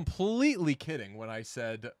was completely kidding when I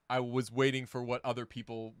said I was waiting for what other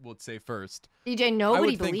people would say first. DJ,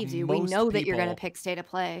 nobody think believes you. We most know that you're gonna people- pick State of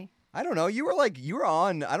Play. I don't know. You were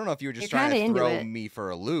on. I don't know if you were just You're trying kinda to into throw it. me for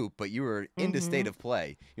a loop, but you were into Mhm. State of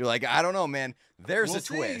Play. You're like, I don't know, man. There's We'll a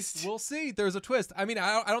see. twist. We'll see. There's a twist. I mean,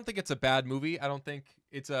 I don't think it's a bad movie. I don't think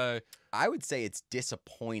it's a. I would say it's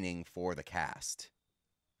disappointing for the cast.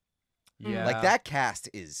 Yeah. Like that cast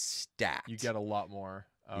is stacked. You get a lot more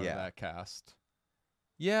out Yeah. of that cast.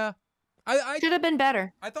 Yeah. I Should have been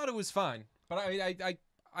better. thought it was fine, but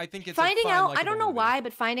I think it's Finding a fine, out, I likable don't know movie. why,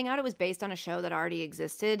 but finding out it was based on a show that already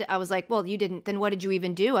existed, I was like, well, you didn't. Then what did you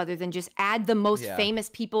even do other than just add the most Yeah. famous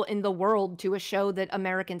people in the world to a show that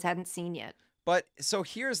Americans hadn't seen yet? But so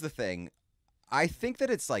here's the thing. I think that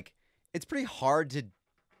it's pretty hard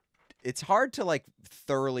to like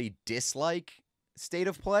thoroughly dislike State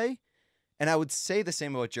of Play. And I would say the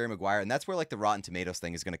same about Jerry Maguire, and that's where like the Rotten Tomatoes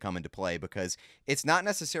thing is going to come into play, because it's not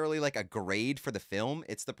necessarily like a grade for the film,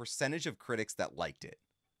 it's the percentage of critics that liked it.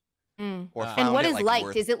 Or And found what it, is like, liked?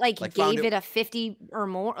 worth- Is it like found gave it a 50 or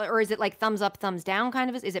more, or is it like thumbs up, thumbs down kind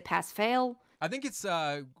of? Is it pass fail? I think it's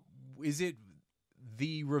is it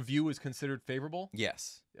the review is considered favorable?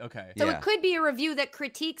 Yes. Okay. So Yeah. it could be a review that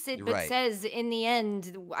critiques it, You're but right. says in the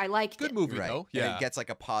end, I liked Good it. movie Right. though. And Yeah. it gets like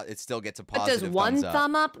it still gets a But positive does one thumbs up.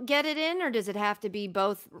 thumb up get it in, or does it have to be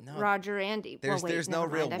both No, Roger and? there's- well, wait, there's no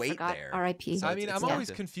never real mind, I weight forgot. there. R.I.P. So I it's- mean, it's I'm not always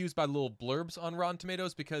the- confused by little blurbs on Rotten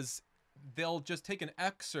Tomatoes because they'll just take an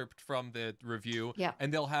excerpt from the review Yeah.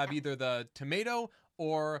 and they'll have either the tomato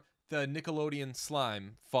or the Nickelodeon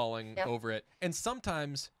slime falling Yep. over it. And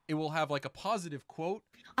sometimes it will have like a positive quote.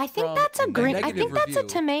 I think from that's a a green. I negative think that's a review.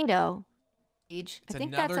 tomato. I It's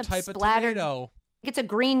think another that's a type of splattered. tomato. It's a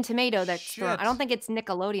green tomato that's thrown. I Shit. don't think it's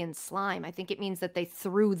Nickelodeon slime. I think it means that they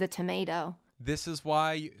threw the tomato. This is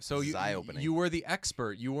why. So This is you eye-opening. you were the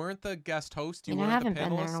expert. You weren't the guest host. You I mean, I weren't haven't the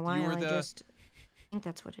been there in panelist. a while. You were I the. just think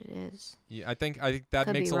that's what it is. Yeah, I think that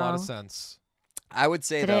Could makes be a lot of wrong. sense. I would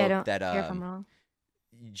say Today I though don't that care if I'm wrong.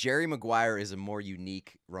 Jerry Maguire is a more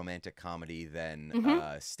unique romantic comedy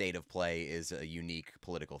than State of Play is a unique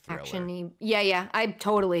political thriller. Action-y. Yeah, I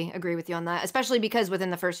totally agree with you on that. Especially because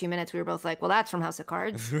within the first few minutes we were both like, well, that's from House of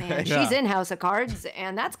Cards, and she's in House of Cards,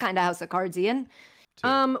 and that's kind of House of Cards, Ian.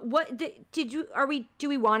 What did you? Do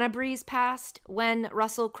we want to breeze past when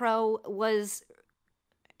Russell Crowe was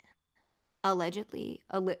allegedly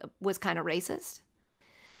was kind of racist?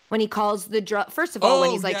 When he calls the drug, first of all,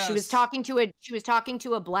 when he's like, she was talking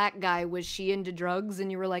to a black guy. Was she into drugs?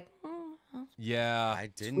 And you were like, yeah, I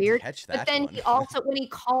didn't catch that. But then he also, when he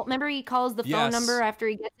remember he calls the phone number after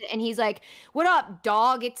he gets it, and he's like, "What up,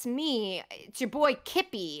 dog? It's me. It's your boy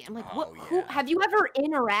Kippy." I'm like, who have you ever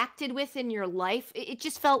interacted with in your life? It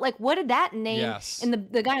just felt like, what did that name? Yes. And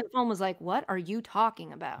the guy on the phone was like, "What are you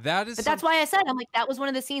talking about?" But that's why I said, I'm like, that was one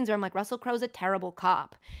of the scenes where I'm like, Russell Crowe's a terrible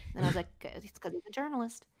cop. And I was like, it's because he's a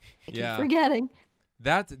journalist. I keep forgetting.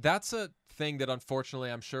 That's a thing that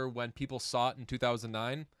unfortunately I'm sure when people saw it in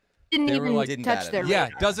 2009 didn't even touch their radar.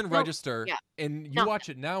 It doesn't register. Yeah. And you watch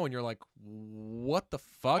it now and you're like, what the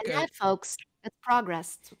fuck? And that, folks, that's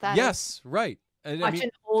progress. That's what that is. Right. And watch an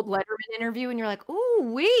old Letterman interview and you're like,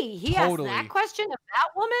 ooh wee, he asked that question of that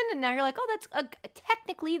woman, and now you're like, oh, that's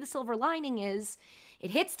technically the silver lining is it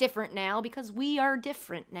hits different now because we are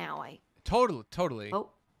different now. Totally.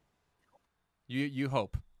 Oh. You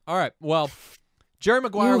hope. All right. Well, Jerry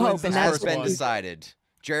Maguire wins this has first been one. decided.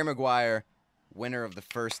 Jerry Maguire, winner of the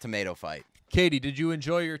first tomato fight. Katie, did you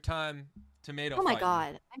enjoy your time tomato fighting? Oh my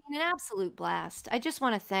God. I mean, an absolute blast. I just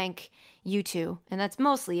want to thank you two, and that's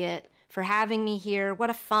mostly it, for having me here. What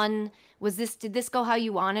a fun was this. Did this go how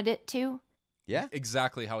you wanted it to? Yeah.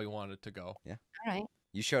 Exactly how we wanted it to go. Yeah. All right.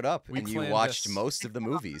 You showed up and you watched most of the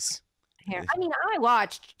movies. I mean, I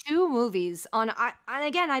watched 2 movies and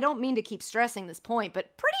again, I don't mean to keep stressing this point,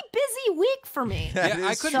 but pretty busy week for me. Yeah,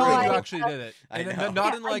 I couldn't believe you actually did it. I know. And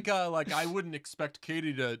not in like I wouldn't expect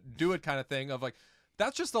Katie to do it kind of thing of like,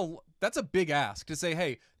 that's a big ask to say,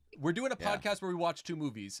 hey, we're doing a podcast where we watch 2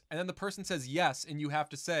 movies, and then the person says yes, and you have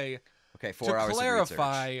to say, okay, 4 hours to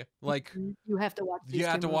clarify, of research. like you have to watch. You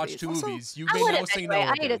have to watch 2 movies. You may now say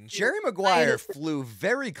anyway. no. Jerry Maguire flew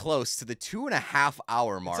very close to the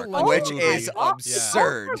 2.5-hour mark, long which movie. is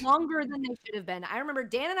absurd. Those were longer than they should have been. I remember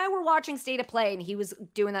Dan and I were watching State of Play, and he was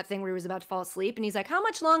doing that thing where he was about to fall asleep, and he's like, "How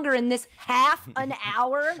much longer in this half an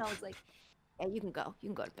hour?" And I was like, "Yeah, you can go. You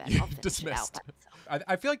can go to bed. I'll finish Dismissed. it out."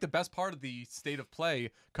 I feel like the best part of the State of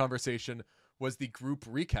Play conversation was the group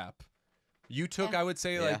recap. You took, I would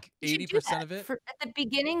say, like 80% of it. At the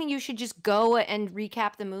beginning, you should just go and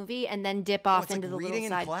recap the movie and then dip off into the little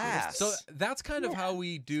side class. So that's kind of how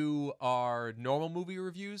we do our normal movie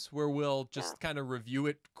reviews, where we'll just kind of review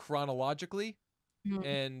it chronologically,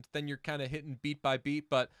 and then you're kind of hitting beat by beat.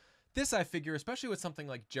 But this, I figure, especially with something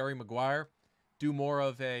like Jerry Maguire, do more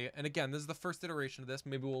of and again, this is the first iteration of this.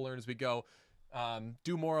 Maybe we'll learn as we go.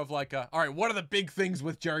 Do more of like all right, what are the big things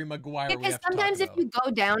with Jerry Maguire? Because sometimes if you go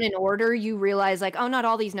down in order, you realize like, oh, not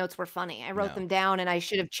all these notes were funny. I wrote them down and I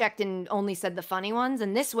should have checked and only said the funny ones.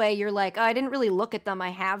 And this way you're like, oh, I didn't really look at them.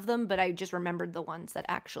 I have them, but I just remembered the ones that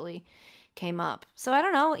actually came up. So I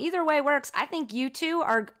don't know. Either way works. I think you two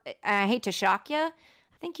are, I hate to shock you, I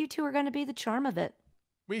think you two are going to be the charm of it.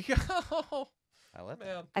 We go. I love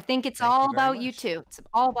that. I think it's all about you two. It's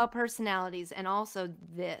all about personalities, and also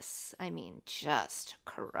this. I mean, just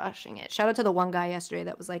crushing it. Shout out to the one guy yesterday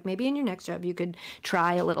that was like, maybe in your next job you could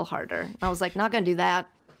try a little harder. I was like, not gonna do that.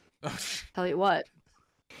 Tell you what,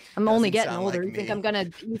 I'm only getting older.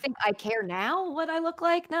 Like you think I care now what I look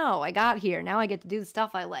like? No, I got here. Now I get to do the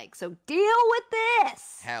stuff I like. So deal with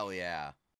this. Hell yeah.